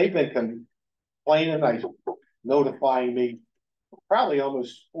 And they've been complaining, notifying me probably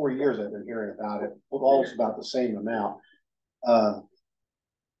almost 4 years I've been hearing about it, almost about the same amount.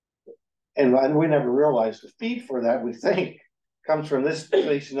 And we never realized the feed for that, we think, comes from this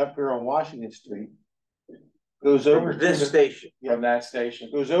station up here on Washington Street. Goes over This station. From that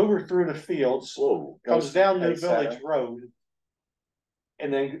station. goes over through the fields, Whoa. comes down New Hey, Sarah. Village Road,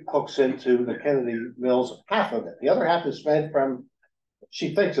 and then hooks into the Kennedy Mills, half of it. The other half is fed from,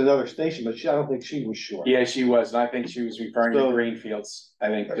 she thinks another station, but I don't think she was sure. Yeah, she was, and I think she was referring to So- Greenfields, I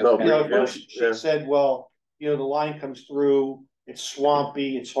think. No, You know, Yeah. first she said, well, the line comes through, it's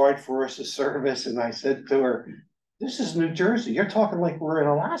swampy, it's hard for us to service, and I said to her, this is New Jersey, you're talking like we're in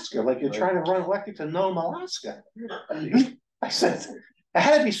Alaska, like you're trying to run electric to Nome, Alaska. I said, it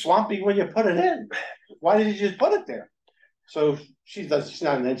had to be swampy when you put it in, why did you just put it there? So she's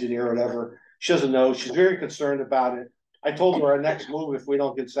not an engineer or whatever, she doesn't know, she's very concerned about it. I told her our next move, if we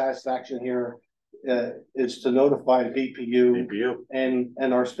don't get satisfaction here, is to notify the BPU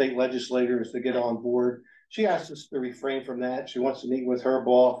and our state legislators to get on board. She asked us to refrain from that. She wants to meet with her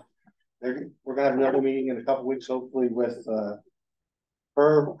boss. We're gonna have another meeting in a couple weeks, hopefully with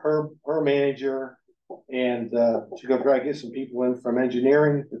her manager, and she's gonna try to get some people in from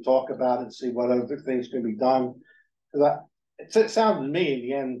engineering to talk about it and see what other things can be done. Because it sounded to me in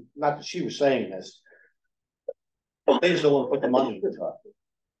the end, not that she was saying this, they just don't want to put the money into it.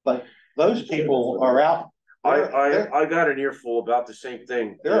 But those people are out. I got an earful about the same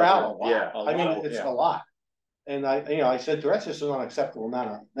thing. They're out a lot. Yeah. I mean, it's a lot. And I said to her, that's just an unacceptable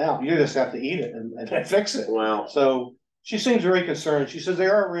amount. Now you just have to eat it and fix it. Wow. So she seems very concerned. She says they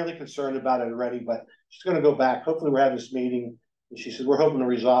are really concerned about it already, but she's gonna go back. Hopefully we're having this meeting. And she says, we're hoping to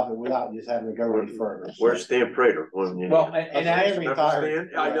resolve it without just having to go any further. Where's Stan Prater? Well, and I actually,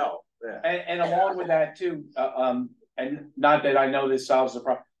 retired. I know. Yeah. and along with that too, and not that I know this solves the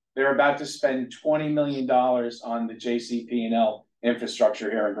problem, they're about to spend $20 million on the JCP&L infrastructure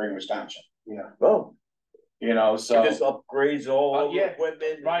here in Greenwich Township. Yeah. Oh. So. Just upgrades all the Yeah,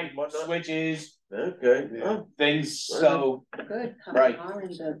 equipment. Right, and whatnot. switches, Okay. Oh. things, so, Good. Right. Are in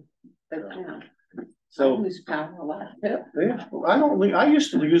the town. So- I lose power a lot. Yeah, I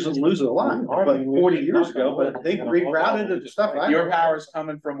used to lose it a lot, but 40 years ago, but they rerouted the stuff. your power's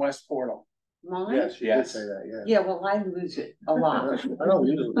coming from West Portal. Mine? Yes, you did Yes. say that, yeah. Yeah, well, I lose it a lot. I don't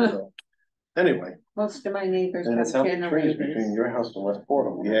use it, so. Anyway, Most of my neighbors And it's have how the trees between generators. your house and West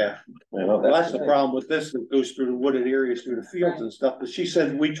Portal. yeah, well, that's the problem with this, it goes through the wooded areas, through the fields and stuff, but she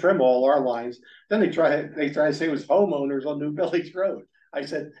said we trim all our lines. Then they try to say it was homeowners on New Village Road. I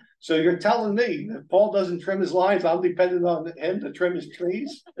said, so you're telling me if Paul doesn't trim his lines, I'm dependent on him to trim his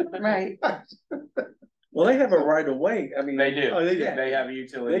trees? Right. Well, they have a right of way, I mean. They do, Oh, they do. they have a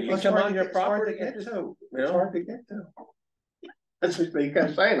utility. They come on your It's hard to property. get to. You It's know? hard to get to. That's what they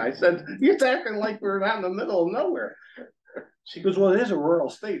kept saying. I said, you're acting like we're out in the middle of nowhere. She goes, well, it is a rural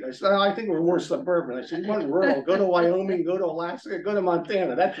state. I said, I think we're more suburban. I said, you want rural, go to Wyoming, go to Alaska, go to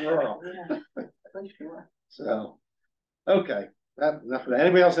Montana, that's rural. Yeah, for sure. So, okay, enough of that.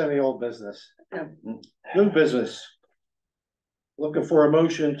 Anybody else have any old business? No. New business. Looking for a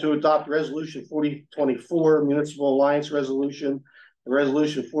motion to adopt resolution 4024 municipal alliance resolution,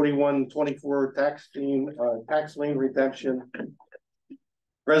 resolution 4124 tax lien redemption.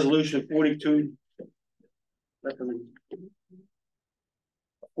 Resolution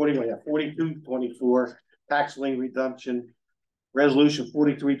 4224 tax lien redemption. Resolution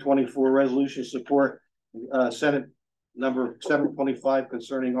 4324 resolution support Senate number 725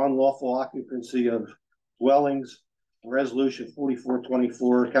 concerning unlawful occupancy of dwellings. Resolution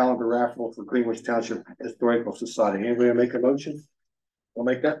 4424 calendar raffle for Greenwich Township Historical Society. Anybody make a motion? I'll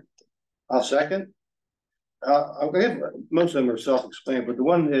make that. I'll second. Most of them are self-explanatory, but the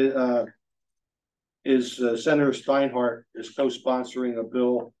one is Senator Steinhardt is co-sponsoring a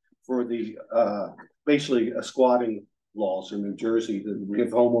bill for the basically squatting laws in New Jersey to give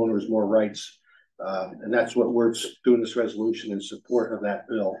homeowners more rights. And that's what we're doing this resolution in support of that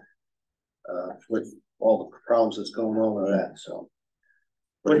bill. With all the problems that's going on with that, so.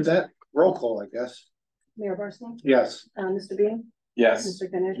 With that, roll call, I guess. Mayor Barsney? Yes. Mr. Bean? Yes, Mr.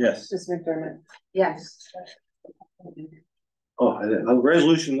 Kenneth? Yes. Ms. McDermott? Yes. Oh, a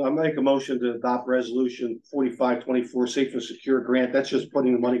resolution, I make a motion to adopt resolution 4524 safe and secure grant. That's just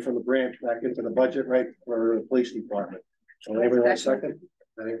putting the money from the grant back into the budget, right, for the police department. So anybody want a second?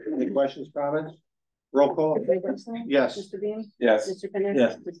 Any questions, comments? Roll call? Mayor Barsney? Yes. Mr. Bean? yes, Mr. Kenneth?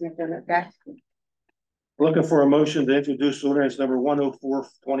 Yes. Ms. McDermott? Yes. Looking for a motion to introduce ordinance number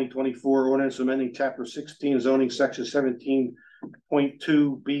 104/2024, ordinance amending chapter 16 zoning section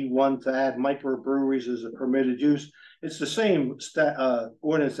 17.2B1 to add microbreweries as a permitted use. It's the same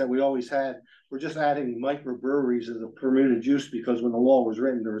ordinance that we always had, we're just adding microbreweries as a permitted use because when the law was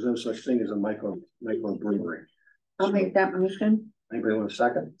written, there was no such thing as a microbrewery. I'll make that motion. Anybody want a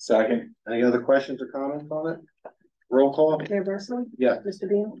second? Second. Any other questions or comments on it? Roll call? Mayor Barsney? Yeah. Mr.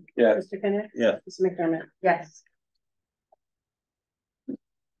 Beam? Yeah. Mr. Kenneth? Yeah. Mr. McDermott? Yes.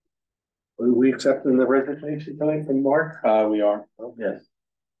 Are we accepting the resignation tonight from Mark? We are. Yes.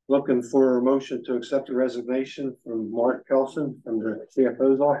 Looking for a motion to accept the resignation from Mark Kelson from the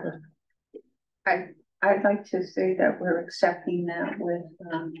CFO's office. I'd like to say that we're accepting that with,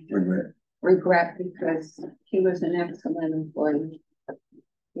 Regret. regret because he was an excellent employee.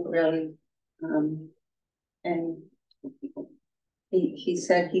 He really, and he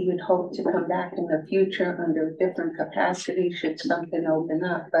said he would hope to come back in the future under a different capacity should something open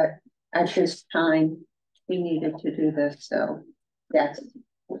up, but at this time, he needed to do this, so yes.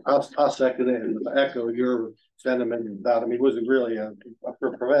 I'll second it and echo your sentiment about him. He was really a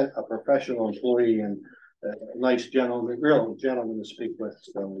professional employee and a nice gentleman, real gentleman to speak with.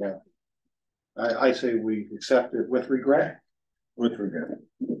 So I say we accept it with regret. With regret.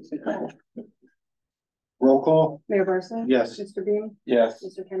 Roll call? Mayor Barsney? Yes. Mr. Beam? Yes.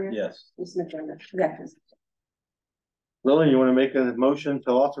 Mr. Kenneth? Yes. Mr. McDermott? Yes. Lily, you want to make a motion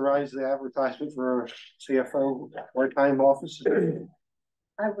to authorize the advertisement for CFO part-time office?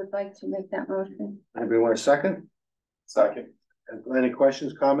 I would like to make that motion. Anybody want a second? Second. Any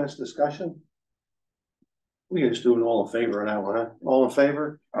questions, comments, discussion? We can just do an all in favor on that one, huh? All in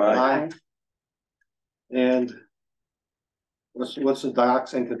favor? Aye. And what's the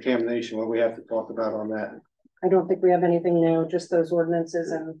dioxin contamination, what we have to talk about on that? I don't think we have anything new, just those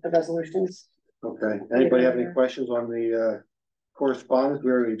ordinances and the resolutions. Okay, anybody have any questions on the correspondence? We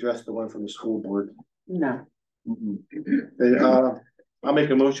already addressed the one from the school board. No. I'll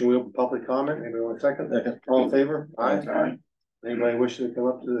make a motion, we open public comment. Anybody want a second? Second. All in favor? Aye. Anybody wishing to come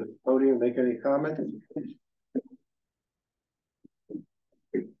up to the podium, make any comment?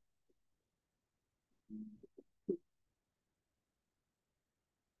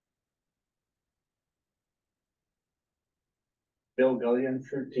 Bill Gillian,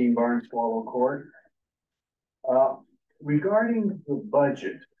 13 Barnes Swallow Court. Regarding the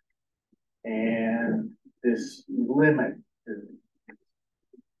budget and this limit,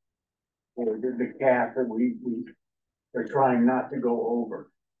 or the cap that we are trying not to go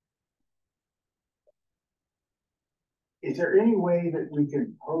over. Is there any way that we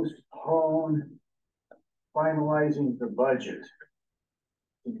can postpone finalizing the budget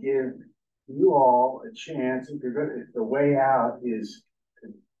to give you all a chance, if the way out is to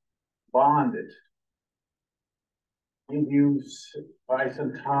bond it, give you by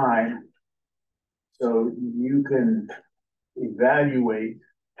some time so you can evaluate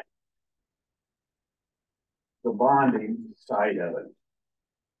the bonding side of it?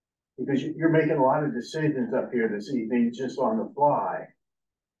 Because you're making a lot of decisions up here this evening just on the fly.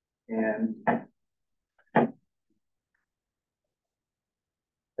 And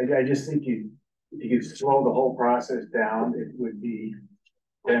I just think if you could slow the whole process down, it would be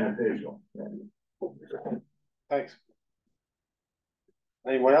beneficial. Thanks.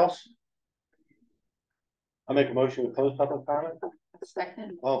 Anyone else? I'll make a motion to close public comment.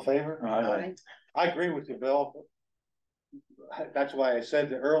 Second. All in favor? Aye. I agree with you, Bill. That's why I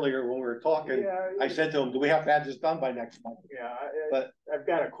said earlier when we were talking, I said to him, do we have to have this done by next month? Yeah, But I've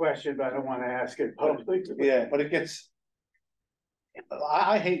got a question, but I don't want to ask it publicly. yeah, but it gets.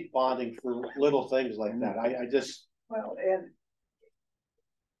 I hate bonding for little things like that. I just. Well,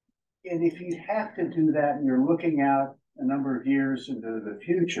 and if you have to do that and you're looking out a number of years into the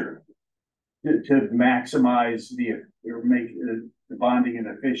future to maximize or make the bonding an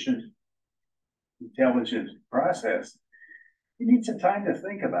efficient, intelligent process, you need some time to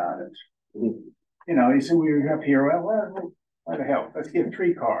think about it. You know, you say we're up here, well, what the hell, let's get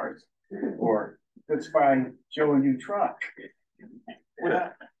 3 cars, or let's buy Joe a new truck.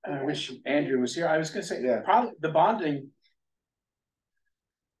 I wish Andrew was here. I was gonna say, Yeah. probably the bonding.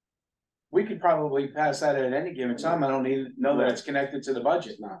 We could probably pass that at any given time. I don't even know that it's connected to the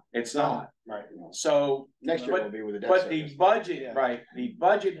budget. No, it's not. Right. So. Next year but- will be with the debt But the service. budget, Yeah. right, the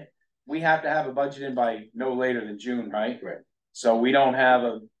budget, we have to have a budget in by no later than June, right? Right. So we don't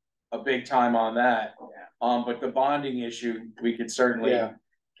have a big time on that. But the bonding issue, we could certainly Yeah.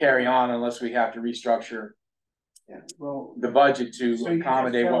 carry on unless we have to restructure Well, the budget to so you just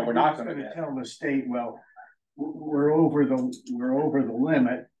accommodate tell- what we're not you're gonna just get. Tell the state, well, we're over the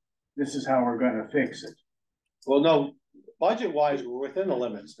limit. This is how we're gonna fix it. Well, no, budget wise, we're within the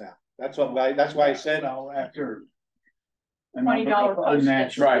limits now. That's why I said. Well, after. $20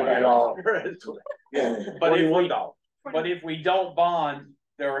 Unnatural. Right. Yeah. But if we, $21. but if we don't bond,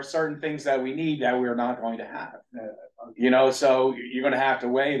 there are certain things that we need that we're not going to have. You know, so you're gonna have to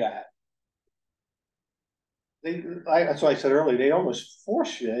weigh that. That's why I said earlier, they almost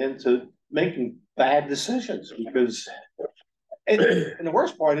force you into making bad decisions because. And the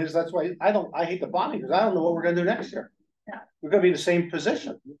worst part is, that's why I hate the bonding, because I don't know what we're gonna do next year. Yeah. We're gonna be in the same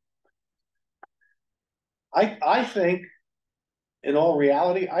position. I think, in all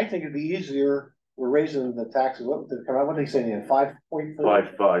reality, I think it'd be easier, we're raising the taxes, what they say,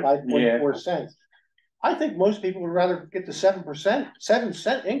 5.4? 5.4 cents. I think most people would rather get the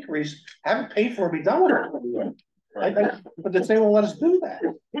 7% increase, have it paid for and be done with it. But the state won't let us do that.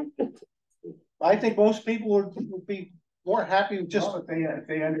 I think most people would be more happy with just. Well, if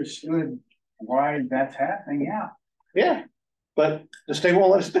they understood why that's happening, yeah. Yeah, but the state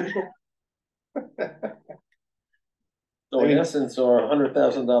won't let us do it. So in essence, our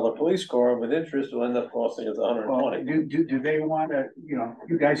 $100,000 police car with interest will end up costing us Well, $120. do they wanna,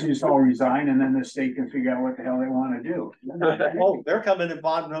 you guys just all resign and then the state can figure out what the hell they wanna do? Oh, they're coming in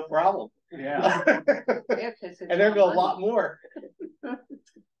bond, no problem. Yeah. And they're going a lot more.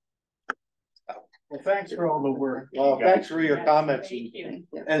 Well, thanks for all the work. Well, thanks for your comments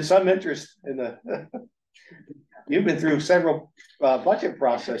and some interest in the. You've been through several budget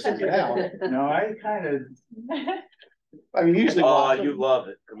processes now. No, I kind of. I mean, usually. Oh, you love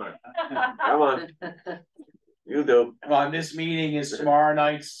it. Come on. Come on. You do. Come on, this meeting is tomorrow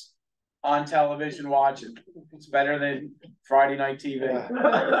night's on television watching. It's better than Friday night TV.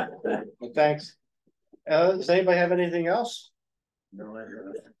 Well, thanks. Does anybody have anything else? No, I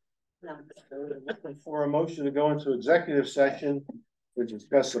don't. Looking for a motion to go into executive session to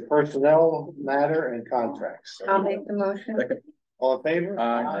discuss the personnel matter and contracts. I'll make the motion. All in favor?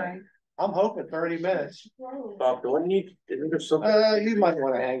 Aye. I'm hoping 30 minutes. Bob, do I need, isn't there something? You might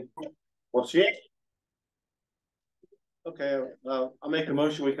want to hang. What's it? Okay, I'll make a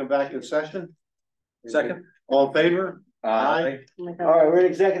motion. We come back in session. Second. All in favor? Aye. Oh my All God. right, we're in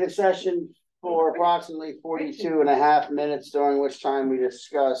executive session for approximately 42.5 minutes, during which time we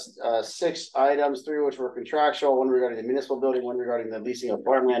discussed 6 items, 3 of which were contractual, 1 regarding the municipal building, 1 regarding the leasing of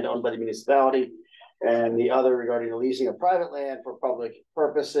farmland owned by the municipality, and the other regarding the leasing of private land for public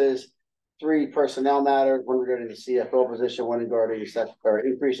purposes. 3 personnel matters, 1 regarding the CFO position, 1 regarding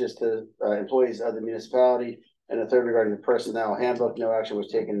increases to employees of the municipality, and the 3rd regarding the personnel handbook. No action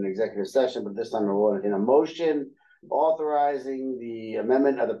was taken in executive session, but this time we'll entertain a motion authorizing the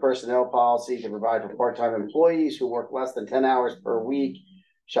amendment of the personnel policy to provide for part-time employees who work less than 10 hours per week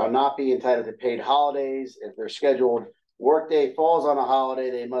shall not be entitled to paid holidays. If their scheduled workday falls on a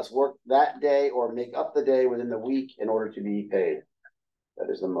holiday, they must work that day or make up the day within the week in order to be paid. That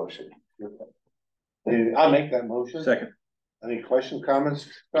is the motion. I'll make that motion. Second. Any questions, comments?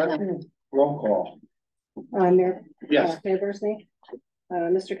 Roll call. Mayor. Yes. Mayor Barsney.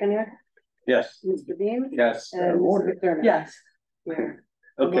 Mr. Kenyak. Yes. Mr. Beam. Yes. And Mr. McDermott. Yes. Yeah.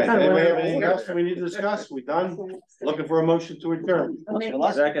 Okay, anybody have anything else that we need to discuss? We done? Looking for a motion to adjourn.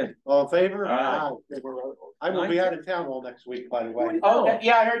 Second. All in favor? Aye. I will be out of town all next week, by the way. Oh,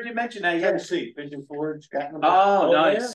 yeah, I heard you mention that. Tennessee, Pigeon Forge. Gatlinburg. Oh, nice.